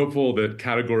I'm hopeful that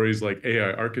categories like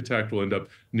AI architect will end up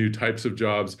new types of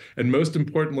jobs. And most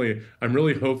importantly, I'm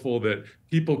really hopeful that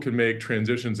people can make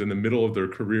transitions in the middle of their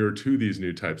career to these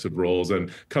new types of roles.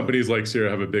 And companies like Sierra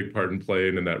have a big part in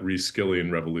playing in that reskilling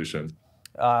revolution.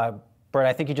 Brett,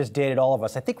 I think you just dated all of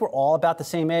us. I think we're all about the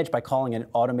same age by calling it an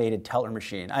automated teller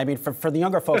machine. I mean, for the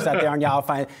younger folks out there on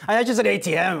Yahoo, it's just an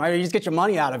ATM. I mean, you just get your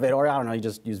money out of it, or I don't know, you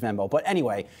just use Venmo. But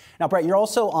anyway, now Brett, you're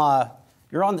also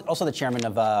also the chairman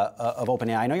of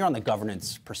OpenAI. I know you're on the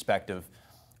governance perspective,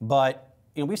 but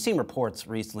we've seen reports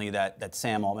recently that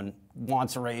Sam Altman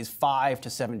wants to raise $5 to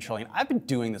 $7 trillion. I've been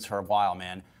doing this for a while,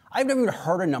 man. I've never even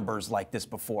heard of numbers like this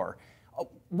before.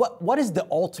 What is the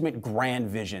ultimate grand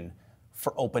vision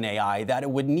for OpenAI that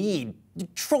it would need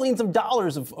trillions of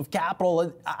dollars of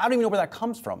capital? I don't even know where that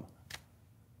comes from.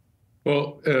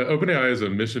 Well, OpenAI is a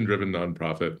mission-driven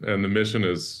nonprofit, and the mission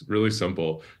is really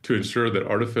simple: to ensure that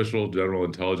artificial general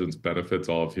intelligence benefits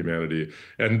all of humanity.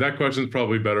 And that question is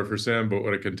probably better for Sam, but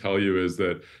what I can tell you is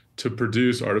that to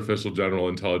produce artificial general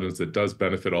intelligence that does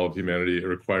benefit all of humanity, it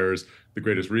requires the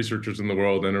greatest researchers in the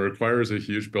world, and it requires a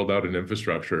huge build out in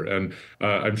infrastructure. And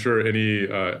I'm sure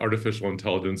any artificial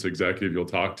intelligence executive you'll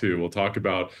talk to will talk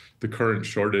about the current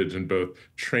shortage in both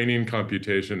training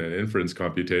computation and inference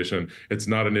computation. It's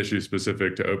not an issue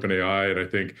specific to OpenAI. And I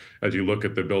think as you look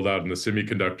at the build out in the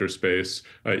semiconductor space,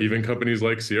 even companies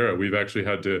like Sierra, we've actually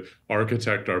had to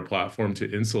architect our platform to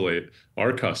insulate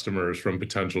our customers from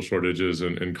potential shortages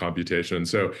in computation.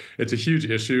 So it's a huge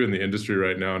issue in the industry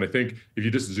right now. And I think if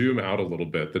you just zoom out a little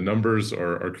bit, the numbers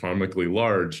are comically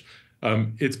large.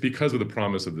 It's because of the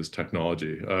promise of this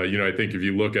technology. I think if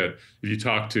you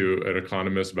talk to an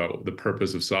economist about the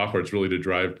purpose of software, it's really to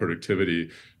drive productivity.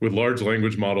 With large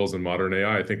language models and modern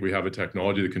AI, I think we have a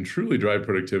technology that can truly drive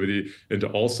productivity into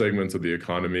all segments of the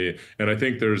economy. And I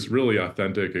think there's really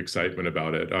authentic excitement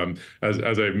about it.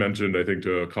 As I mentioned, I think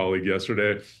to a colleague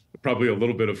yesterday, probably a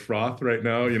little bit of froth right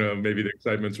now. Maybe the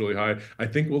excitement's really high. I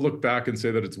think we'll look back and say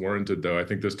that it's warranted, though. I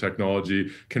think this technology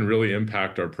can really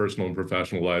impact our personal and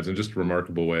professional lives in just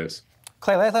remarkable ways.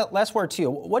 Clay, last word to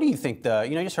you. What do you think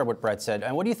you just heard what Brett said,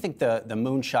 and what do you think the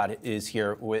moonshot is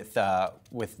here with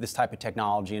this type of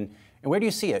technology, and where do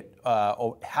you see it?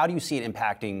 Or how do you see it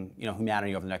impacting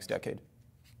humanity over the next decade?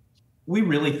 We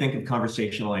really think of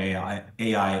conversational AI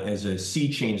as a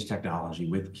sea change technology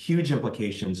with huge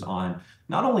implications on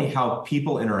not only how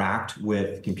people interact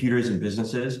with computers and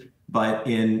businesses, but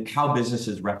in how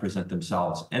businesses represent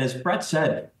themselves. And as Brett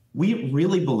said, we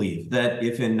really believe that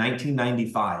if in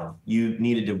 1995 you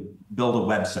needed to build a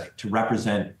website to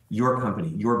represent your company,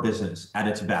 your business at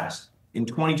its best, in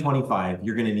 2025,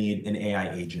 you're going to need an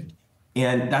AI agent.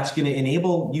 And that's going to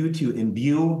enable you to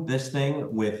imbue this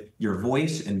thing with your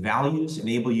voice and values,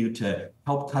 enable you to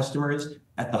help customers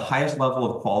at the highest level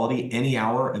of quality any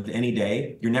hour of any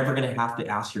day. You're never going to have to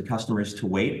ask your customers to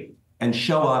wait, and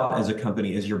show up as a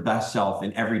company as your best self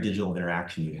in every digital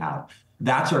interaction you have.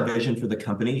 That's our vision for the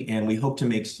company, and we hope to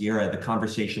make Sierra the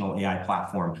conversational AI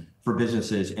platform for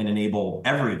businesses and enable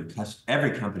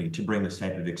every company to bring this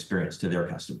type of experience to their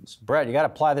customers. Brett, you got to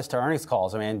apply this to earnings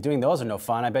calls. I mean, doing those are no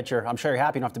fun. I'm sure you're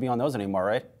happy not to be on those anymore,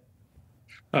 right?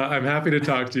 I'm happy to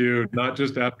talk to you, not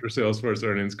just after Salesforce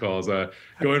earnings calls.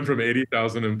 Going from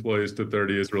 80,000 employees to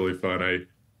 30 is really fun.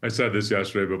 I said this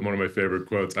yesterday, but one of my favorite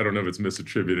quotes, I don't know if it's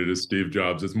misattributed, is Steve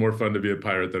Jobs. It's more fun to be a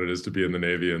pirate than it is to be in the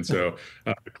Navy. And so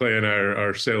Clay and I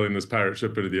are sailing this pirate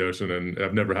ship into the ocean, and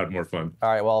I've never had more fun.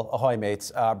 All right, well, ahoy,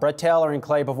 mates. Brett Taylor and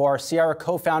Clay Bavor, Sierra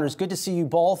co-founders, good to see you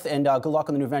both, and good luck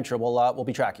on the new venture. We'll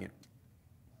be tracking you.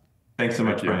 Thanks so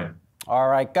much, Brian. All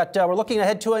right, we're looking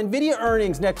ahead to NVIDIA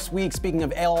earnings next week. Speaking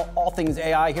of all things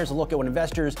AI, here's a look at what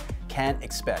investors can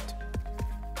expect.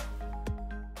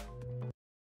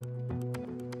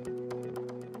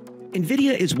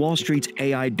 NVIDIA is Wall Street's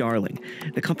AI darling.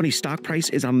 The company's stock price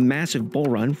is on a massive bull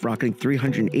run, rocketing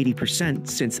 380%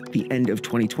 since the end of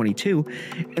 2022,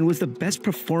 and was the best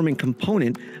performing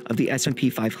component of the S&P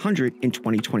 500 in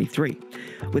 2023.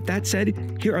 With that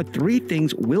said, here are 3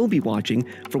 things we'll be watching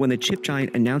for when the chip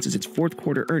giant announces its fourth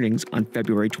quarter earnings on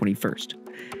February 21st.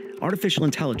 Artificial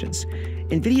intelligence.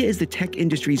 NVIDIA is the tech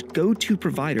industry's go-to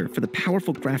provider for the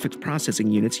powerful graphics processing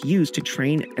units used to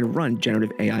train and run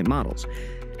generative AI models.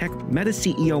 Heck, Meta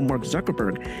CEO Mark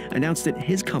Zuckerberg announced that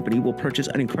his company will purchase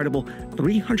an incredible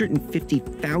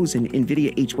 350,000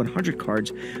 NVIDIA H100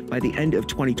 cards by the end of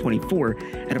 2024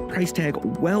 at a price tag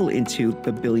well into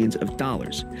the billions of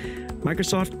dollars.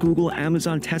 Microsoft, Google,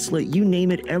 Amazon, Tesla, you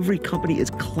name it, every company is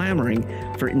clamoring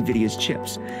for NVIDIA's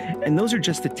chips. And those are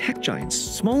just the tech giants.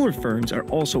 Smaller firms are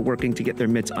also working to get their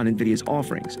mitts on NVIDIA's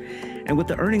offerings. And with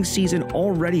the earnings season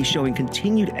already showing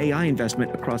continued AI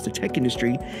investment across the tech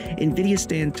industry, NVIDIA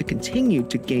stands to continue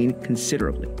to gain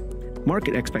considerably.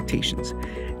 Market expectations.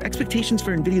 Expectations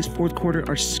for NVIDIA's fourth quarter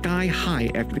are sky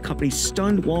high after the company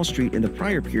stunned Wall Street in the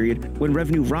prior period when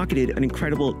revenue rocketed an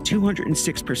incredible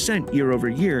 206% year over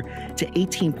year to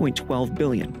 $18.12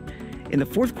 billion. In the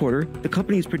fourth quarter, the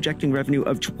company is projecting revenue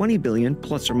of $20 billion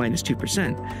plus or minus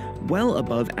 2%, well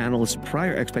above analysts'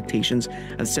 prior expectations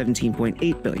of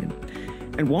 $17.8 billion.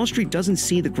 And Wall Street doesn't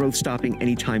see the growth stopping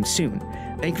anytime soon.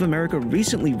 Bank of America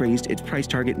recently raised its price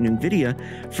target in NVIDIA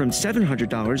from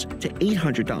 $700 to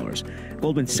 $800.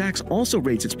 Goldman Sachs also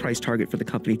raised its price target for the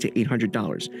company to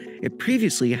 $800. It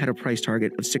previously had a price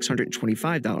target of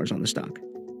 $625 on the stock.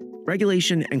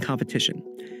 Regulation and competition.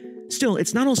 Still,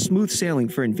 it's not all smooth sailing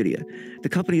for NVIDIA. The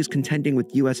company is contending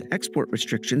with U.S. export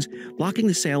restrictions, blocking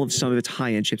the sale of some of its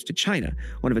high-end chips to China,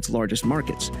 one of its largest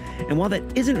markets. And while that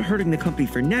isn't hurting the company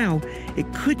for now,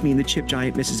 it could mean the chip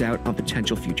giant misses out on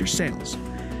potential future sales.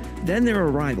 Then there are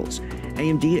rivals.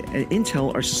 AMD and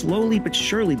Intel are slowly but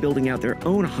surely building out their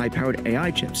own high-powered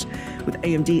AI chips, with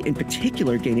AMD in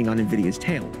particular gaining on NVIDIA's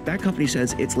tail. That company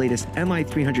says its latest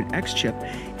MI300X chip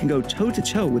can go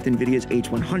toe-to-toe with NVIDIA's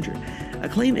H100, a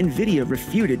claim NVIDIA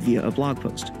refuted via a blog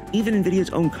post. Even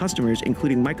NVIDIA's own customers,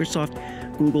 including Microsoft,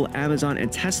 Google, Amazon,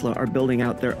 and Tesla, are building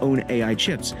out their own AI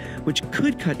chips, which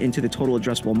could cut into the total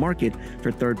addressable market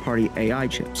for third-party AI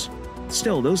chips.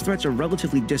 Still, those threats are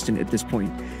relatively distant at this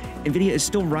point. NVIDIA is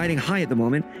still riding high at the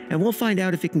moment, and we'll find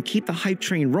out if it can keep the hype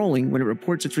train rolling when it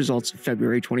reports its results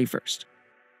February 21st.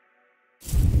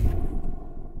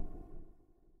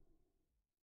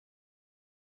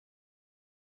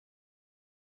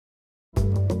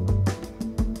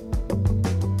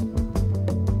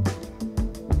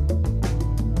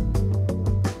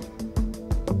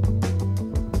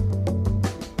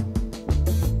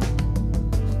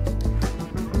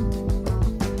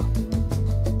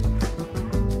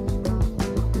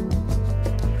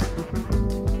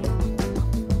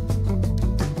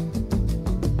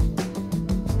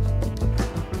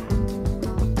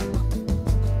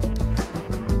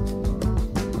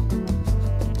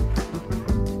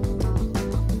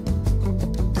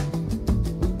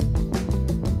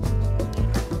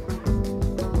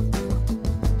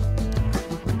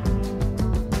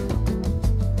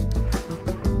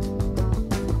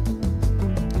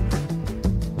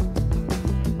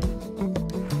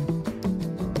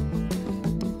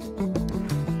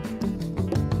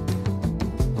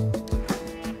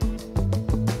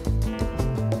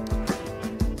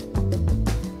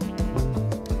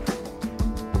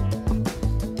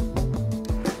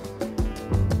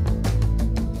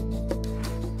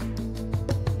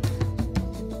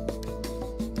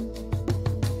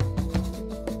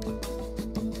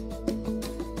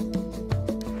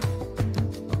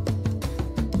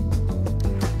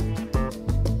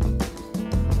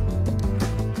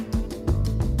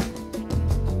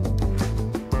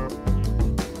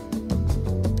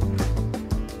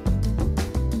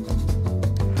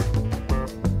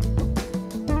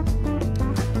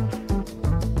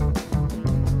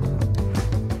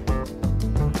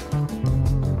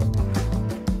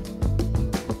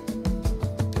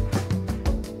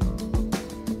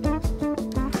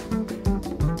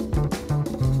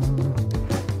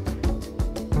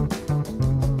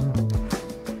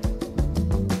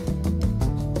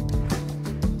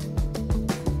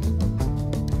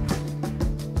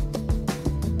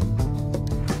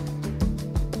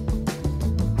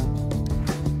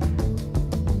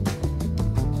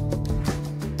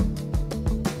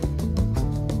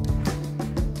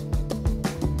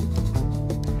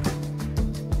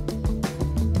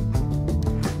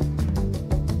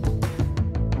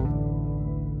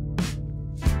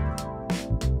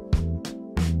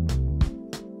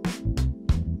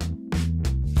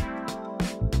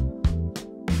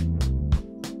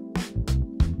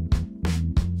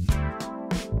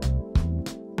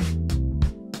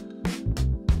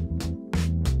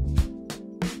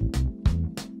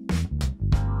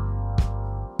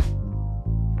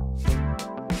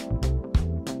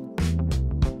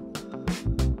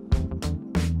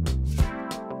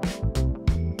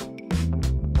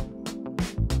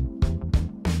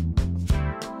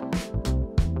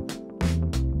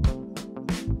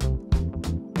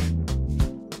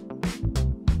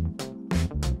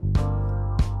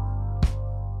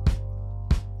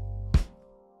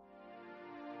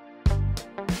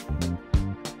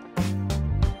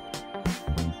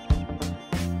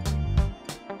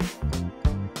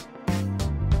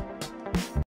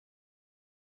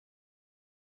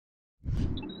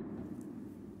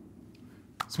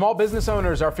 Small business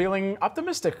owners are feeling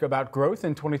optimistic about growth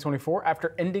in 2024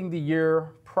 after ending the year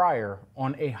prior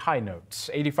on a high note.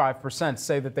 85%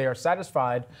 say that they are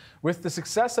satisfied with the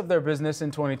success of their business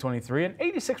in 2023, and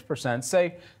 86%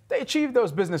 say they achieved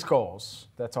those business goals.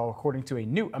 That's all according to a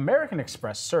new American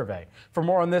Express survey. For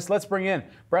more on this, let's bring in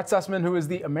Brett Sussman, who is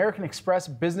the American Express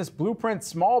Business Blueprint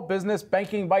Small Business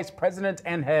Banking Vice President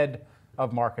and Head.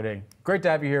 of Marketing. Great to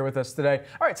have you here with us today.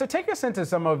 All right, so take us into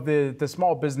some of the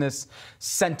small business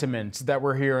sentiment that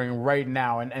we're hearing right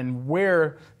now, and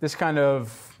where this kind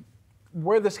of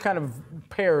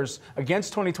pairs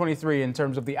against 2023 in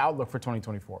terms of the outlook for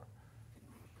 2024.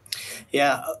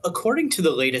 Yeah, according to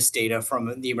the latest data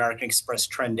from the American Express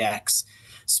Trendex,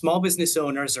 small business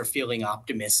owners are feeling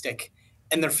optimistic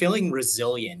and they're feeling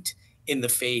resilient in the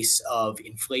face of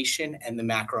inflation and the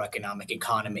macroeconomic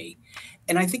economy.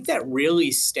 And I think that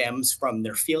really stems from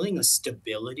their feeling of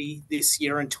stability this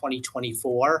year in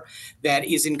 2024 that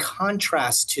is in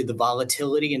contrast to the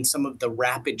volatility and some of the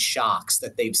rapid shocks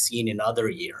that they've seen in other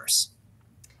years.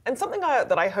 And something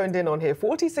that I honed in on here,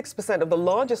 46% of the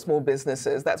largest small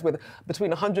businesses, that's with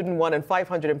between 101 and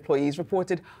 500 employees,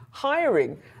 reported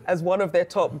hiring as one of their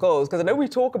top goals. Because I know we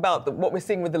talk about what we're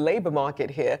seeing with the labor market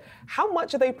here. How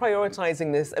much are they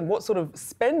prioritizing this, and what sort of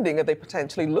spending are they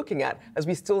potentially looking at as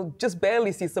we still just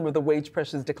barely see some of the wage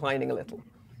pressures declining a little?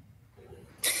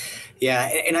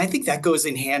 Yeah, and I think that goes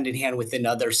in hand with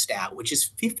another stat, which is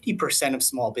 50% of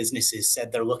small businesses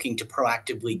said they're looking to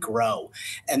proactively grow.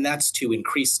 And that's to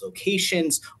increase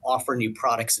locations, offer new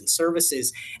products and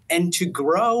services. And to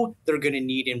grow, they're going to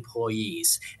need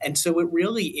employees. And so it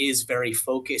really is very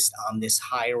focused on this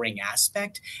hiring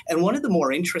aspect. And one of the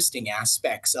more interesting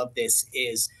aspects of this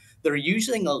is they're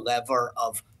using a lever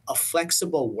of a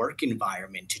flexible work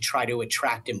environment to try to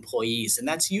attract employees. And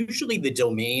that's usually the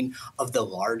domain of the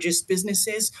largest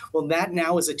businesses. Well, that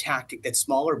now is a tactic that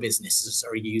smaller businesses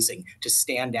are using to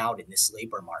stand out in this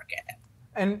labor market.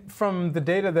 And from the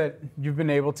data that you've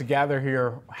been able to gather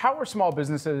here, how are small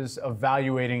businesses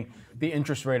evaluating the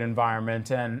interest rate environment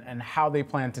and how they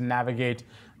plan to navigate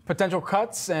potential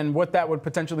cuts and what that would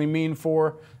potentially mean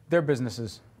for their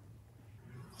businesses?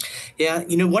 Yeah,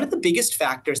 one of the biggest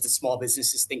factors that small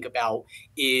businesses think about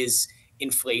is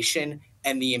inflation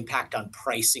and the impact on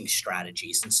pricing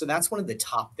strategies. And so that's one of the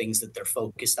top things that they're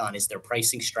focused on is their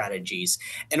pricing strategies.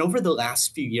 And over the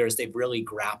last few years, they've really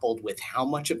grappled with how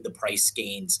much of the price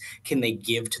gains can they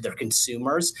give to their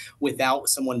consumers without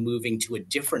someone moving to a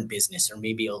different business or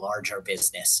maybe a larger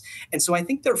business. And so I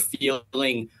think they're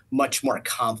feeling much more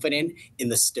confident in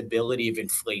the stability of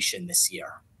inflation this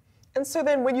year. And so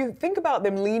then when you think about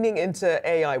them leaning into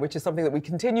AI, which is something that we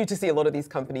continue to see a lot of these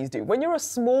companies do, when you're a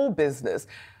small business,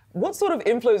 what sort of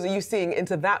inflows are you seeing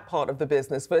into that part of the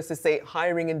business versus, say,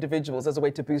 hiring individuals as a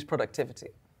way to boost productivity?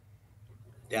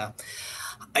 Yeah.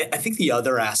 I think the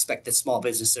other aspect that small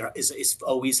business is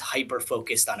always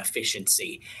hyper-focused on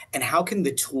efficiency. And how can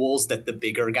the tools that the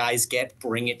bigger guys get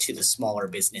bring it to the smaller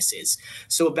businesses?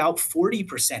 So about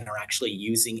 40% are actually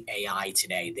using AI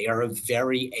today. They are a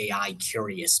very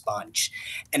AI-curious bunch.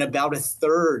 And about a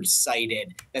third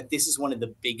cited that this is one of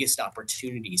the biggest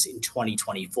opportunities in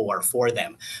 2024 for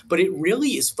them. But it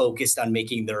really is focused on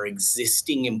making their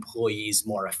existing employees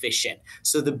more efficient.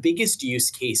 So the biggest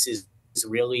use cases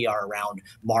really are around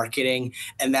marketing,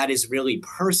 and that is really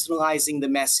personalizing the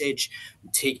message,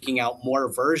 taking out more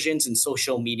versions in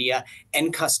social media,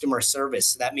 and customer service.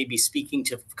 So that may be speaking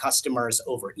to customers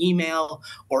over email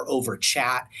or over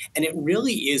chat. And it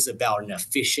really is about an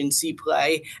efficiency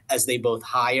play as they both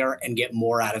hire and get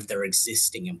more out of their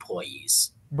existing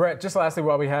employees. Brett, just lastly,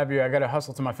 while we have you, I got to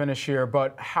hustle to my finish here,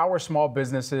 but how are small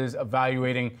businesses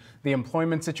evaluating the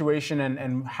employment situation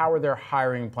and how are their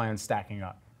hiring plans stacking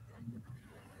up?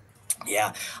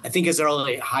 Yeah, I think as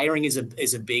early hiring is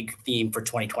a big theme for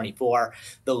 2024.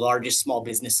 The largest small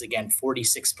business, again,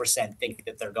 46% think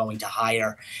that they're going to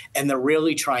hire. And they're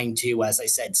really trying to, as I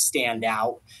said, stand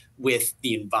out with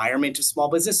the environment of small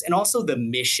business and also the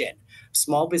mission.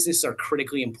 Small businesses are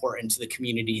critically important to the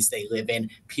communities they live in.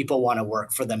 People want to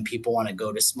work for them. People want to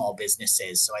go to small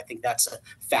businesses. So I think that's a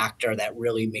factor that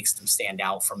really makes them stand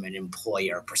out from an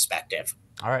employer perspective.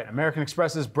 All right, American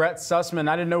Express's Brett Sussman.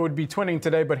 I didn't know we'd be twinning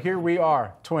today, but here we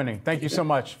are, twinning. Thank you so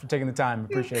much for taking the time.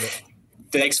 Appreciate it.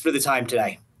 Thanks for the time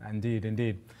today. Indeed,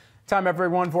 indeed. Time,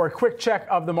 everyone, for a quick check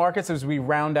of the markets as we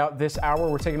round out this hour.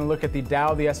 We're taking a look at the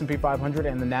Dow, the S&P 500,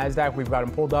 and the Nasdaq. We've got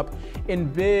them pulled up in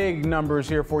big numbers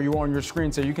here for you on your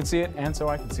screen so you can see it and so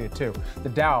I can see it too. The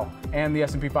Dow and the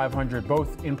S&P 500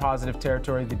 both in positive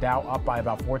territory. The Dow up by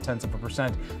about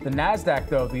 0.4%. The Nasdaq,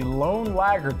 though, the lone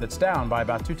laggard that's down by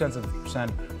about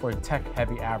 0.2% for a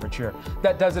tech-heavy average here.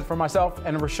 That does it for myself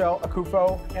and Rochelle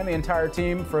Akufo and the entire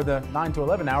team for the 9 to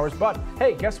 11 hours. But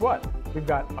hey, guess what? We've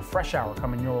got a fresh hour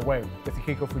coming your way with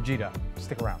Akiko Fujita.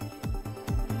 Stick around.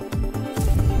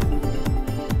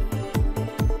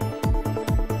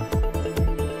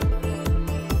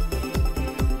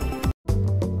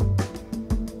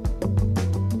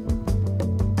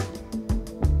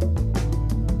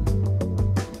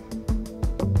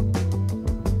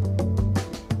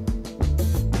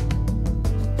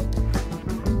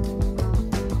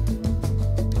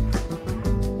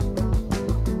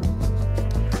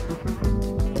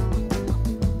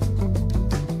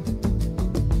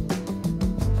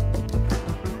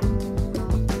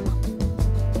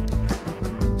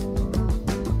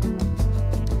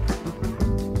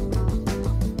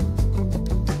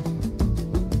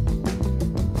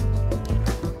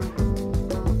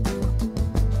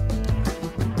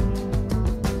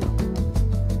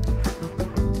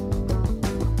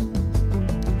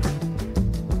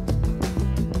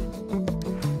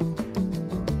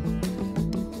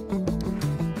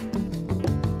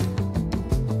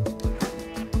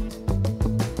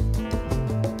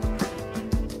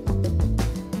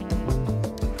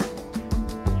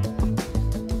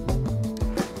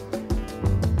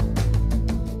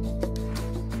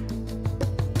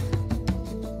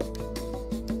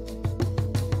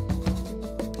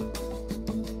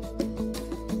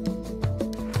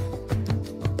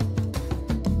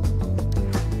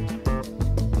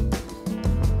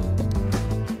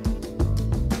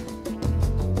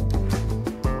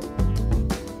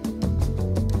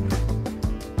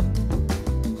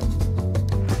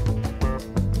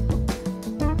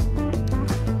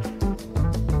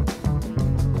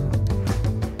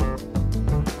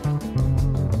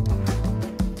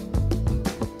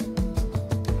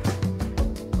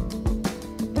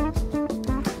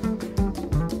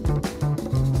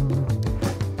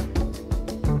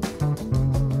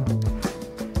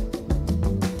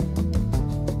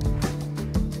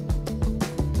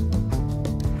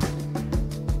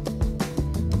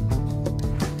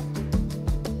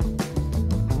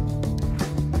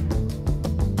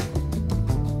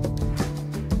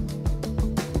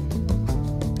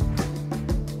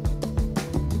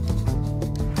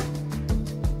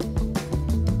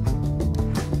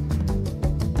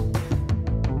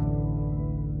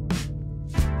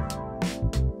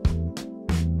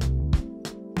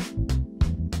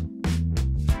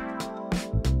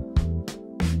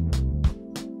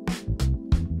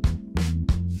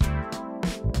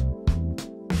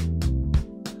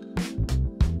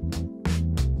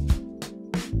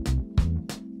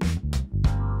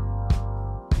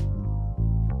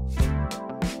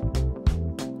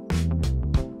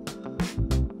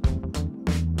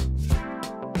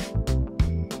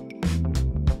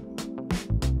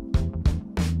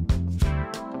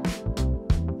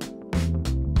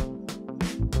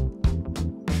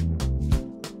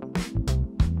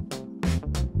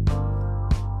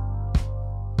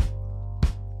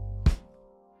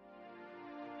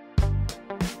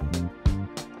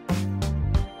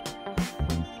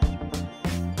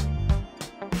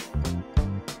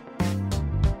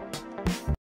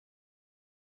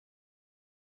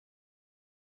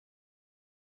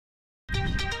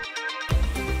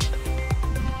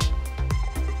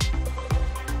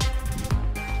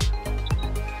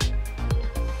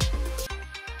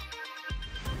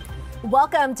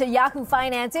 Welcome to Yahoo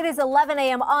Finance. It is 11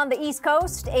 a.m. on the East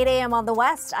Coast, 8 a.m. on the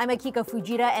West. I'm Akiko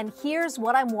Fujita, and here's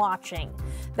what I'm watching.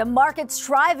 The market's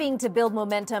striving to build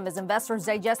momentum as investors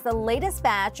digest the latest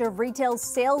batch of retail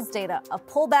sales data, a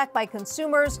pullback by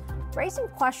consumers, raising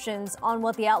questions on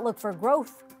what the outlook for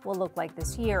growth will look like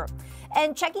this year.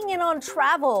 And checking in on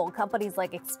travel, companies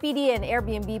like Expedia and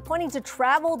Airbnb pointing to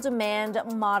travel demand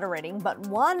moderating. But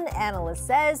one analyst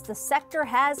says the sector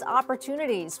has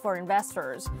opportunities for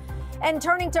investors. And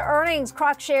turning to earnings,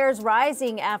 Croc shares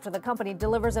rising after the company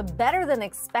delivers a better than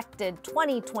expected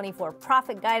 2024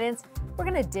 profit guidance. We're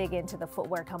going to dig into the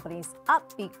footwear company's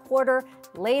upbeat quarter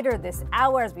later this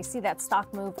hour as we see that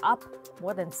stock move up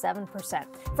more than 7%.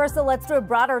 First, let's do a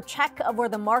broader check of where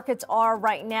the markets are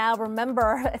right now.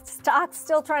 Remember, stocks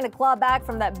still trying to claw back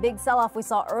from that big sell-off we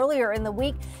saw earlier in the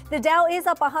week. The Dow is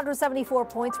up 174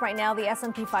 points right now, the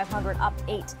S&P 500 up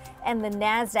 8, and the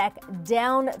Nasdaq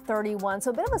down 31. So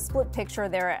a bit of a split picture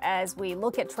there as we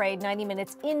look at trade 90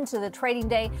 minutes into the trading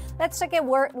day. Let's take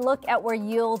a look at where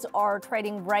yields are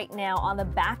trading right now on the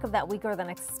back of that weaker than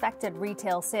expected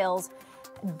retail sales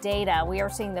data. We are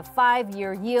seeing the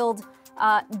 5-year yield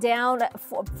down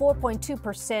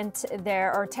 4.2%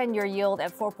 there, or 10-year yield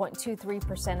at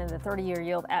 4.23%, and the 30-year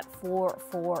yield at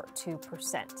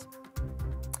 4.42%.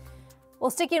 Well,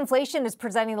 sticky inflation is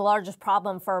presenting the largest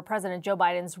problem for President Joe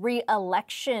Biden's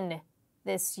re-election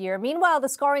this year. Meanwhile, the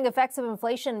scarring effects of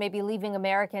inflation may be leaving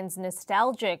Americans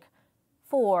nostalgic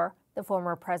for the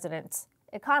former president's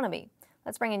economy.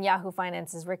 Let's bring in Yahoo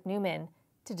Finance's Rick Newman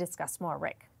to discuss more.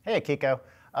 Rick. Hey, Akiko.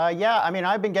 Yeah, I mean,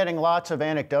 I've been getting lots of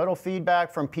anecdotal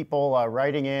feedback from people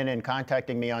writing in and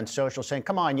contacting me on social saying,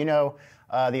 come on,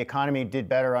 the economy did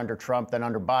better under Trump than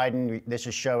under Biden. This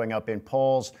is showing up in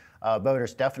polls.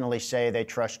 Voters definitely say they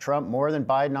trust Trump more than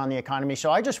Biden on the economy.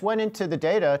 So I just went into the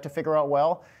data to figure out,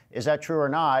 well, is that true or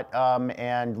not?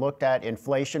 And looked at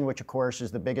inflation, which of course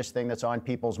is the biggest thing that's on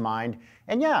people's mind.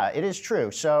 And yeah, it is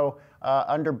true. So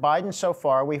under Biden so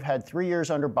far, we've had 3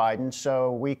 years under Biden.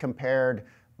 So we compared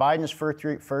Biden's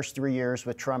first 3 years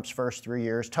with Trump's first 3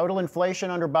 years. Total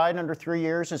inflation under Biden under 3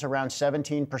 years is around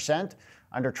 17%.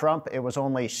 Under Trump, it was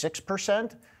only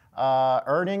 6%.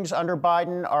 Earnings under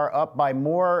Biden are up by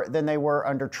more than they were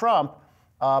under Trump,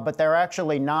 but they're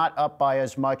actually not up by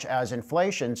as much as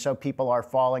inflation. So people are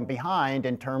falling behind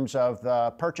in terms of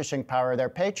the purchasing power of their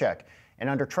paycheck. And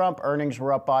under Trump, earnings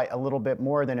were up by a little bit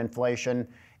more than inflation.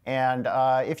 And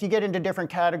if you get into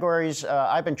different categories,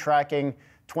 I've been tracking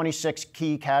 26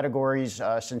 key categories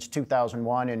since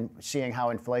 2001 and seeing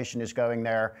how inflation is going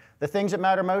there. The things that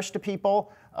matter most to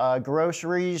people,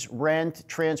 groceries, rent,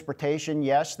 transportation,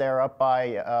 yes, they're up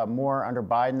by more under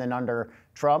Biden than under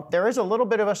Trump. There is a little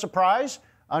bit of a surprise.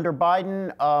 Under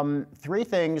Biden, 3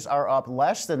 things are up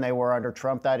less than they were under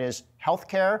Trump. That is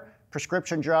healthcare,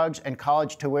 prescription drugs, and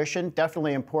college tuition.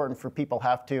 Definitely important for people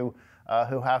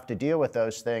who have to deal with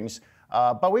those things.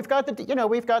 But we've got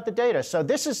the data. So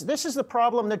this is the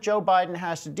problem that Joe Biden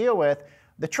has to deal with.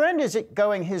 The trend is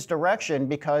going his direction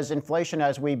because inflation,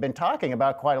 as we've been talking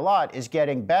about quite a lot, is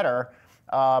getting better.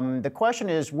 The question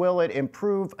is, will it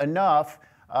improve enough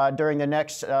during the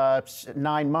next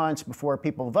 9 months before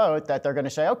people vote that they're going to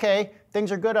say, okay,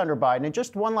 things are good under Biden? And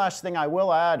just one last thing I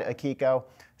will add, Akiko.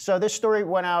 So this story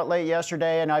went out late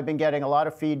yesterday, and I've been getting a lot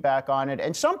of feedback on it.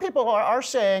 And some people are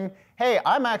saying, hey,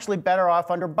 I'm actually better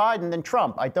off under Biden than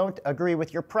Trump. I don't agree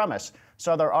with your premise.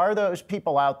 So there are those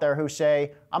people out there who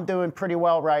say, I'm doing pretty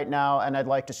well right now, and I'd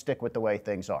like to stick with the way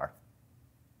things are.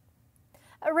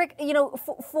 Rick,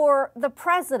 for the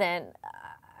president,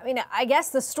 I mean, I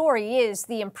guess the story is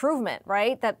the improvement,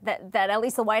 right? That at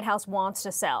least the White House wants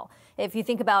to sell. If you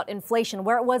think about inflation,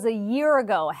 where it was a year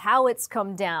ago, how it's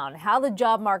come down, how the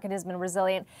job market has been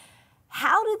resilient,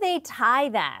 how do they tie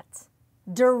that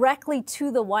directly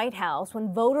to the White House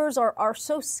when voters are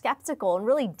so skeptical and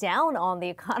really down on the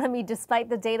economy despite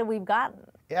the data we've gotten?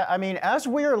 Yeah, I mean, as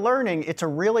we're learning, it's a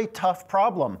really tough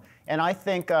problem. And I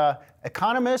think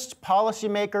economists,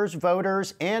 policymakers,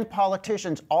 voters, and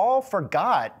politicians all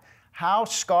forgot how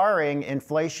scarring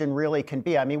inflation really can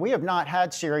be. I mean, we have not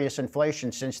had serious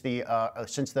inflation since the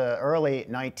early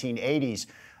 1980s.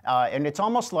 And it's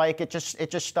almost like it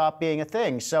just stopped being a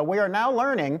thing. So we are now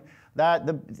learning that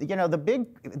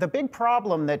the big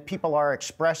problem that people are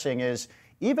expressing is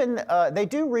even they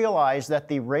do realize that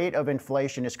the rate of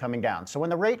inflation is coming down. So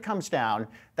when the rate comes down,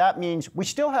 that means we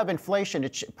still have inflation.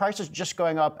 Prices just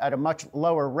going up at a much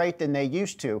lower rate than they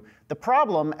used to. The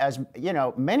problem, as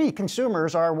many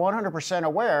consumers are 100%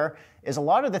 aware, is a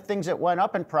lot of the things that went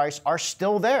up in price are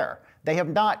still there. they have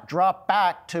not dropped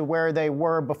back to where they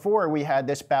were before we had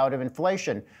this bout of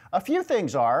inflation. A few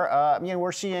things are,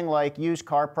 we're seeing like used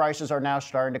car prices are now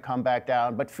starting to come back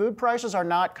down, but food prices are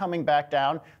not coming back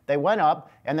down. They went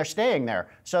up and they're staying there.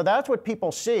 So that's what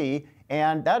people see.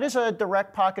 And that is a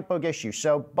direct pocketbook issue.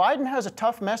 So Biden has a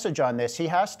tough message on this. He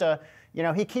has to,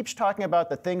 he keeps talking about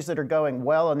the things that are going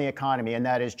well in the economy, and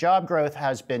that is job growth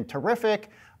has been terrific.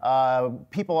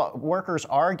 Workers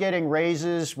are getting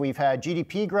raises. We've had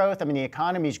GDP growth. I mean, the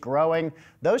economy's growing.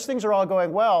 Those things are all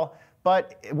going well.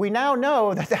 But we now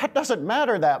know that that doesn't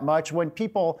matter that much when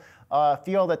people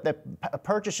feel that the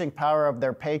purchasing power of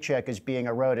their paycheck is being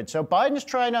eroded. So Biden's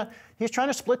trying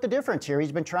to split the difference here.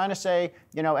 He's been trying to say,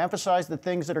 emphasize the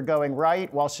things that are going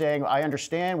right while saying, I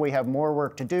understand we have more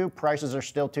work to do. Prices are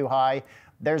still too high.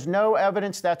 There's no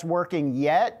evidence that's working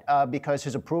yet because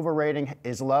his approval rating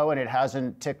is low and it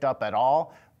hasn't ticked up at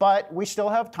all. But we still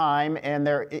have time, and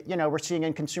we're seeing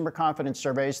in consumer confidence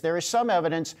surveys, there is some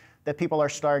evidence that people are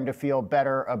starting to feel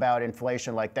better about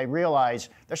inflation. Like they're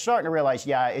starting to realize,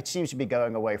 yeah, it seems to be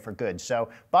going away for good. So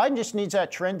Biden just needs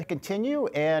that trend to continue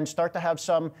and start to have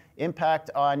some impact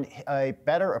on a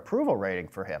better approval rating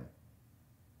for him.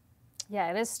 Yeah,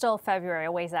 it is still February,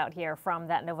 a ways out here from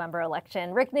that November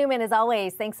election. Rick Newman, as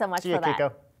always, thanks so much for that.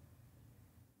 Kiko.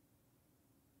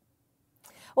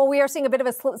 Well, we are seeing a bit of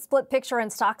a split picture in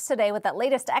stocks today with that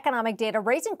latest economic data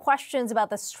raising questions about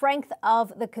the strength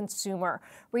of the consumer.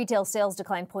 Retail sales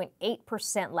declined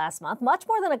 0.8% last month, much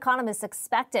more than economists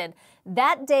expected.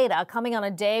 That data coming on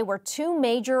a day where two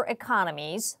major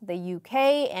economies, the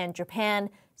UK and Japan,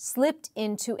 slipped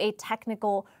into a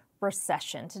technical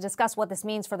recession. To discuss what this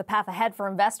means for the path ahead for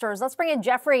investors, let's bring in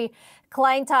Jeffrey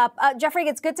Kleintop. Jeffrey,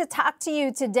 it's good to talk to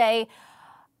you today.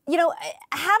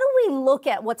 How do we look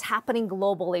at what's happening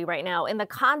globally right now in the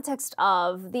context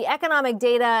of the economic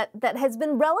data that has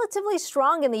been relatively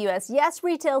strong in the U.S.? Yes,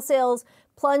 retail sales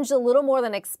plunged a little more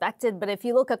than expected, but if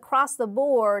you look across the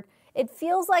board, it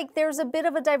feels like there's a bit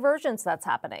of a divergence that's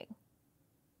happening.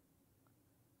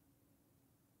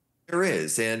 There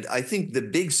is. And I think the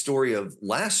big story of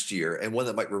last year, and one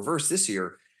that might reverse this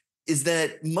year, is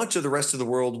that much of the rest of the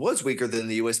world was weaker than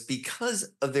the U.S.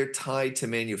 because of their tie to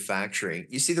manufacturing.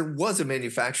 You see, there was a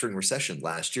manufacturing recession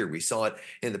last year. We saw it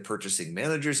in the Purchasing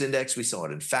Managers Index. We saw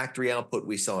it in factory output.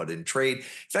 We saw it in trade. In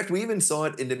fact, we even saw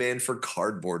it in demand for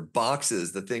cardboard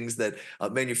boxes, the things that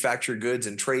manufactured goods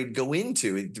and trade go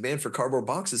into. Demand for cardboard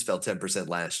boxes fell 10%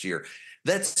 last year.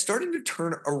 That's starting to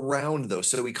turn around, though.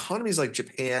 So economies like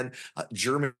Japan,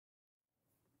 Germany,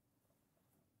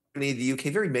 the UK,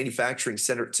 very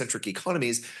manufacturing-centric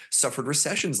economies suffered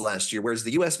recessions last year, whereas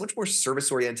the US, much more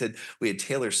service-oriented. We had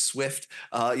Taylor Swift,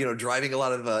 driving a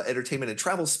lot of entertainment and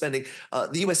travel spending.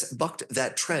 The US bucked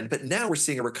that trend, but now we're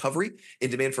seeing a recovery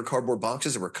in demand for cardboard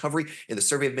boxes, a recovery in the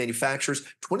survey of manufacturers.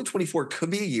 2024 could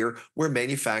be a year where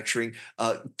manufacturing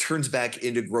turns back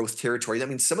into growth territory. That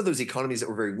means some of those economies that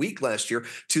were very weak last year,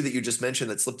 two that you just mentioned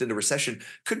that slipped into recession,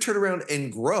 could turn around and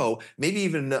grow, maybe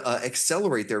even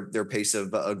accelerate their pace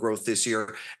of growth this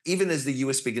year, even as the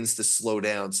U.S. begins to slow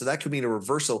down. So that could mean a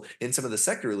reversal in some of the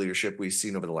sector leadership we've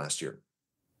seen over the last year.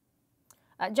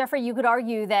 Jeffrey, you could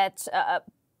argue that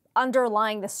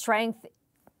underlying the strength,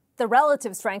 the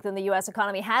relative strength in the U.S.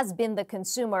 economy has been the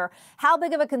consumer. How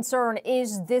big of a concern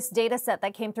is this data set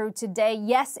that came through today?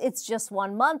 Yes, it's just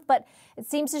 1 month, but it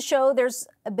seems to show there's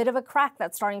a bit of a crack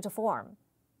that's starting to form.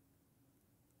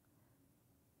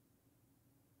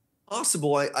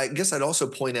 Possible. I guess I'd also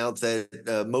point out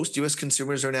that most U.S.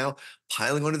 consumers are now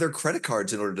piling onto their credit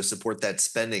cards in order to support that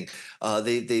spending.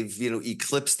 They've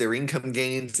eclipsed their income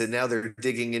gains, and now they're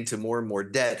digging into more and more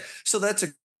debt. So that's a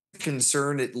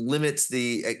concern. It limits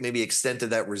the maybe extent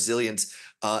of that resilience.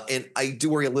 And I do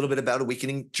worry a little bit about a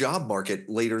weakening job market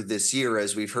later this year,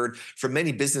 as we've heard from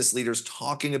many business leaders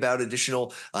talking about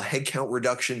additional headcount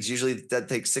reductions. Usually that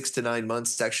takes 6 to 9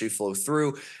 months to actually flow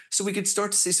through. So we could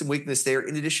start to see some weakness there,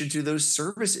 in addition to those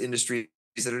service industries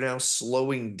that are now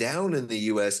slowing down in the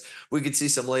U.S. We could see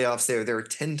some layoffs there. There are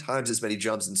 10 times as many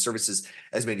jobs in services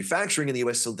as manufacturing in the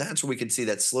U.S., so that's where we could see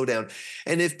that slowdown.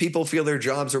 And if people feel their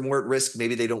jobs are more at risk,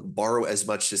 maybe they don't borrow as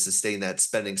much to sustain that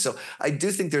spending. So I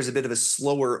do think there's a bit of a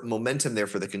slower momentum there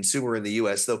for the consumer in the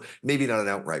U.S., though maybe not an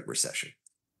outright recession.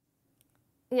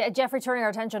 Yeah, Jeffrey, turning our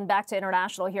attention back to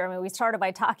international here. I mean, we started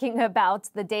by talking about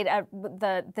the data,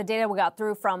 the data we got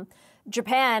through from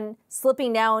Japan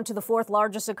slipping now into the 4th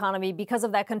largest economy because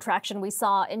of that contraction we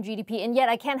saw in GDP. And yet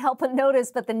I can't help but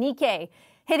notice that the Nikkei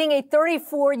hitting a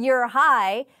 34-year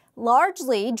high,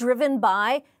 largely driven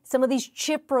by some of these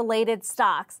chip-related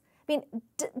stocks. I mean,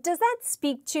 does that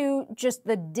speak to just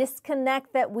the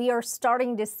disconnect that we are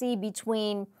starting to see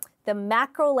between the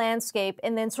macro landscape,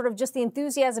 and then sort of just the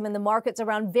enthusiasm in the markets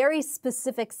around very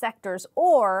specific sectors?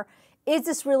 Or is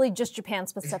this really just Japan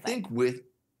specific? I think with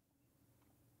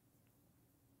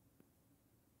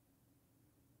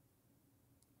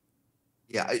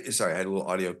Yeah, sorry, I had a little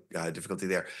audio difficulty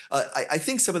there. I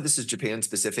think some of this is Japan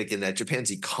specific in that Japan's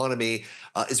economy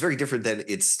is very different than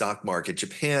its stock market.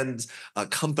 Japan's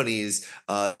companies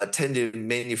tend to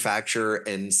manufacture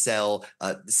and sell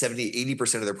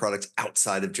 70–80% of their products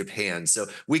outside of Japan. So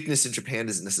weakness in Japan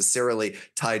isn't necessarily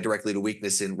tied directly to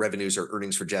weakness in revenues or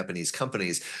earnings for Japanese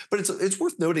companies. But it's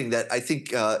worth noting that I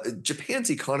think Japan's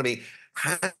economy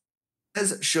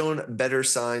has shown better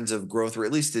signs of growth, or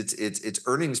at least its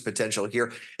earnings potential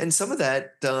here. And some of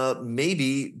that may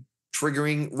be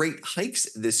triggering rate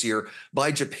hikes this year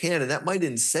by Japan, and that might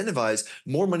incentivize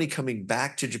more money coming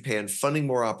back to Japan, funding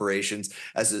more operations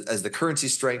as the currency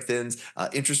strengthens,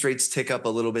 interest rates tick up a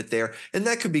little bit there, and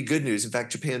that could be good news. In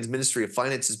fact, Japan's Ministry of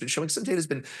Finance has been showing some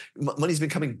data money's been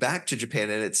coming back to Japan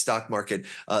and its stock market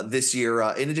this year,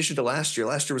 in addition to last year.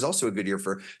 Last year was also a good year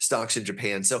for stocks in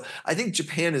Japan. So I think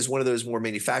Japan is one of those more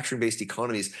manufacturing-based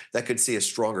economies that could see a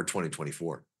stronger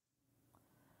 2024.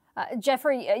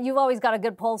 Jeffrey, you've always got a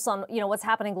good pulse on what's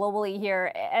happening globally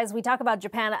here. As we talk about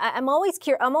Japan, I'm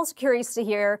also curious to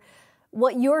hear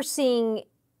what you're seeing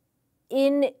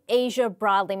in Asia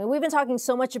broadly. I mean, we've been talking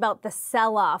so much about the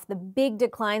sell-off, the big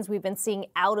declines we've been seeing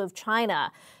out of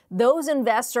China. Those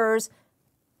investors,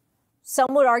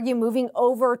 some would argue, moving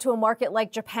over to a market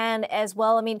like Japan as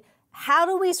well. I mean, how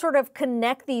do we sort of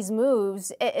connect these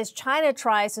moves as China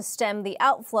tries to stem the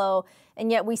outflow, and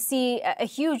yet we see a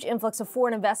huge influx of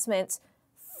foreign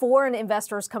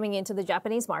investors coming into the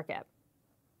Japanese market?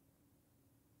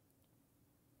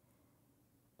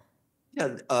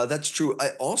 Yeah, that's true. I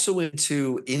also went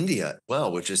to India,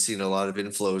 which has seen a lot of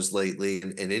inflows lately,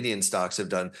 and Indian stocks have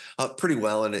done pretty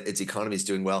well, and its economy is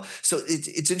doing well. So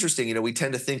it's interesting. We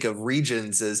tend to think of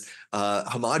regions as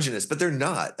homogenous, but they're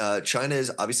not. China is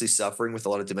obviously suffering with a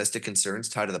lot of domestic concerns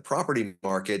tied to the property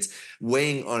markets,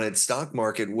 weighing on its stock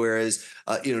market, whereas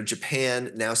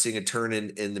Japan now seeing a turn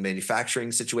in the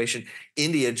manufacturing situation.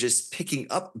 India just picking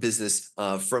up business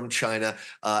from China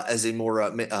as a more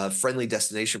friendly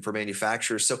destination for manufacturers.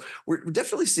 So we're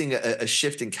definitely seeing a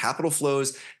shift in capital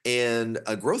flows and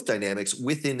growth dynamics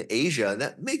within Asia. And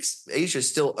that makes Asia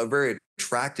still a very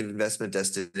attractive investment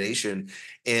destination.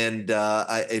 And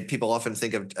people often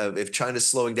think of if China's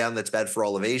slowing down, that's bad for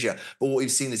all of Asia. But what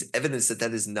we've seen is evidence that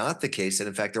that is not the case. And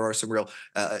in fact, there are some real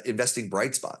investing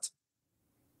bright spots.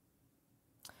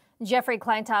 Jeffrey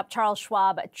Kleintop, Charles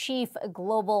Schwab, Chief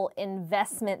Global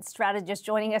Investment Strategist,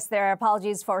 joining us there.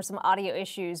 Apologies for some audio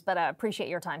issues, but appreciate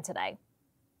your time today.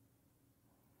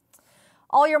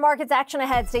 All your markets action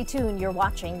ahead. Stay tuned. You're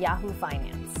watching Yahoo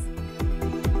Finance.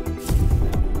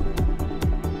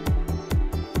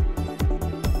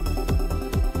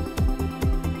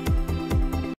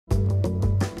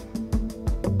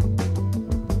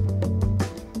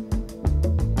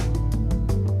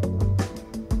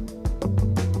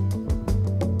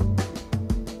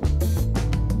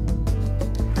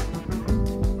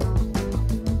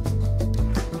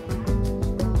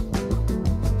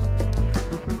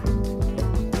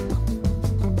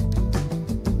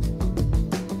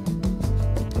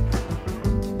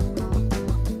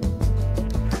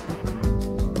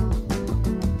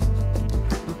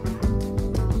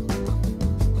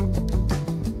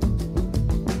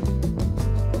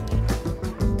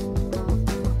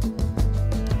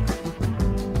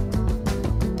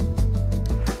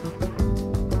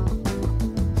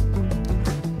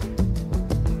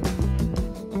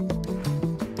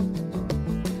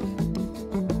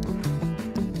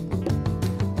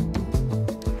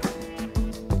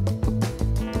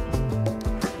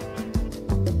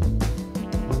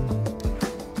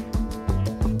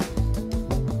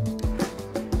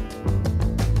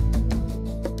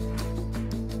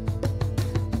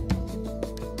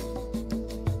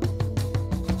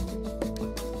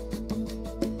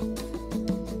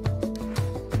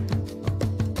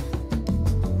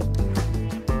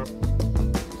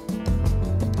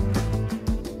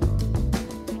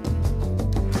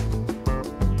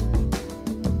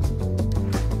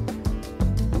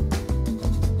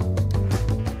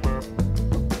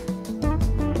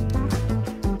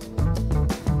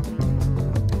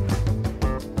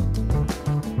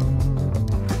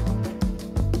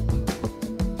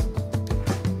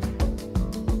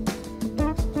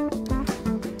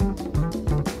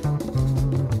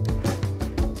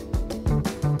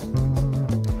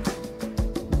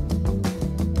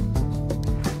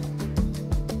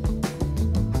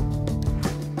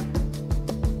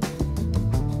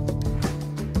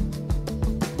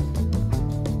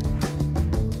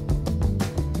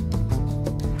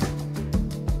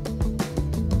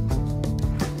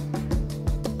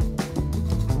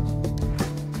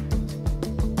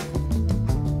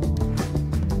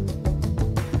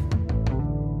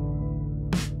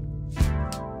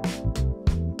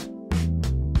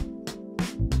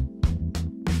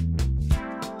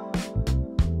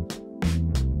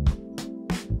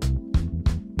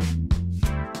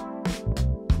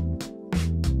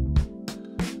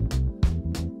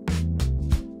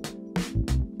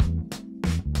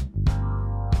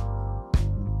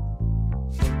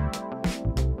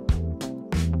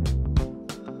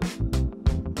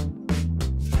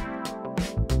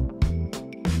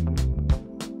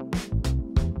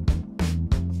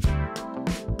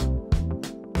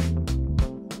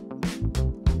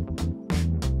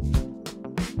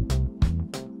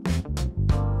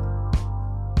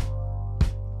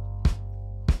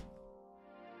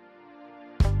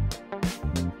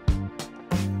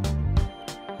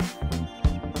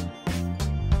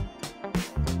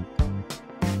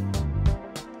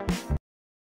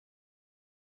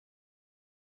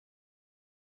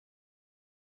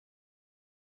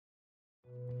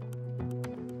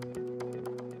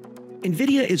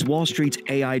 NVIDIA is Wall Street's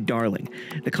AI darling.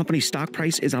 The company's stock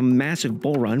price is on a massive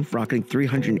bull run, rocketing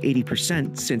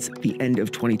 380% since the end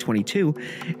of 2022,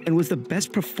 and was the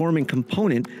best performing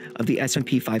component of the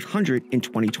S&P 500 in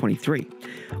 2023.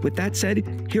 With that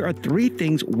said, here are 3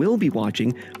 things we'll be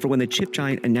watching for when the chip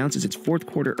giant announces its fourth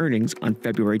quarter earnings on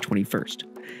February 21st.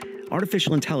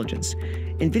 Artificial intelligence.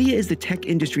 NVIDIA is the tech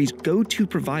industry's go-to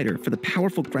provider for the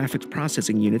powerful graphics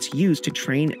processing units used to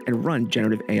train and run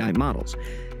generative AI models.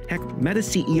 Heck, Meta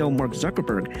CEO Mark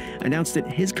Zuckerberg announced that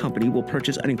his company will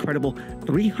purchase an incredible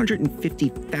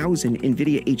 350,000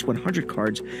 NVIDIA H100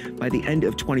 cards by the end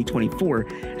of 2024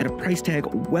 at a price tag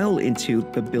well into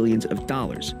the billions of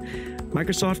dollars.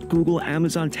 Microsoft, Google,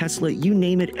 Amazon, Tesla, you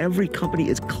name it, every company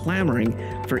is clamoring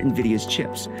for NVIDIA's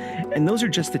chips. And those are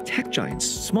just the tech giants.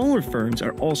 Smaller firms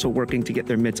are also working to get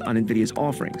their mitts on NVIDIA's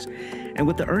offerings. And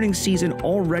with the earnings season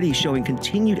already showing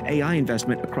continued AI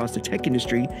investment across the tech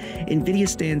industry, NVIDIA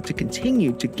stands to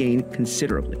continue to gain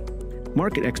considerably.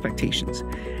 Market expectations.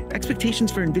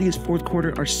 Expectations for NVIDIA's fourth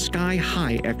quarter are sky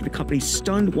high after the company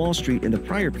stunned Wall Street in the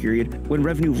prior period when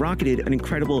revenue rocketed an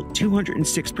incredible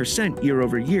 206% year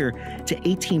over year to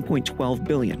 $18.12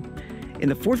 billion. In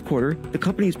the fourth quarter, the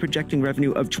company is projecting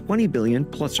revenue of $20 billion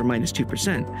plus or minus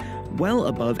 2%, well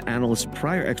above analysts'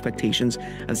 prior expectations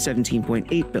of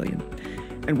 $17.8 billion.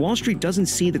 And Wall Street doesn't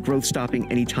see the growth stopping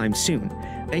anytime soon.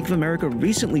 Bank of America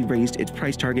recently raised its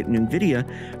price target in NVIDIA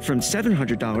from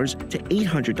 $700 to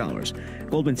 $800.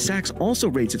 Goldman Sachs also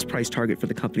raised its price target for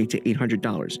the company to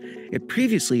 $800. It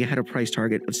previously had a price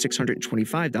target of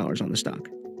 $625 on the stock.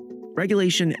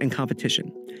 Regulation and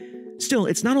competition. Still,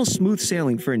 it's not all smooth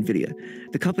sailing for NVIDIA.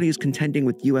 The company is contending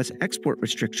with U.S. export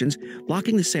restrictions,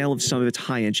 blocking the sale of some of its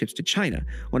high-end chips to China,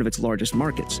 one of its largest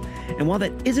markets. And while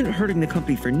that isn't hurting the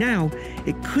company for now,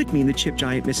 it could mean the chip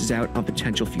giant misses out on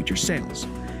potential future sales.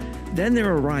 Then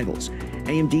there are rivals.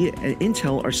 AMD and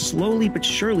Intel are slowly but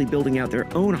surely building out their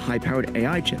own high-powered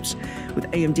AI chips, with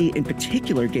AMD in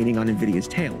particular gaining on NVIDIA's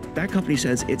tail. That company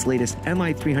says its latest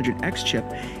MI300X chip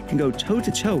can go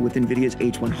toe-to-toe with NVIDIA's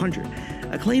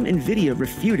H100, a claim NVIDIA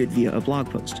refuted via a blog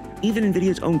post. Even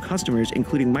NVIDIA's own customers,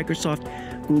 including Microsoft,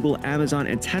 Google, Amazon,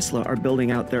 and Tesla, are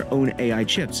building out their own AI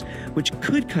chips, which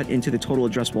could cut into the total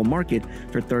addressable market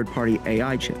for third-party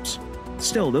AI chips.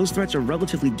 Still, those threats are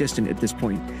relatively distant at this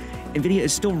point. NVIDIA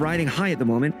is still riding high at the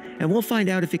moment, and we'll find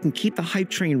out if it can keep the hype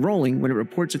train rolling when it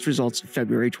reports its results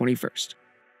February 21st.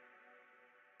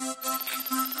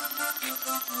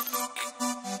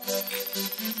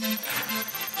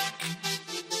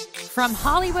 From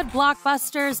Hollywood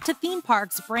blockbusters to theme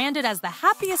parks branded as the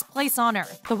happiest place on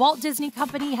earth, the Walt Disney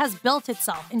Company has built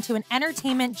itself into an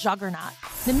entertainment juggernaut.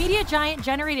 The media giant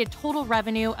generated total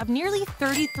revenue of nearly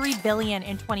 $33 billion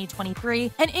in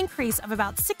 2023, an increase of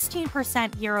about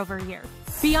 16% year over year.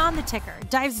 Beyond the Ticker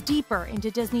dives deeper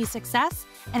into Disney's success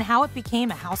and how it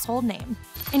became a household name.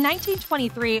 In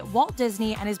 1923, Walt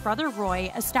Disney and his brother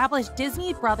Roy established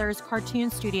Disney Brothers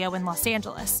Cartoon Studio in Los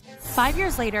Angeles. 5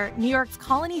 years later, New York's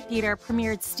Colony Theater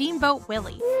premiered Steamboat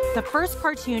Willie, the first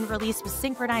cartoon released with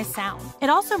synchronized sound. It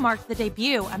also marked the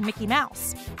debut of Mickey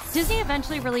Mouse. Disney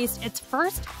eventually released its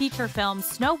first feature film,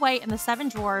 Snow White and the Seven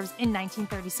Dwarfs, in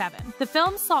 1937. The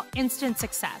film saw instant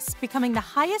success, becoming the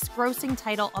highest-grossing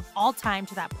title of all time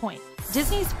to that point.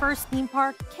 Disney's first theme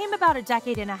park came about a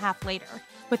decade and a half later,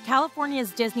 with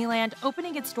California's Disneyland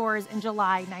opening its doors in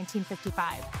July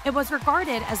 1955. It was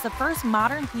regarded as the first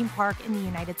modern theme park in the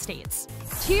United States.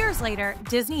 2 years later,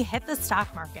 Disney hit the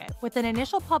stock market with an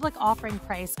initial public offering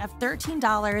price of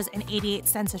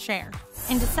 $13.88 a share.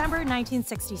 In December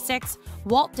 1966,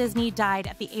 Walt Disney died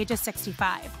at the age of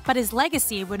 65, but his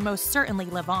legacy would most certainly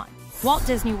live on. Walt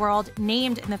Disney World,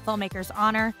 named in the filmmaker's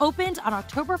honor, opened on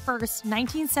October 1st,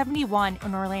 1971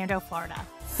 in Orlando, Florida.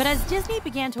 But as Disney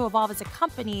began to evolve as a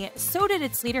company, so did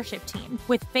its leadership team,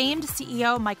 with famed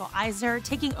CEO Michael Eisner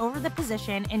taking over the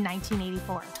position in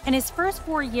 1984. In his first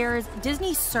 4 years,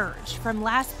 Disney surged from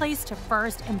last place to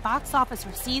first in box office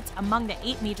receipts among the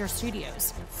 8 major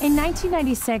studios. In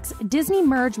 1996, Disney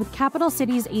merged with Capital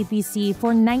Cities ABC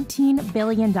for $19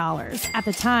 billion. At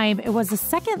the time, it was the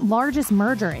second largest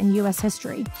merger in U.S.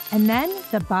 history. And then,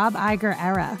 the Bob Iger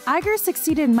era. Iger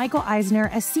succeeded Michael Eisner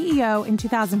as CEO in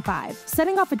 2005,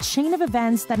 setting off a chain of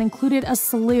events that included a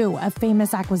slew of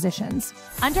famous acquisitions.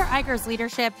 Under Iger's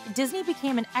leadership, Disney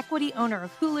became an equity owner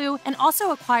of Hulu and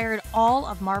also acquired all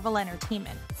of Marvel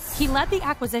Entertainment. He led the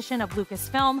acquisition of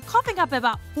Lucasfilm, coughing up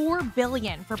about $4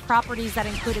 billion for properties that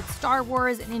included Star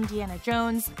Wars and Indiana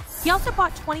Jones. He also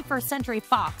bought 21st Century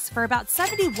Fox for about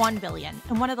 $71 billion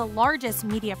in one of the largest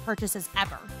media purchases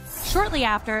ever. Shortly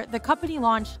after, the company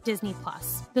launched Disney+.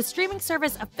 The streaming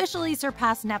service officially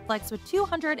surpassed Netflix with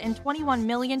 221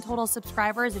 million total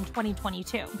subscribers in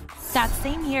 2022. That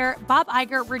same year, Bob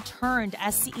Iger returned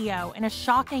as CEO in a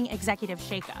shocking executive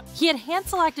shakeup. He had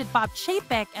hand-selected Bob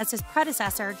Chapek as his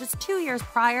predecessor just 2 years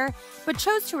prior, but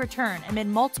chose to return amid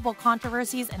multiple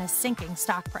controversies and a sinking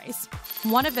stock price.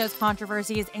 One of those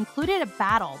controversies included a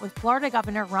battle with Florida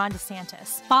Governor Ron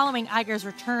DeSantis. Following Iger's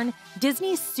return,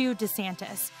 Disney sued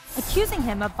DeSantis, accusing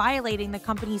him of violating the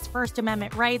company's First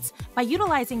Amendment rights by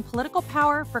utilizing political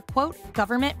power for, quote,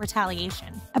 government retaliation.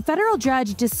 A federal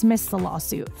judge dismissed the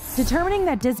lawsuit, determining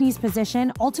that Disney's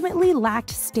position ultimately lacked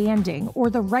standing or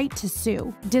the right to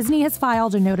sue. Disney has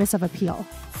filed a notice of appeal.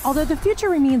 Although the future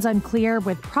remains unclear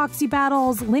with proxy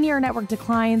battles, linear network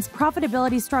declines,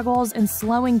 profitability struggles, and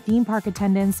slowing theme park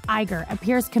attendance, Iger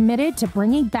appears committed to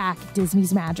bringing back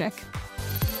Disney's magic.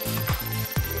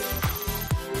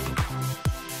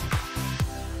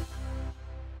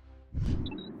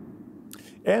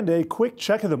 And a quick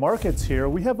check of the markets here.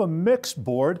 We have a mixed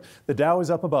board. The Dow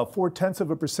is up about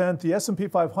 0.4%. The S&P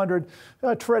 500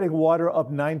 treading water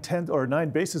up 9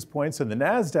 basis points, and the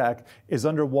Nasdaq is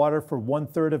underwater for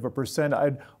 0.33%.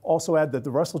 I'd also add that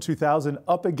the Russell 2000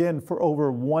 up again for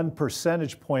over 1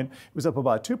 percentage point. It was up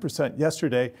about 2%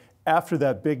 yesterday, after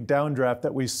that big downdraft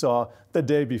that we saw the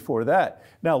day before that.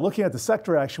 Now, looking at the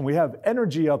sector action, we have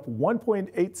energy up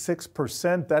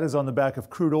 1.86%. That is on the back of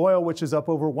crude oil, which is up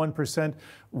over 1%.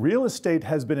 Real estate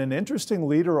has been an interesting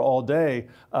leader all day.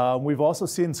 We've also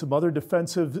seen some other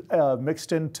defensive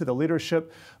mixed into the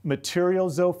leadership.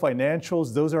 Materials, though,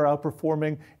 financials, those are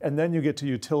outperforming. And then you get to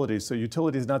utilities. So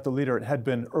utilities not the leader it had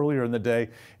been earlier in the day.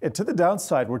 And to the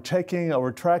downside, we're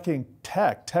tracking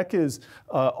tech. Tech is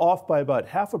off by about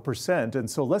 0.5%. And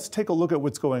so let's take a look at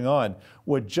what's going on.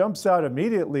 What jumps out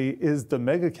immediately is the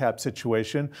mega cap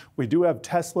situation. We do have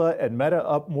Tesla and Meta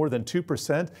up more than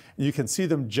 2%. You can see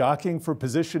them jockeying for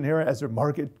position here as their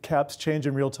market caps change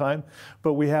in real time.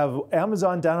 But we have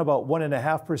Amazon down about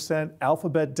 1.5%,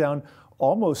 Alphabet down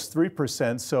almost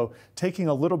 3%, so taking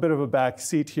a little bit of a back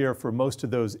seat here for most of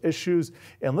those issues.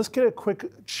 And let's get a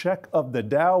quick check of the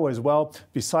Dow as well.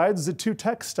 Besides the two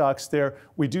tech stocks there,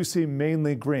 we do see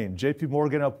mainly green. JP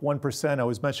Morgan up 1%. I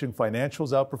was mentioning financials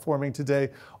outperforming today.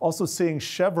 Also seeing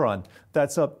Chevron,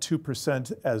 that's up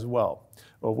 2% as well.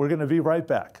 Well, we're going to be right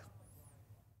back.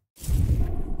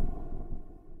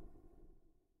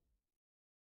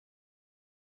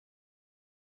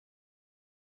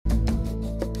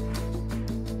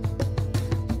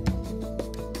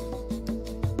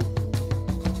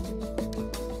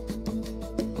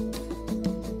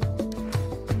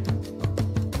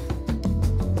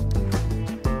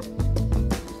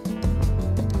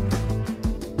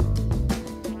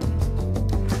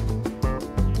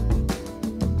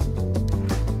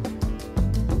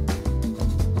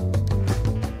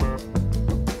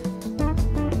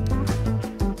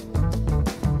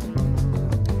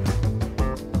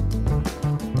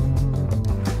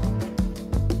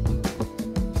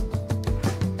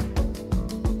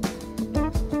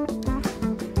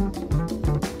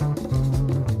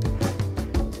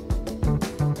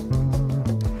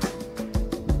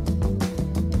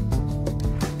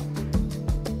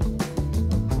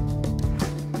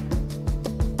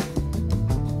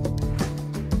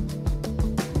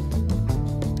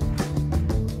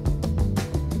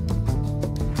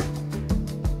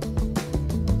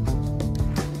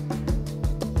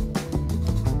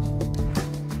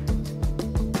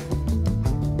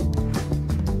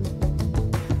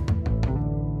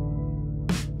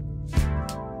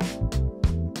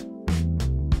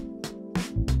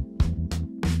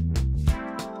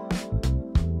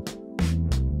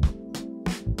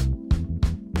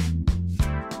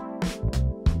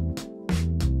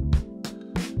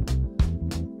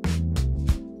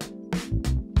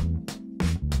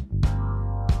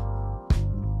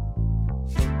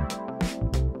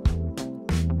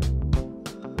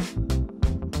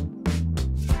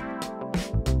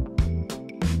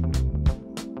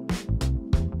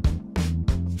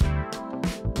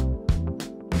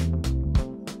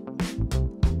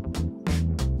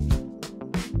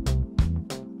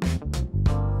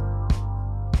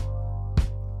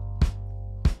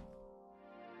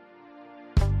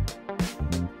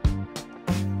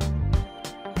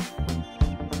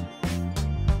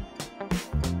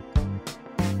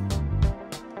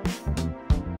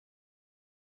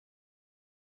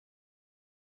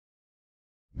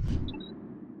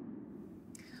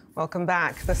 Welcome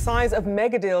back. The size of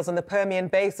mega deals in the Permian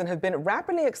Basin have been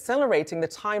rapidly accelerating the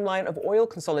timeline of oil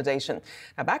consolidation.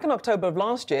 Now, back in October of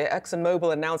last year,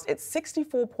 ExxonMobil announced its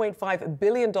 $64.5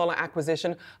 billion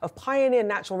acquisition of Pioneer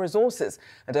Natural Resources.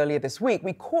 And earlier this week,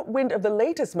 we caught wind of the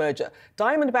latest merger,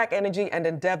 Diamondback Energy and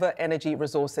Endeavor Energy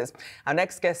Resources. Our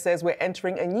next guest says we're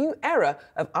entering a new era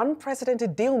of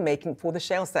unprecedented deal-making for the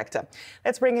shale sector.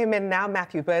 Let's bring him in now,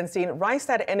 Matthew Bernstein,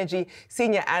 Rystad Energy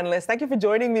Senior Analyst. Thank you for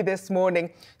joining me this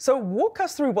morning. So walk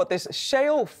us through what this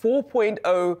Shale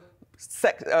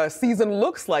 4.0 season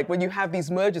looks like when you have these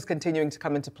mergers continuing to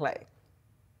come into play.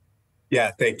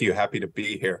 Yeah, thank you. Happy to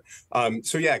be here.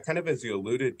 So yeah, kind of as you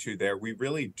alluded to there, we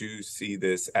really do see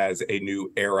this as a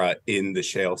new era in the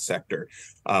shale sector.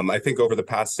 I think over the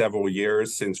past several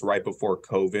years, since right before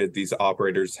COVID, these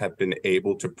operators have been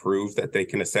able to prove that they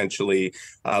can essentially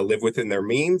live within their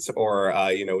means or,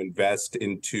 invest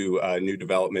into new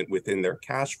development within their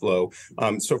cash flow.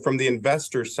 So from the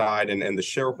investor side and the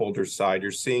shareholder side,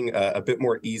 you're seeing a bit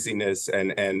more easiness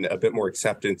and a bit more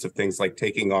acceptance of things like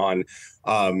taking on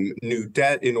new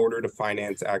debt in order to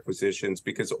finance acquisitions,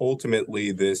 because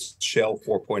ultimately this Shale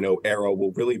 4.0 era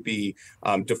will really be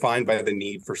defined by the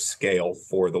need for scale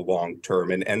for the long term.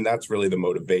 And that's really the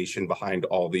motivation behind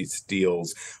all these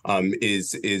deals,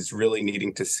 is really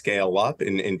needing to scale up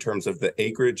in terms of the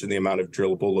acreage and the amount of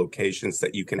drillable locations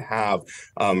that you can have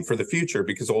for the future,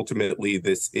 because ultimately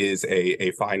this is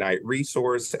a finite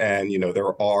resource. And,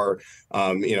 there are,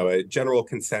 a general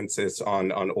consensus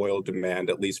on oil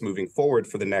demand, at least moving forward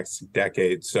for the next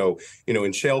decade. So,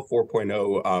 in Shale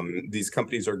 4.0, these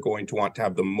companies are going to want to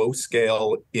have the most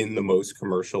scale in the most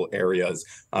commercial areas.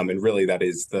 And really that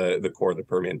is the core of the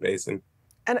Permian Basin.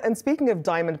 And speaking of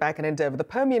Diamondback and Endeavor, the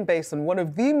Permian Basin, one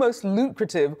of the most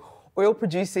lucrative oil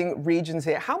producing regions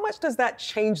here. How much does that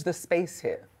change the space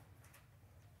here?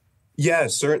 Yeah,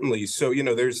 certainly. So,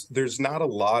 there's not a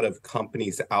lot of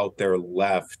companies out there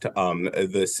left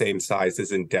the same size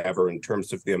as Endeavor in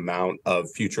terms of the amount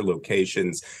of future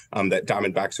locations that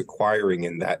Diamondback's acquiring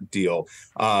in that deal.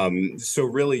 So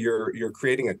really, you're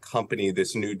creating a company,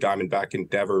 this new Diamondback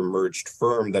Endeavor merged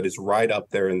firm that is right up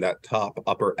there in that top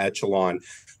upper echelon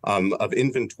of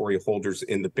inventory holders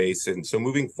in the basin. So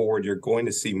moving forward, you're going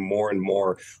to see more and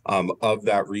more of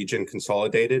that region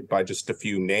consolidated by just a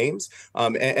few names.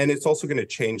 And it's also going to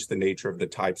change the nature of the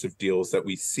types of deals that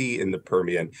we see in the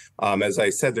Permian. As I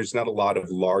said, there's not a lot of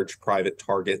large private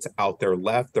targets out there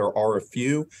left. There are a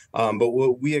few, but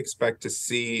what we expect to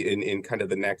see in kind of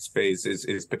the next phase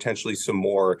is potentially some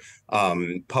more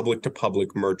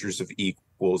public-to-public mergers of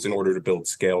equals in order to build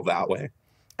scale that way.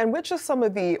 And which are some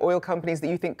of the oil companies that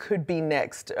you think could be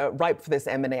next ripe for this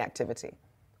M&A activity?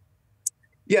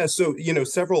 Yeah, so,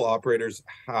 several operators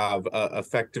have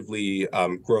effectively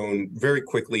grown very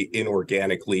quickly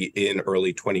inorganically in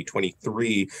early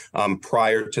 2023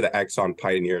 prior to the Exxon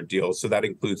Pioneer deal. So that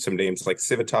includes some names like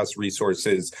Civitas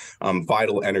Resources,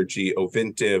 Vital Energy,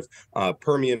 Ovintiv,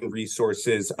 Permian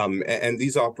Resources. And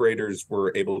these operators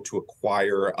were able to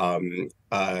acquire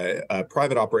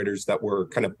private operators that were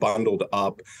kind of bundled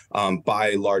up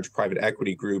by large private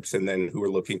equity groups and then who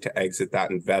were looking to exit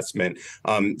that investment.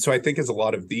 So I think as a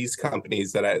lot of these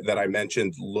companies that I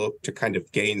mentioned look to kind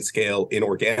of gain scale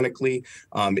inorganically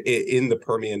in the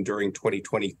Permian during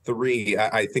 2023,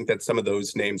 I think that some of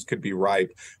those names could be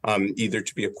ripe either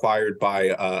to be acquired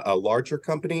by a larger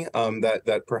company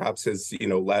that perhaps has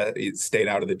stayed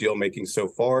out of the deal making so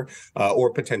far,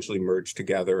 or potentially merge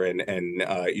together and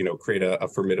create a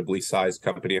formidably sized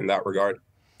company in that regard.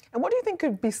 And what do you think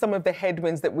could be some of the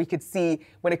headwinds that we could see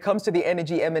when it comes to the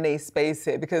energy M&A space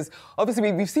here? Because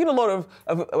obviously we've seen a lot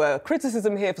of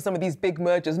criticism here for some of these big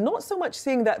mergers, not so much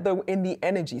seeing that though in the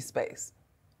energy space.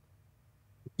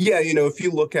 Yeah, if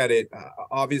you look at it,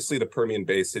 obviously the Permian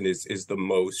Basin is the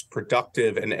most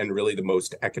productive and really the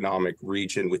most economic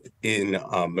region within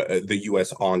the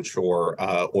U.S. onshore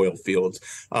oil fields.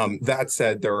 That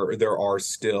said, there are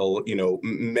still,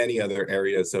 many other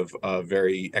areas of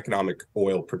very economic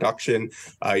oil production.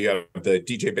 You have the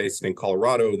DJ Basin in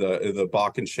Colorado, the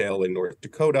Bakken Shale in North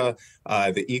Dakota,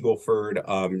 the Eagle Ford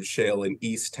Shale in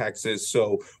East Texas.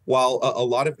 So while a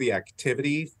lot of the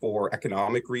activity for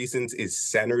economic reasons is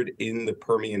centered in the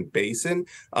Permian Basin,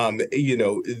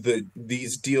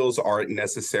 these deals aren't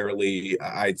necessarily,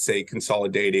 I'd say,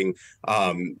 consolidating,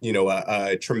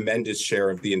 a tremendous share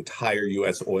of the entire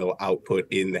U.S. oil output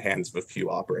in the hands of a few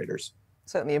operators.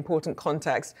 Certainly important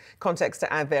context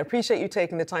to add there. Appreciate you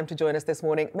taking the time to join us this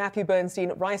morning. Matthew Bernstein,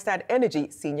 Rystad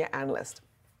Energy Senior Analyst.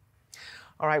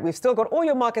 All right, we've still got all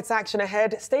your markets action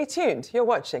ahead. Stay tuned. You're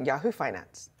watching Yahoo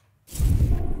Finance.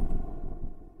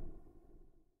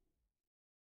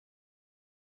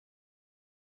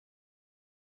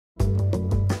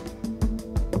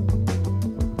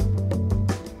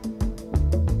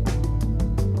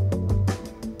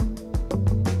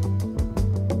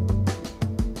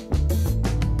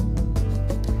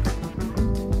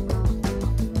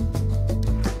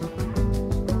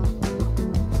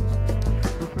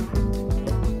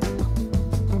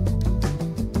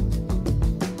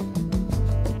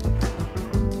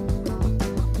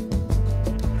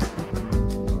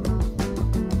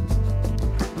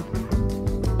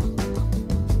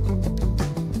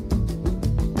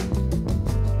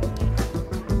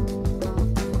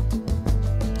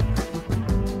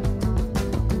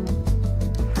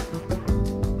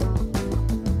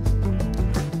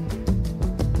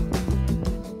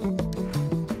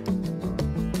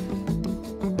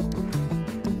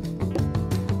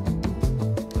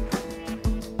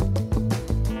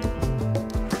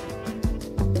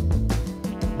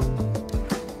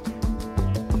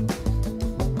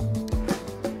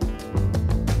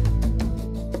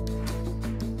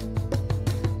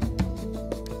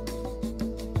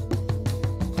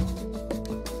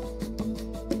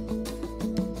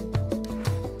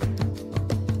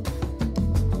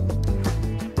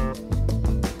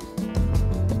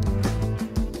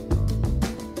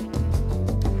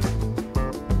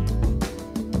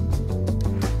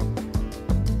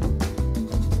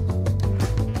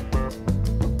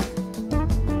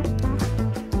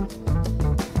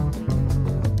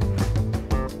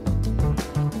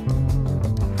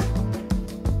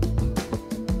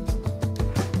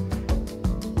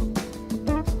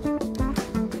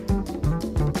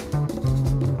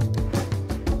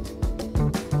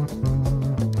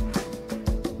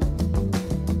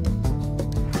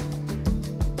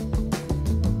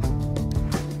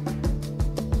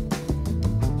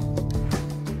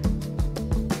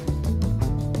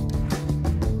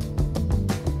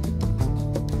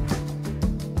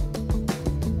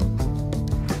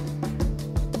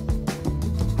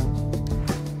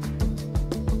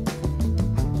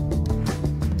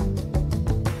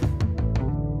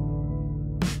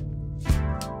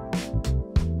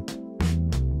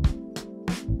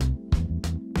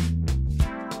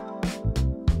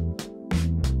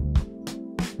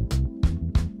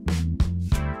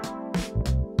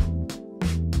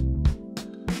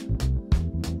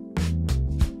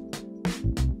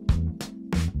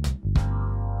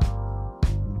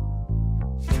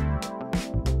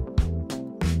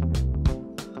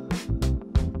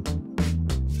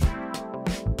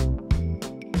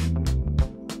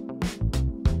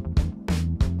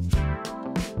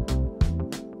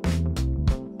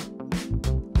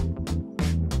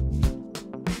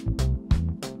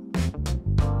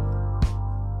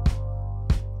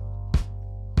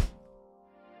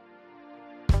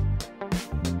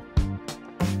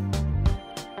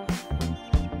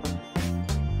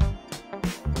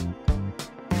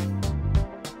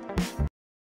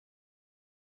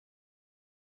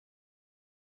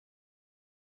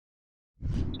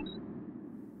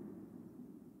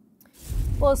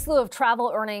 Well, a slew of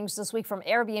travel earnings this week from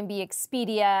Airbnb,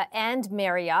 Expedia, and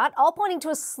Marriott, all pointing to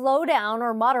a slowdown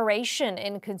or moderation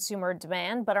in consumer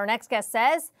demand. But our next guest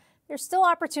says there's still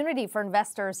opportunity for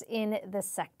investors in the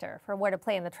sector. For where to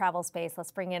play in the travel space,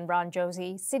 let's bring in Ron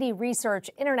Josie, Citi Research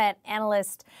Internet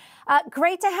Analyst.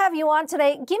 Great to have you on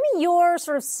today. Give me your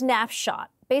sort of snapshot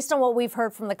based on what we've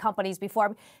heard from the companies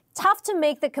before. Tough to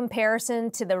make the comparison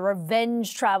to the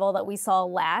revenge travel that we saw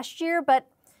last year, but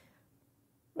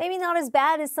maybe not as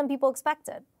bad as some people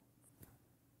expected.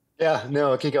 Yeah,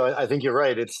 no, Kiko, I think you're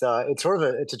right. It's sort of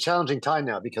a challenging time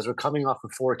now because we're coming off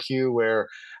of 4Q where,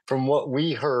 from what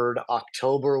we heard,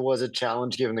 October was a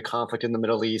challenge given the conflict in the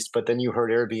Middle East. But then you heard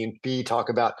Airbnb talk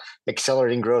about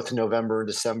accelerating growth in November and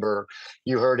December.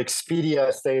 You heard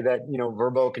Expedia say that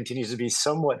Vrbo continues to be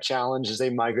somewhat challenged as they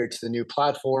migrate to the new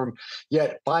platform.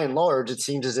 Yet, by and large, it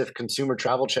seems as if consumer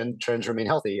travel trends remain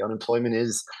healthy. Unemployment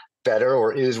is better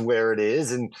or is where it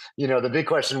is. And, the big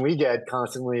question we get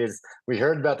constantly is, we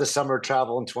heard about the summer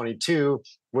travel in 22.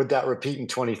 Would that repeat in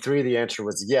 23? The answer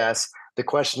was yes. The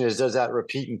question is, does that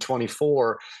repeat in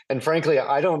 24? And frankly,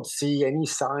 I don't see any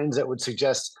signs that would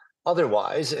suggest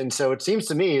otherwise. And so it seems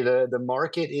to me the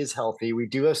market is healthy. We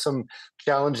do have some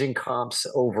challenging comps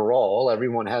overall.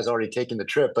 Everyone has already taken the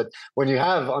trip. But when you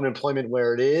have unemployment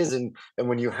where it is, and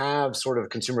when you have sort of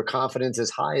consumer confidence as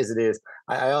high as it is,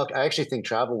 I actually think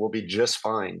travel will be just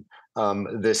fine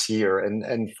this year.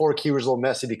 And 4Q was a little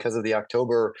messy because of the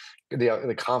October,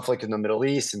 the conflict in the Middle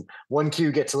East. And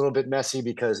 1Q gets a little bit messy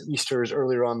because Easter is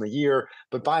earlier on in the year.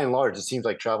 But by and large, it seems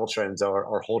like travel trends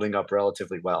are holding up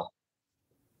relatively well.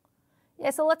 Yeah,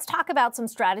 so let's talk about some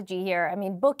strategy here. I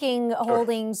mean, Booking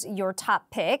Holdings, your top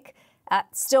pick,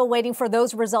 still waiting for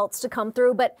those results to come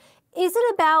through. But is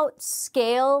it about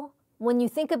scale when you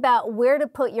think about where to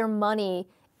put your money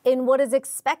in what is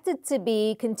expected to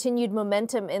be continued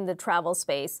momentum in the travel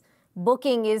space?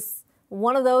 Booking is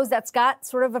one of those that's got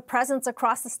sort of a presence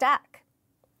across the stack.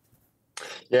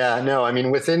 Yeah, no, I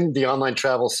mean, within the online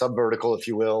travel subvertical, if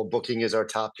you will, Booking is our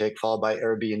top pick, followed by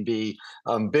Airbnb.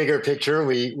 Bigger picture,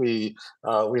 we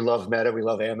love Meta, we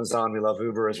love Amazon, we love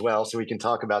Uber as well, so we can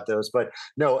talk about those. But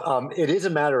no, it is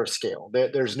a matter of scale.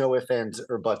 There's no ifs, ands,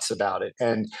 or buts about it.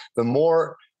 And the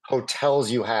more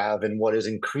hotels you have in what is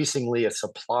increasingly a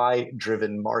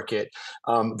supply-driven market,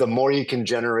 the more you can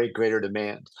generate greater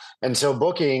demand. And so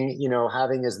Booking,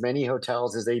 having as many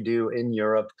hotels as they do in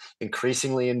Europe,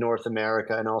 increasingly in North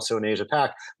America, and also in Asia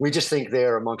Pac, we just think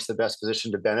they're amongst the best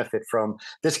positioned to benefit from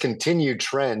this continued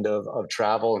trend of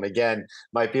travel. And again,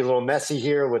 might be a little messy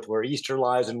here with where Easter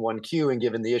lies in 1Q and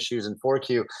given the issues in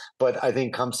 4Q. But I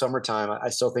think come summertime, I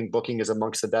still think Booking is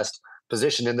amongst the best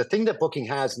position. And the thing that Booking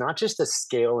has, not just the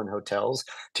scale in hotels,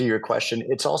 to your question,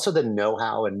 it's also the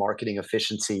know-how and marketing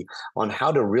efficiency on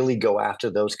how to really go after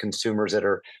those consumers that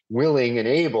are willing and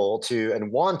able to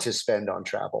and want to spend on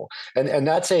travel. And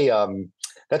that's a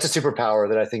superpower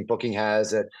that I think Booking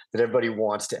has that everybody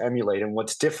wants to emulate. And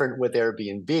what's different with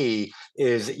Airbnb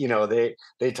is,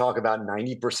 they talk about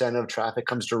 90% of traffic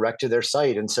comes direct to their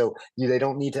site. And so they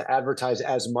don't need to advertise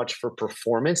as much for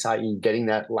performance, i.e. getting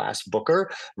that last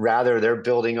booker. Rather, they're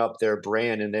building up their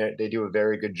brand, and they do a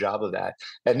very good job of that.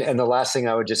 And the last thing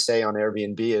I would just say on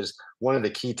Airbnb is one of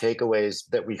the key takeaways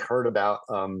that we heard about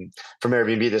from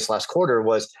Airbnb this last quarter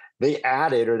was they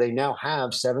added, or they now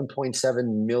have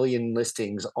 7.7 million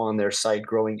listings on their site,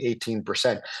 growing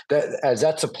 18%. As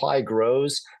that supply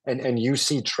grows and you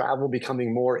see travel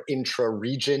becoming more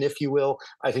intra-region, if you will,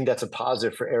 I think that's a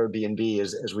positive for Airbnb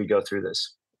as we go through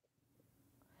this.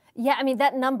 Yeah, I mean,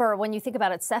 that number, when you think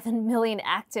about it, 7 million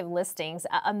active listings,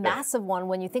 a massive one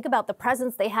when you think about the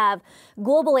presence they have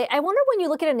globally. I wonder, when you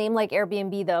look at a name like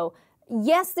Airbnb, though,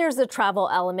 yes, there's a travel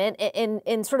element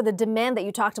in sort of the demand that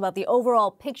you talked about. The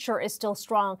overall picture is still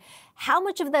strong. How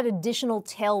much of that additional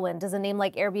tailwind does a name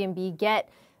like Airbnb get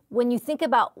when you think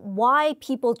about why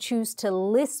people choose to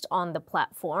list on the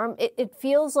platform? It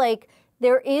feels like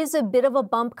there is a bit of a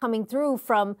bump coming through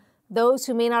from those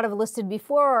who may not have listed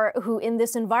before, or who in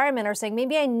this environment are saying,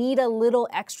 maybe I need a little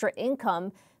extra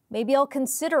income. Maybe I'll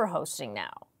consider hosting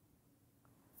now.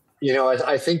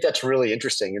 I think that's really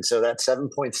interesting. And so that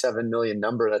 7.7 million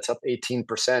number, that's up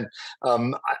 18%.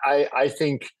 I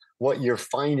think what you're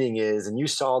finding is, and you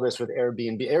saw this with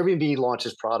Airbnb, Airbnb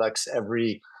launches products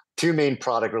two main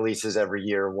product releases every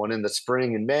year, one in the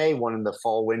spring in May, one in the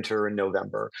fall, winter in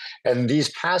November. And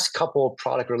these past couple of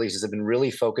product releases have been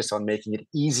really focused on making it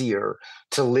easier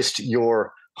to list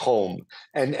your home.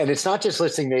 And it's not just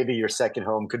listing maybe your second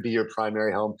home, could be your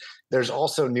primary home. There's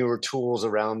also newer tools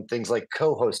around things like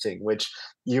co-hosting, which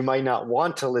you might not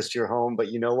want to list your home, but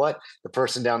you know what? The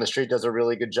person down the street does a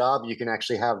really good job. You can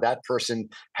actually have that person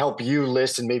help you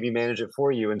list and maybe manage it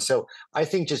for you. And so I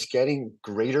think just getting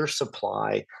greater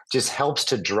supply just helps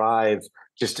to drive,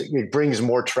 it brings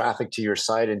more traffic to your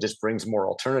site and just brings more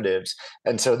alternatives.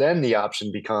 And so then the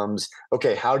option becomes,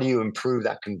 okay, how do you improve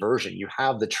that conversion? You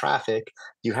have the traffic,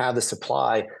 you have the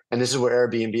supply, and this is where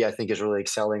Airbnb, I think, is really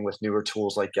excelling with newer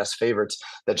tools like guest favorites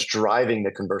that's driving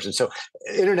the conversion. So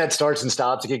internet starts and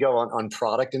stops. It could go on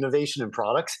product innovation and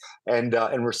products, and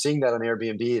we're seeing that on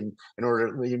Airbnb in order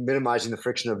to minimizing the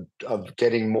friction of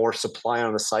getting more supply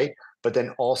on the site, but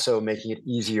then also making it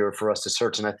easier for us to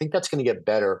search. And I think that's going to get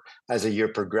better as the year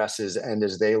progresses and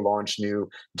as they launch new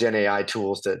Gen AI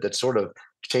tools that sort of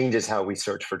changes how we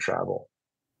search for travel.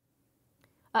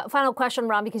 Final question,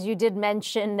 Ron, because you did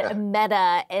mention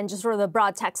Meta and just sort of the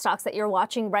broad tech stocks that you're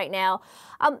watching right now.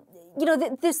 You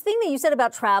know, this thing that you said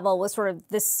about travel was sort of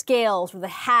the scale, sort of the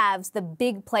haves, the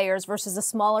big players versus the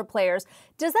smaller players.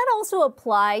 Does that also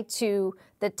apply to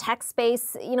the tech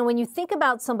space? You know, when you think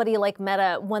about somebody like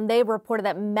Meta, when they reported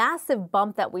that massive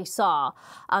bump that we saw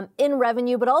in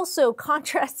revenue, but also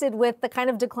contrasted with the kind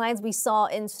of declines we saw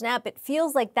in Snap, it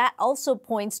feels like that also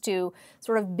points to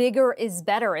sort of bigger is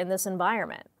better in this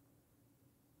environment.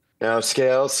 Now,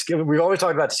 scale. We've always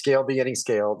talked about scale begetting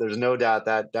scale. There's no doubt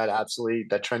that absolutely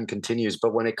that trend continues.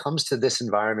 But when it comes to this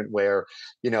environment where,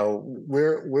 you know,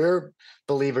 we're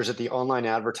believers that the online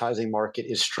advertising market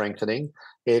is strengthening.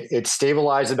 It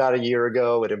stabilized about a year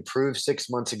ago. It improved 6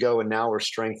 months ago, and now we're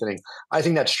strengthening. I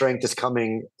think that strength is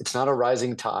coming. It's not a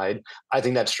rising tide. I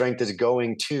think that strength is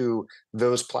going to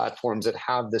those platforms that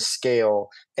have the scale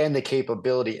and the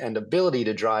capability and ability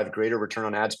to drive greater return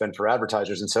on ad spend for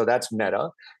advertisers. And so that's Meta.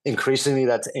 Increasingly,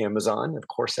 that's Amazon. Of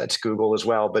course, that's Google as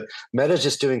well. But Meta is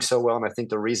just doing so well. And I think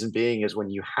the reason being is when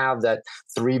you have that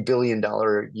 $3 billion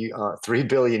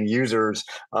users,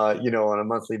 you know, on a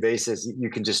monthly basis, you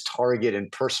can just target and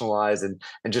personalize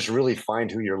and just really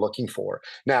find who you're looking for.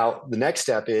 Now, the next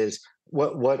step is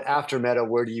what after Meta,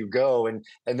 where do you go? And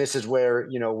this is where,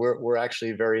 you know, we're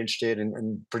actually very interested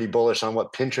and pretty bullish on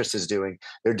what Pinterest is doing.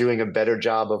 They're doing a better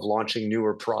job of launching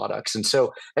newer products. And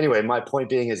so anyway, my point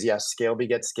being is, yes, scale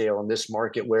begets scale in this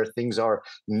market where things are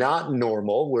not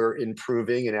normal. We're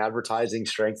improving and advertising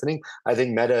strengthening. I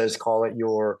think Meta is, call it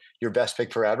your best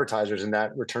pick for advertisers, and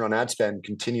that return on ad spend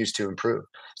continues to improve.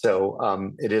 So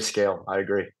it is scale. I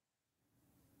agree.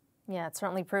 Yeah, it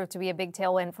certainly proved to be a big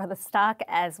tailwind for the stock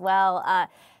as well.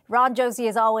 Ron Josie,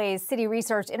 as always, Citi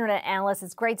Research Internet Analyst.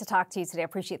 It's great to talk to you today. I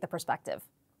appreciate the perspective.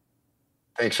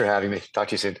 Thanks for having me. Talk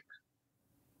to you soon.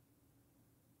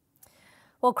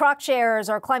 Well, Crocs shares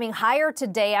are climbing higher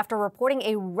today after reporting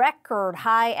a record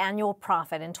high annual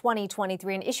profit in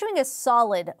 2023 and issuing a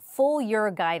solid full year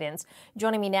guidance.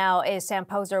 Joining me now is Sam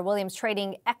Poser, Williams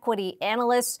Trading equity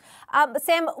analyst.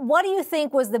 Sam, what do you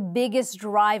think was the biggest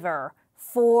driver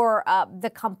for the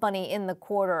company in the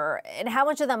quarter, and how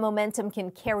much of that momentum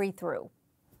can carry through?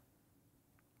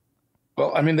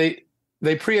 Well, I mean,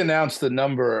 they pre-announced the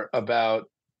number about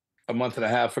a month and a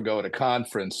half ago at a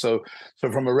conference. So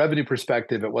from a revenue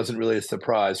perspective, it wasn't really a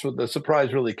surprise. The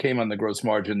surprise really came on the gross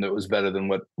margin that was better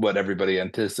than what everybody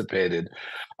anticipated.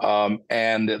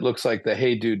 And it looks like the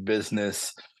Hey Dude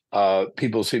business,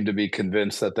 people seem to be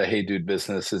convinced that the Hey Dude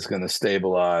business is going to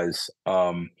stabilize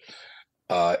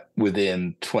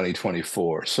within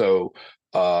 2024. So,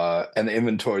 and the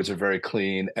inventories are very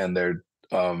clean and their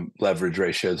leverage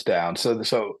ratios down. So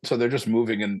they're just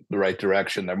moving in the right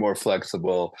direction. They're more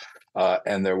flexible,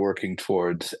 and they're working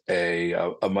towards a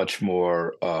much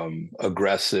more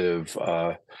aggressive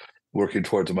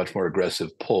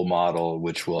pull model,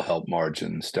 which will help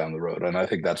margins down the road. And I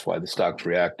think that's why the stock's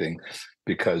reacting,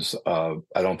 because I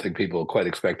don't think people quite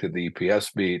expected the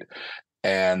EPS beat.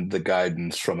 And the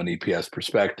guidance from an EPS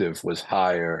perspective was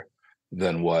higher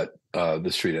than what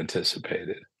the street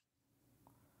anticipated.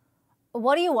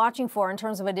 What are you watching for in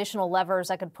terms of additional levers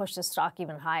that could push the stock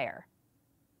even higher?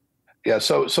 Yeah,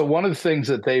 so one of the things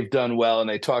that they've done well, and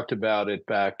they talked about it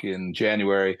back in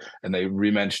January, and they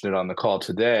re-mentioned it on the call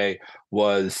today,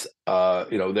 was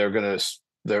you know,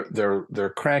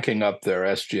 they're cranking up their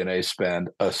SG&A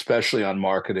spend, especially on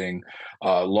marketing,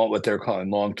 what they're calling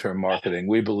long-term marketing.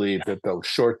 We believe that the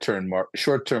short-term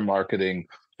marketing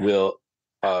will,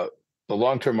 the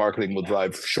long-term marketing will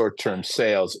drive short-term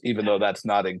sales, even though that's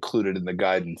not included in the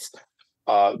guidance.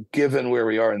 Given where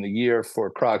we are in the year for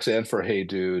Crocs and for Hey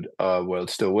Dude, well,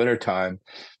 it's still wintertime,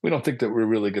 we don't think that we're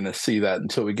really going to see that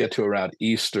until we get to around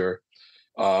Easter.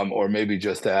 or maybe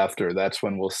just after. That's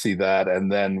when we'll see that,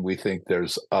 and then we think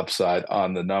there's upside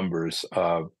on the numbers.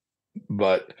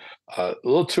 But a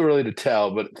little too early to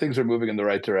tell, but things are moving in the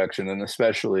right direction, and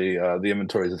especially the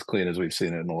inventory is as clean as we've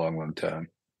seen it in a long, long time.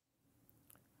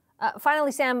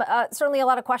 Finally, Sam, certainly a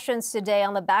lot of questions today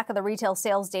on the back of the retail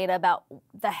sales data about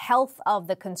the health of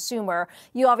the consumer.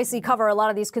 You obviously cover a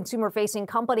lot of these consumer-facing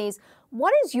companies.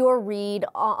 What is your read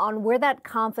on where that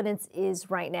confidence is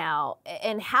right now,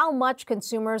 and how much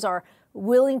consumers are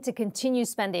willing to continue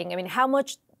spending? I mean,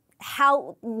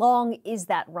 how long is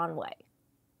that runway?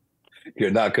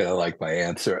 You're not going to like my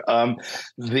answer.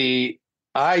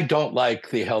 I don't like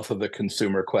the health of the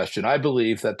consumer question. I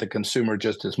believe that the consumer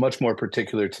just is much more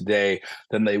particular today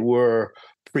than they were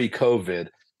pre-COVID,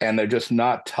 and they're just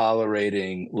not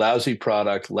tolerating lousy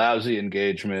product, lousy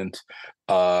engagement,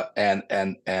 and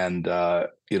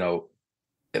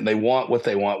they want what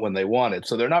they want when they want it.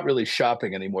 So they're not really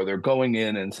shopping anymore. They're going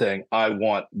in and saying, I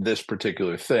want this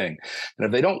particular thing. And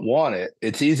if they don't want it,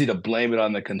 it's easy to blame it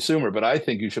on the consumer, but I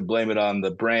think you should blame it on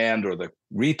the brand or the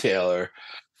retailer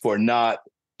for not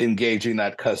engaging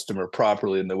that customer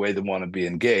properly in the way they want to be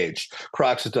engaged.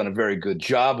 Crocs has done a very good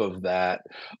job of that.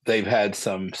 They've had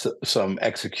some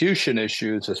execution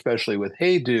issues, especially with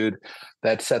Hey Dude,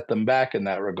 that set them back in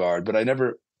that regard. But I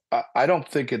don't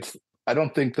think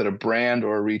that a brand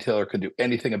or a retailer can do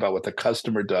anything about what the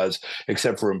customer does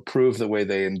except for improve the way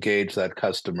they engage that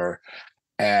customer.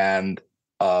 And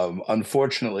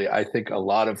unfortunately, I think a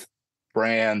lot of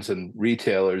brands and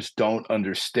retailers don't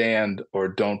understand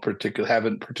or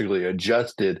haven't particularly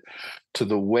adjusted to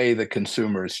the way the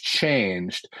consumer's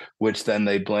changed, which then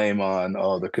they blame on,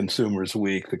 the consumer's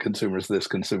weak, the consumer's this,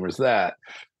 consumer's that.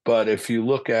 But if you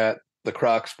look at the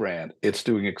Crocs brand, it's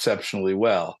doing exceptionally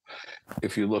well.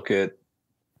 If you look at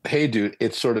Hey Dude,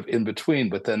 it's sort of in between,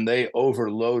 but then they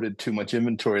overloaded too much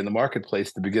inventory in the marketplace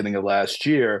at the beginning of last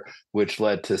year, which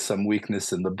led to some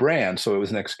weakness in the brand. So it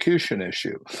was an execution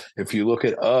issue. If you look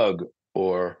at UGG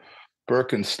or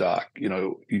Birkenstock,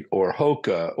 or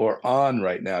Hoka or On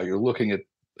right now, you're looking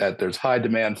at there's high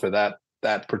demand for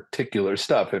that particular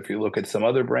stuff. If you look at some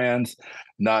other brands,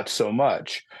 not so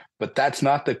much. But that's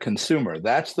not the consumer.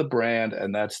 That's the brand,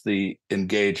 and that's the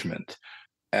engagement.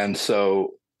 And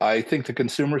so I think the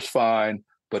consumer's fine,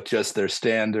 but just their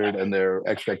standard and their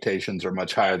expectations are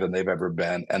much higher than they've ever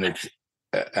been, and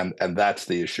that's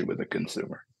the issue with the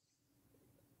consumer.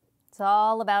 It's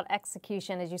all about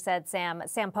execution, as you said, Sam.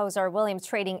 Sam Poser, Williams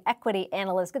Trading Equity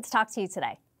Analyst. Good to talk to you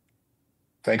today.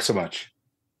 Thanks so much.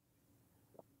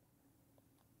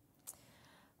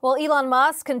 Well, Elon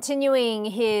Musk continuing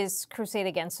his crusade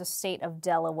against the state of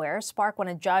Delaware sparked when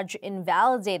a judge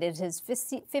invalidated his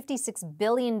 $56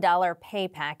 billion pay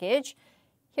package.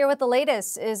 Here with the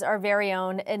latest is our very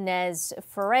own Inez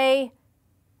Ferre.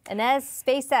 Inez,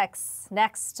 SpaceX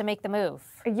next to make the move.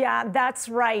 Yeah, that's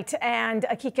right. And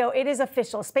Akiko, it is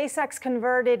official. SpaceX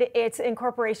converted its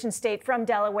incorporation state from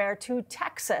Delaware to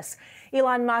Texas.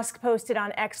 Elon Musk posted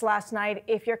on X last night,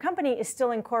 if your company is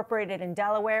still incorporated in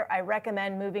Delaware, I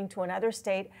recommend moving to another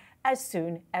state as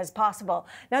soon as possible.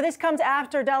 Now, this comes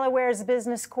after Delaware's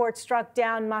business court struck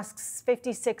down Musk's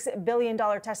 $56 billion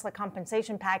Tesla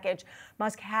compensation package.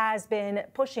 Musk has been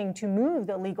pushing to move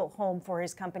the legal home for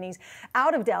his companies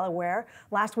out of Delaware.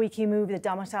 Last week, he moved the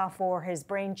domicile for his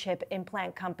brain chip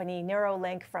implant company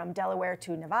Neuralink from Delaware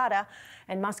to Nevada.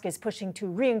 And Musk is pushing to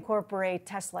reincorporate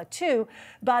Tesla too,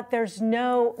 but there's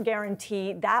no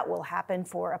guarantee that will happen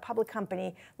for a public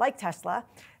company like Tesla.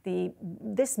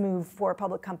 This move for a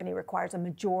public company requires a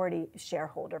majority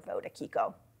shareholder vote,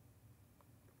 Akiko.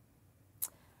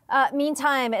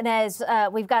 Meantime, Inez,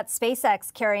 we've got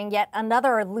SpaceX carrying yet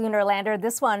another lunar lander,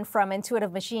 this one from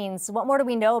Intuitive Machines. What more do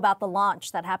we know about the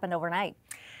launch that happened overnight?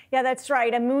 Yeah, that's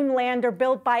right. A moon lander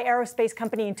built by aerospace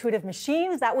company Intuitive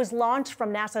Machines that was launched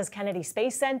from NASA's Kennedy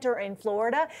Space Center in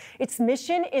Florida. Its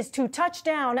mission is to touch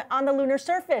down on the lunar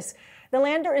surface. The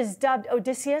lander is dubbed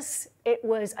Odysseus. It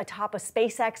was atop a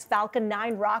SpaceX Falcon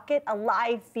 9 rocket. A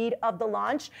live feed of the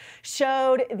launch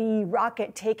showed the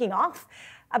rocket taking off.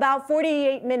 About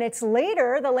 48 minutes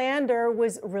later, the lander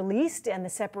was released and the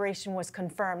separation was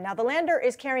confirmed. Now, the lander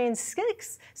is carrying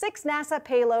six NASA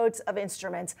payloads of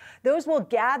instruments. Those will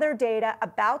gather data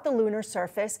about the lunar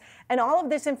surface, and all of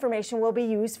this information will be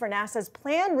used for NASA's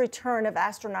planned return of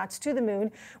astronauts to the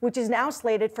moon, which is now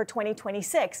slated for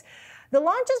 2026. The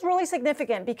launch is really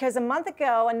significant because a month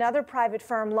ago, another private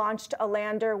firm launched a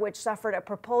lander which suffered a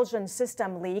propulsion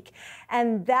system leak,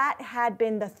 and that had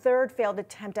been the third failed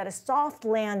attempt at a soft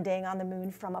landing on the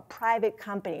moon from a private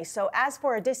company. So as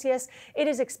for Odysseus, it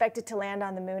is expected to land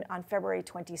on the moon on February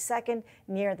 22nd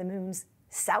near the moon's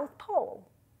south pole.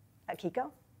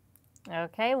 Akiko?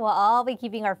 Okay, well, I'll be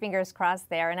keeping our fingers crossed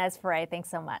there. And as for thanks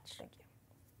so much. Thank you.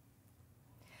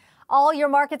 All your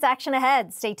markets action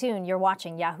ahead. Stay tuned. You're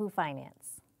watching Yahoo Finance.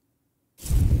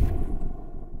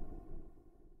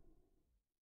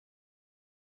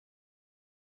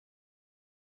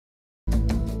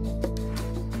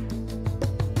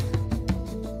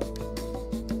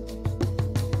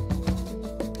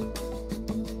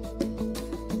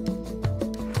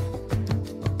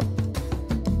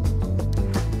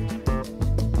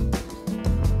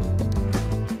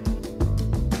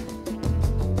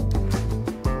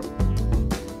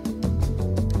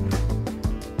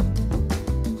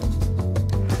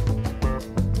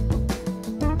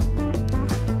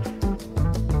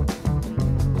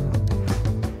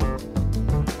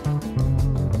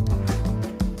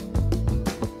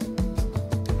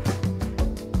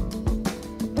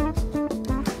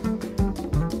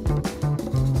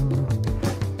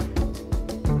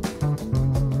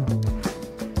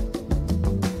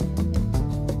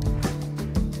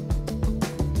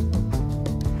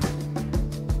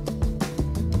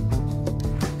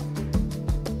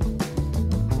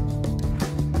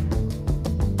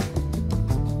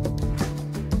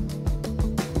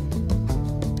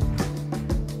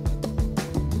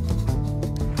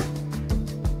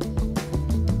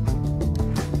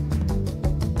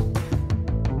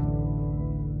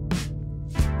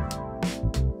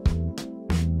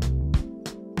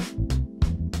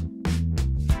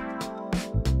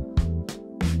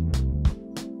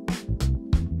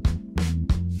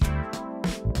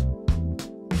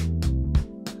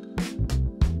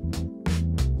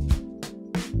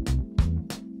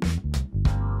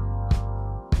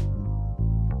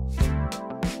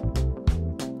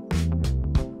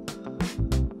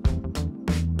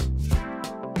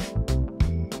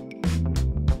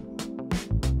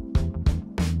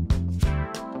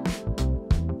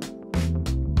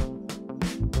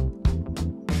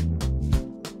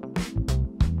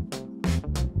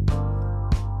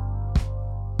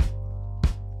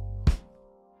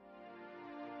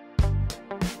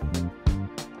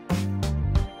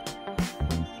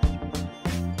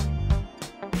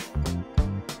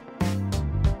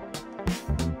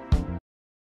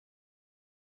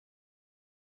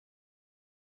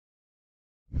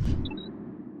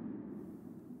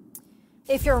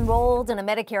 If you're enrolled in a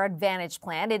Medicare Advantage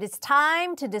plan, it is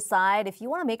time to decide if you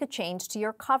want to make a change to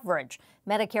your coverage.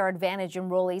 Medicare Advantage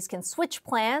enrollees can switch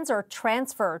plans or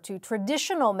transfer to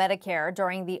traditional Medicare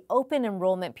during the open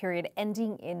enrollment period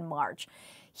ending in March.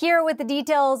 Here with the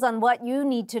details on what you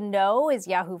need to know is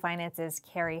Yahoo Finance's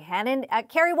Carrie Hannon.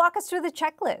 Carrie, walk us through the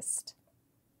checklist.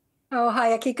 Oh,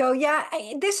 hi, Akiko. Yeah,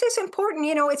 this is important.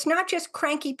 You know, it's not just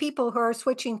cranky people who are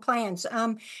switching plans.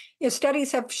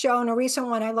 Studies have shown, a recent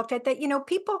one I looked at, that,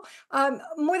 people,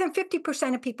 more than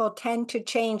 50% of people tend to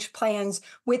change plans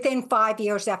within 5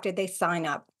 years after they sign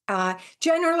up.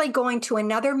 Generally going to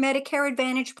another Medicare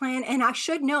Advantage plan. And I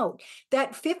should note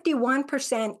that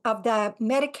 51% of the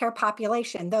Medicare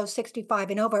population, those 65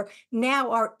 and over,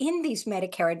 now are in these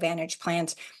Medicare Advantage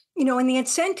plans. And the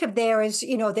incentive there is,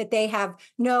 that they have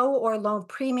no or low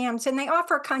premiums, and they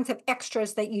offer kinds of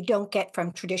extras that you don't get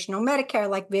from traditional Medicare,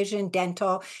 like vision,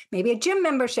 dental, maybe a gym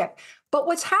membership. But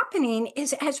what's happening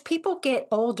is, as people get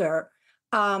older,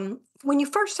 when you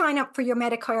first sign up for your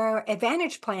Medicare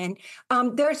Advantage plan,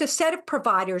 there's a set of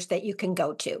providers that you can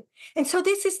go to. And so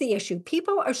this is the issue.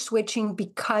 People are switching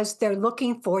because they're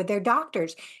looking for their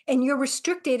doctors, and you're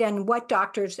restricted on what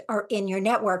doctors are in your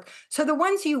network. So the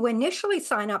ones you initially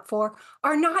sign up for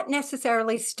are not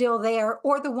necessarily still there,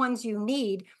 or the ones you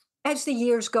need. As the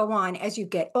years go on, as you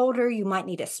get older, you might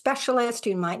need a specialist,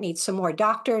 you might need some more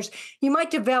doctors, you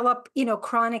might develop,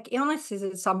 chronic illnesses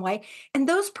in some way. And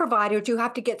those providers, you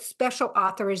have to get special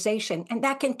authorization, and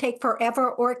that can take forever,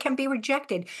 or it can be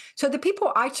rejected. So the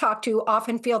people I talk to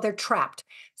often feel they're trapped.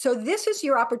 So this is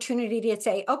your opportunity to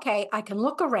say, okay, I can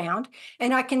look around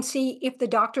and I can see if the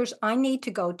doctors I need to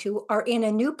go to are in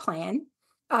a new plan,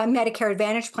 Medicare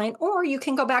Advantage plan, or you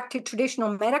can go back to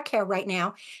traditional Medicare right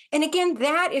now. And again,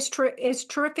 that is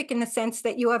terrific in the sense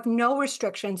that you have no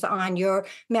restrictions on your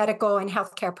medical and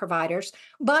healthcare providers,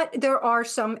 but there are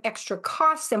some extra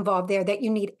costs involved there that you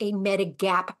need a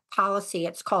Medigap policy,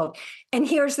 it's called. And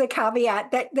here's the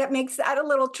caveat that makes that a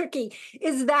little tricky,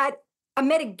 is that a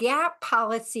Medigap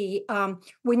policy,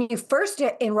 when you first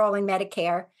enroll in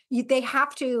Medicare, they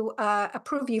have to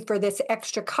approve you for this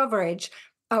extra coverage,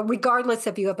 regardless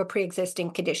if you have a pre-existing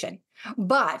condition.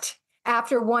 But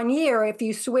after 1 year, if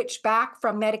you switch back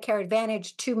from Medicare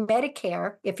Advantage to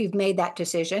Medicare, if you've made that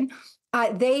decision,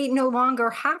 they no longer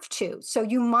have to. So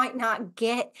you might not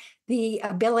get the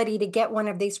ability to get one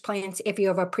of these plans if you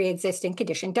have a pre-existing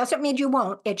condition. Doesn't mean you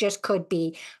won't, it just could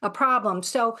be a problem.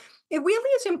 So it really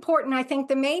is important. I think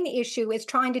the main issue is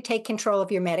trying to take control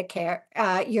of your Medicare,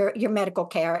 your medical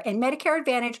care. And Medicare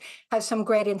Advantage has some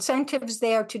great incentives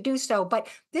there to do so. But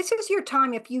this is your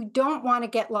time if you don't want to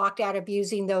get locked out of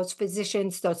using those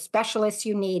physicians, those specialists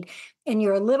you need, and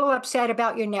you're a little upset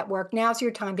about your network. Now's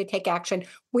your time to take action.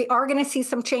 We are going to see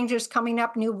some changes coming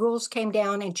up. New rules came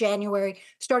down in January,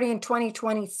 starting in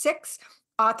 2026.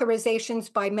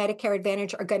 Authorizations by Medicare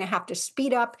Advantage are going to have to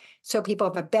speed up so people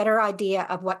have a better idea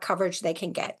of what coverage they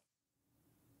can get.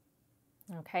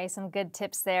 Okay, some good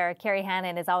tips there. Carrie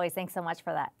Hannon, as always, thanks so much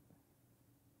for that.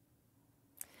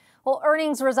 Well,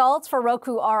 earnings results for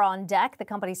Roku are on deck. The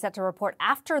company set to report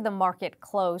after the market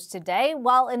closed today,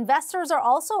 while investors are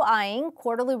also eyeing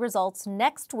quarterly results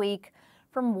next week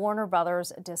from Warner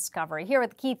Brothers Discovery. Here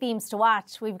with the key themes to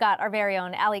watch, we've got our very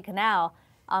own Ali Canal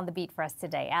on the beat for us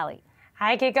today. Ali.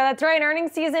 Hi, Kiko. That's right.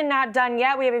 Earnings season not done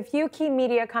yet. We have a few key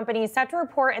media companies set to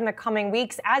report in the coming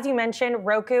weeks. As you mentioned,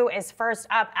 Roku is first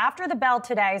up after the bell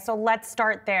today, so let's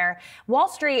start there. Wall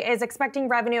Street is expecting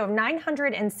revenue of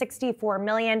 $964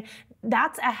 million.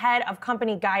 That's ahead of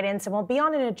company guidance and will be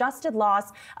on an adjusted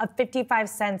loss of 55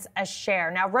 cents a share.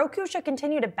 Now, Roku should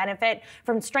continue to benefit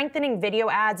from strengthening video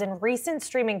ads and recent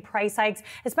streaming price hikes,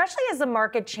 especially as the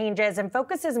market changes and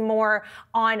focuses more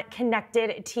on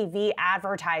connected TV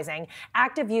advertising.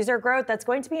 Active user growth, that's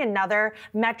going to be another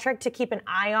metric to keep an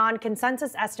eye on.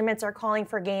 Consensus estimates are calling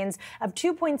for gains of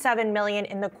 2.7 million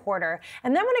in the quarter.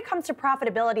 And then when it comes to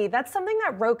profitability, that's something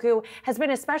that Roku has been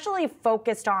especially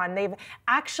focused on. They've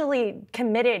actually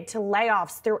committed to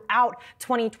layoffs throughout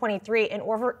 2023 in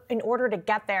order to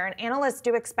get there. And analysts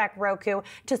do expect Roku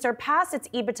to surpass its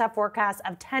EBITDA forecast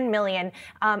of 10 million,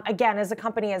 again, as the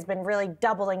company has been really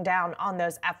doubling down on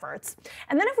those efforts.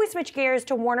 And then if we switch gears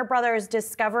to Warner Brothers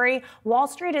Discovery, Wall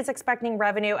Street is expecting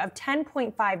revenue of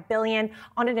 10.5 billion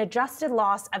on an adjusted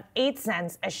loss of 8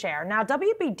 cents a share. Now,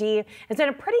 WBD is in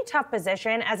a pretty tough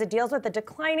position as it deals with the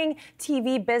declining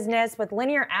TV business, with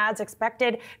linear ads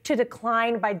expected to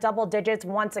decline by double digits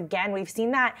once again. We've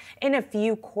seen that in a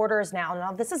few quarters now.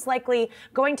 Now, this is likely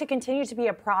going to continue to be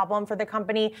a problem for the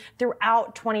company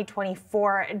throughout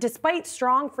 2024, despite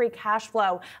strong free cash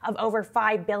flow of over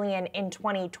 5 billion in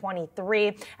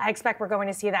 2023. I expect we're going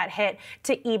to see that hit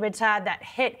to EBITDA, that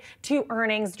hit to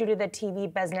earnings due to the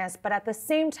TV business. But at the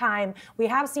same time, we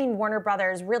have seen Warner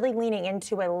Brothers really leaning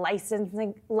into a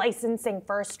licensing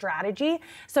first strategy.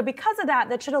 So because of that,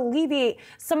 that should alleviate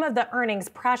some of the earnings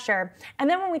pressure. And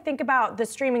then when we think about the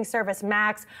streaming service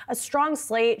Max, a strong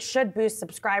slate should boost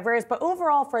subscribers. But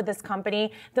overall for this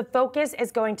company, the focus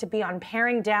is going to be on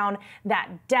paring down that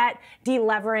debt,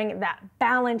 delevering that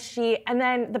balance sheet, and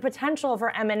then the potential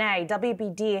for M&A.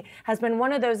 WBD has been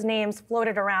one of those names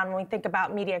floated around when we think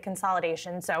about media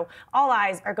consolidation. So all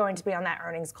eyes are going to be on that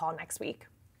earnings call next week.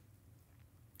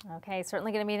 Okay,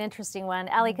 certainly going to be an interesting one.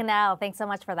 Ali Canal, thanks so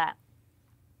much for that.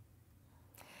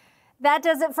 That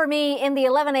does it for me in the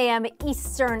 11 a.m.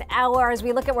 Eastern hour. As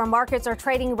we look at where markets are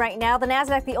trading right now, the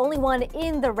Nasdaq, the only one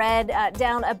in the red,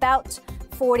 down about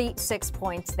 46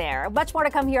 points there. Much more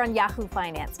to come here on Yahoo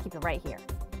Finance. Keep it right here.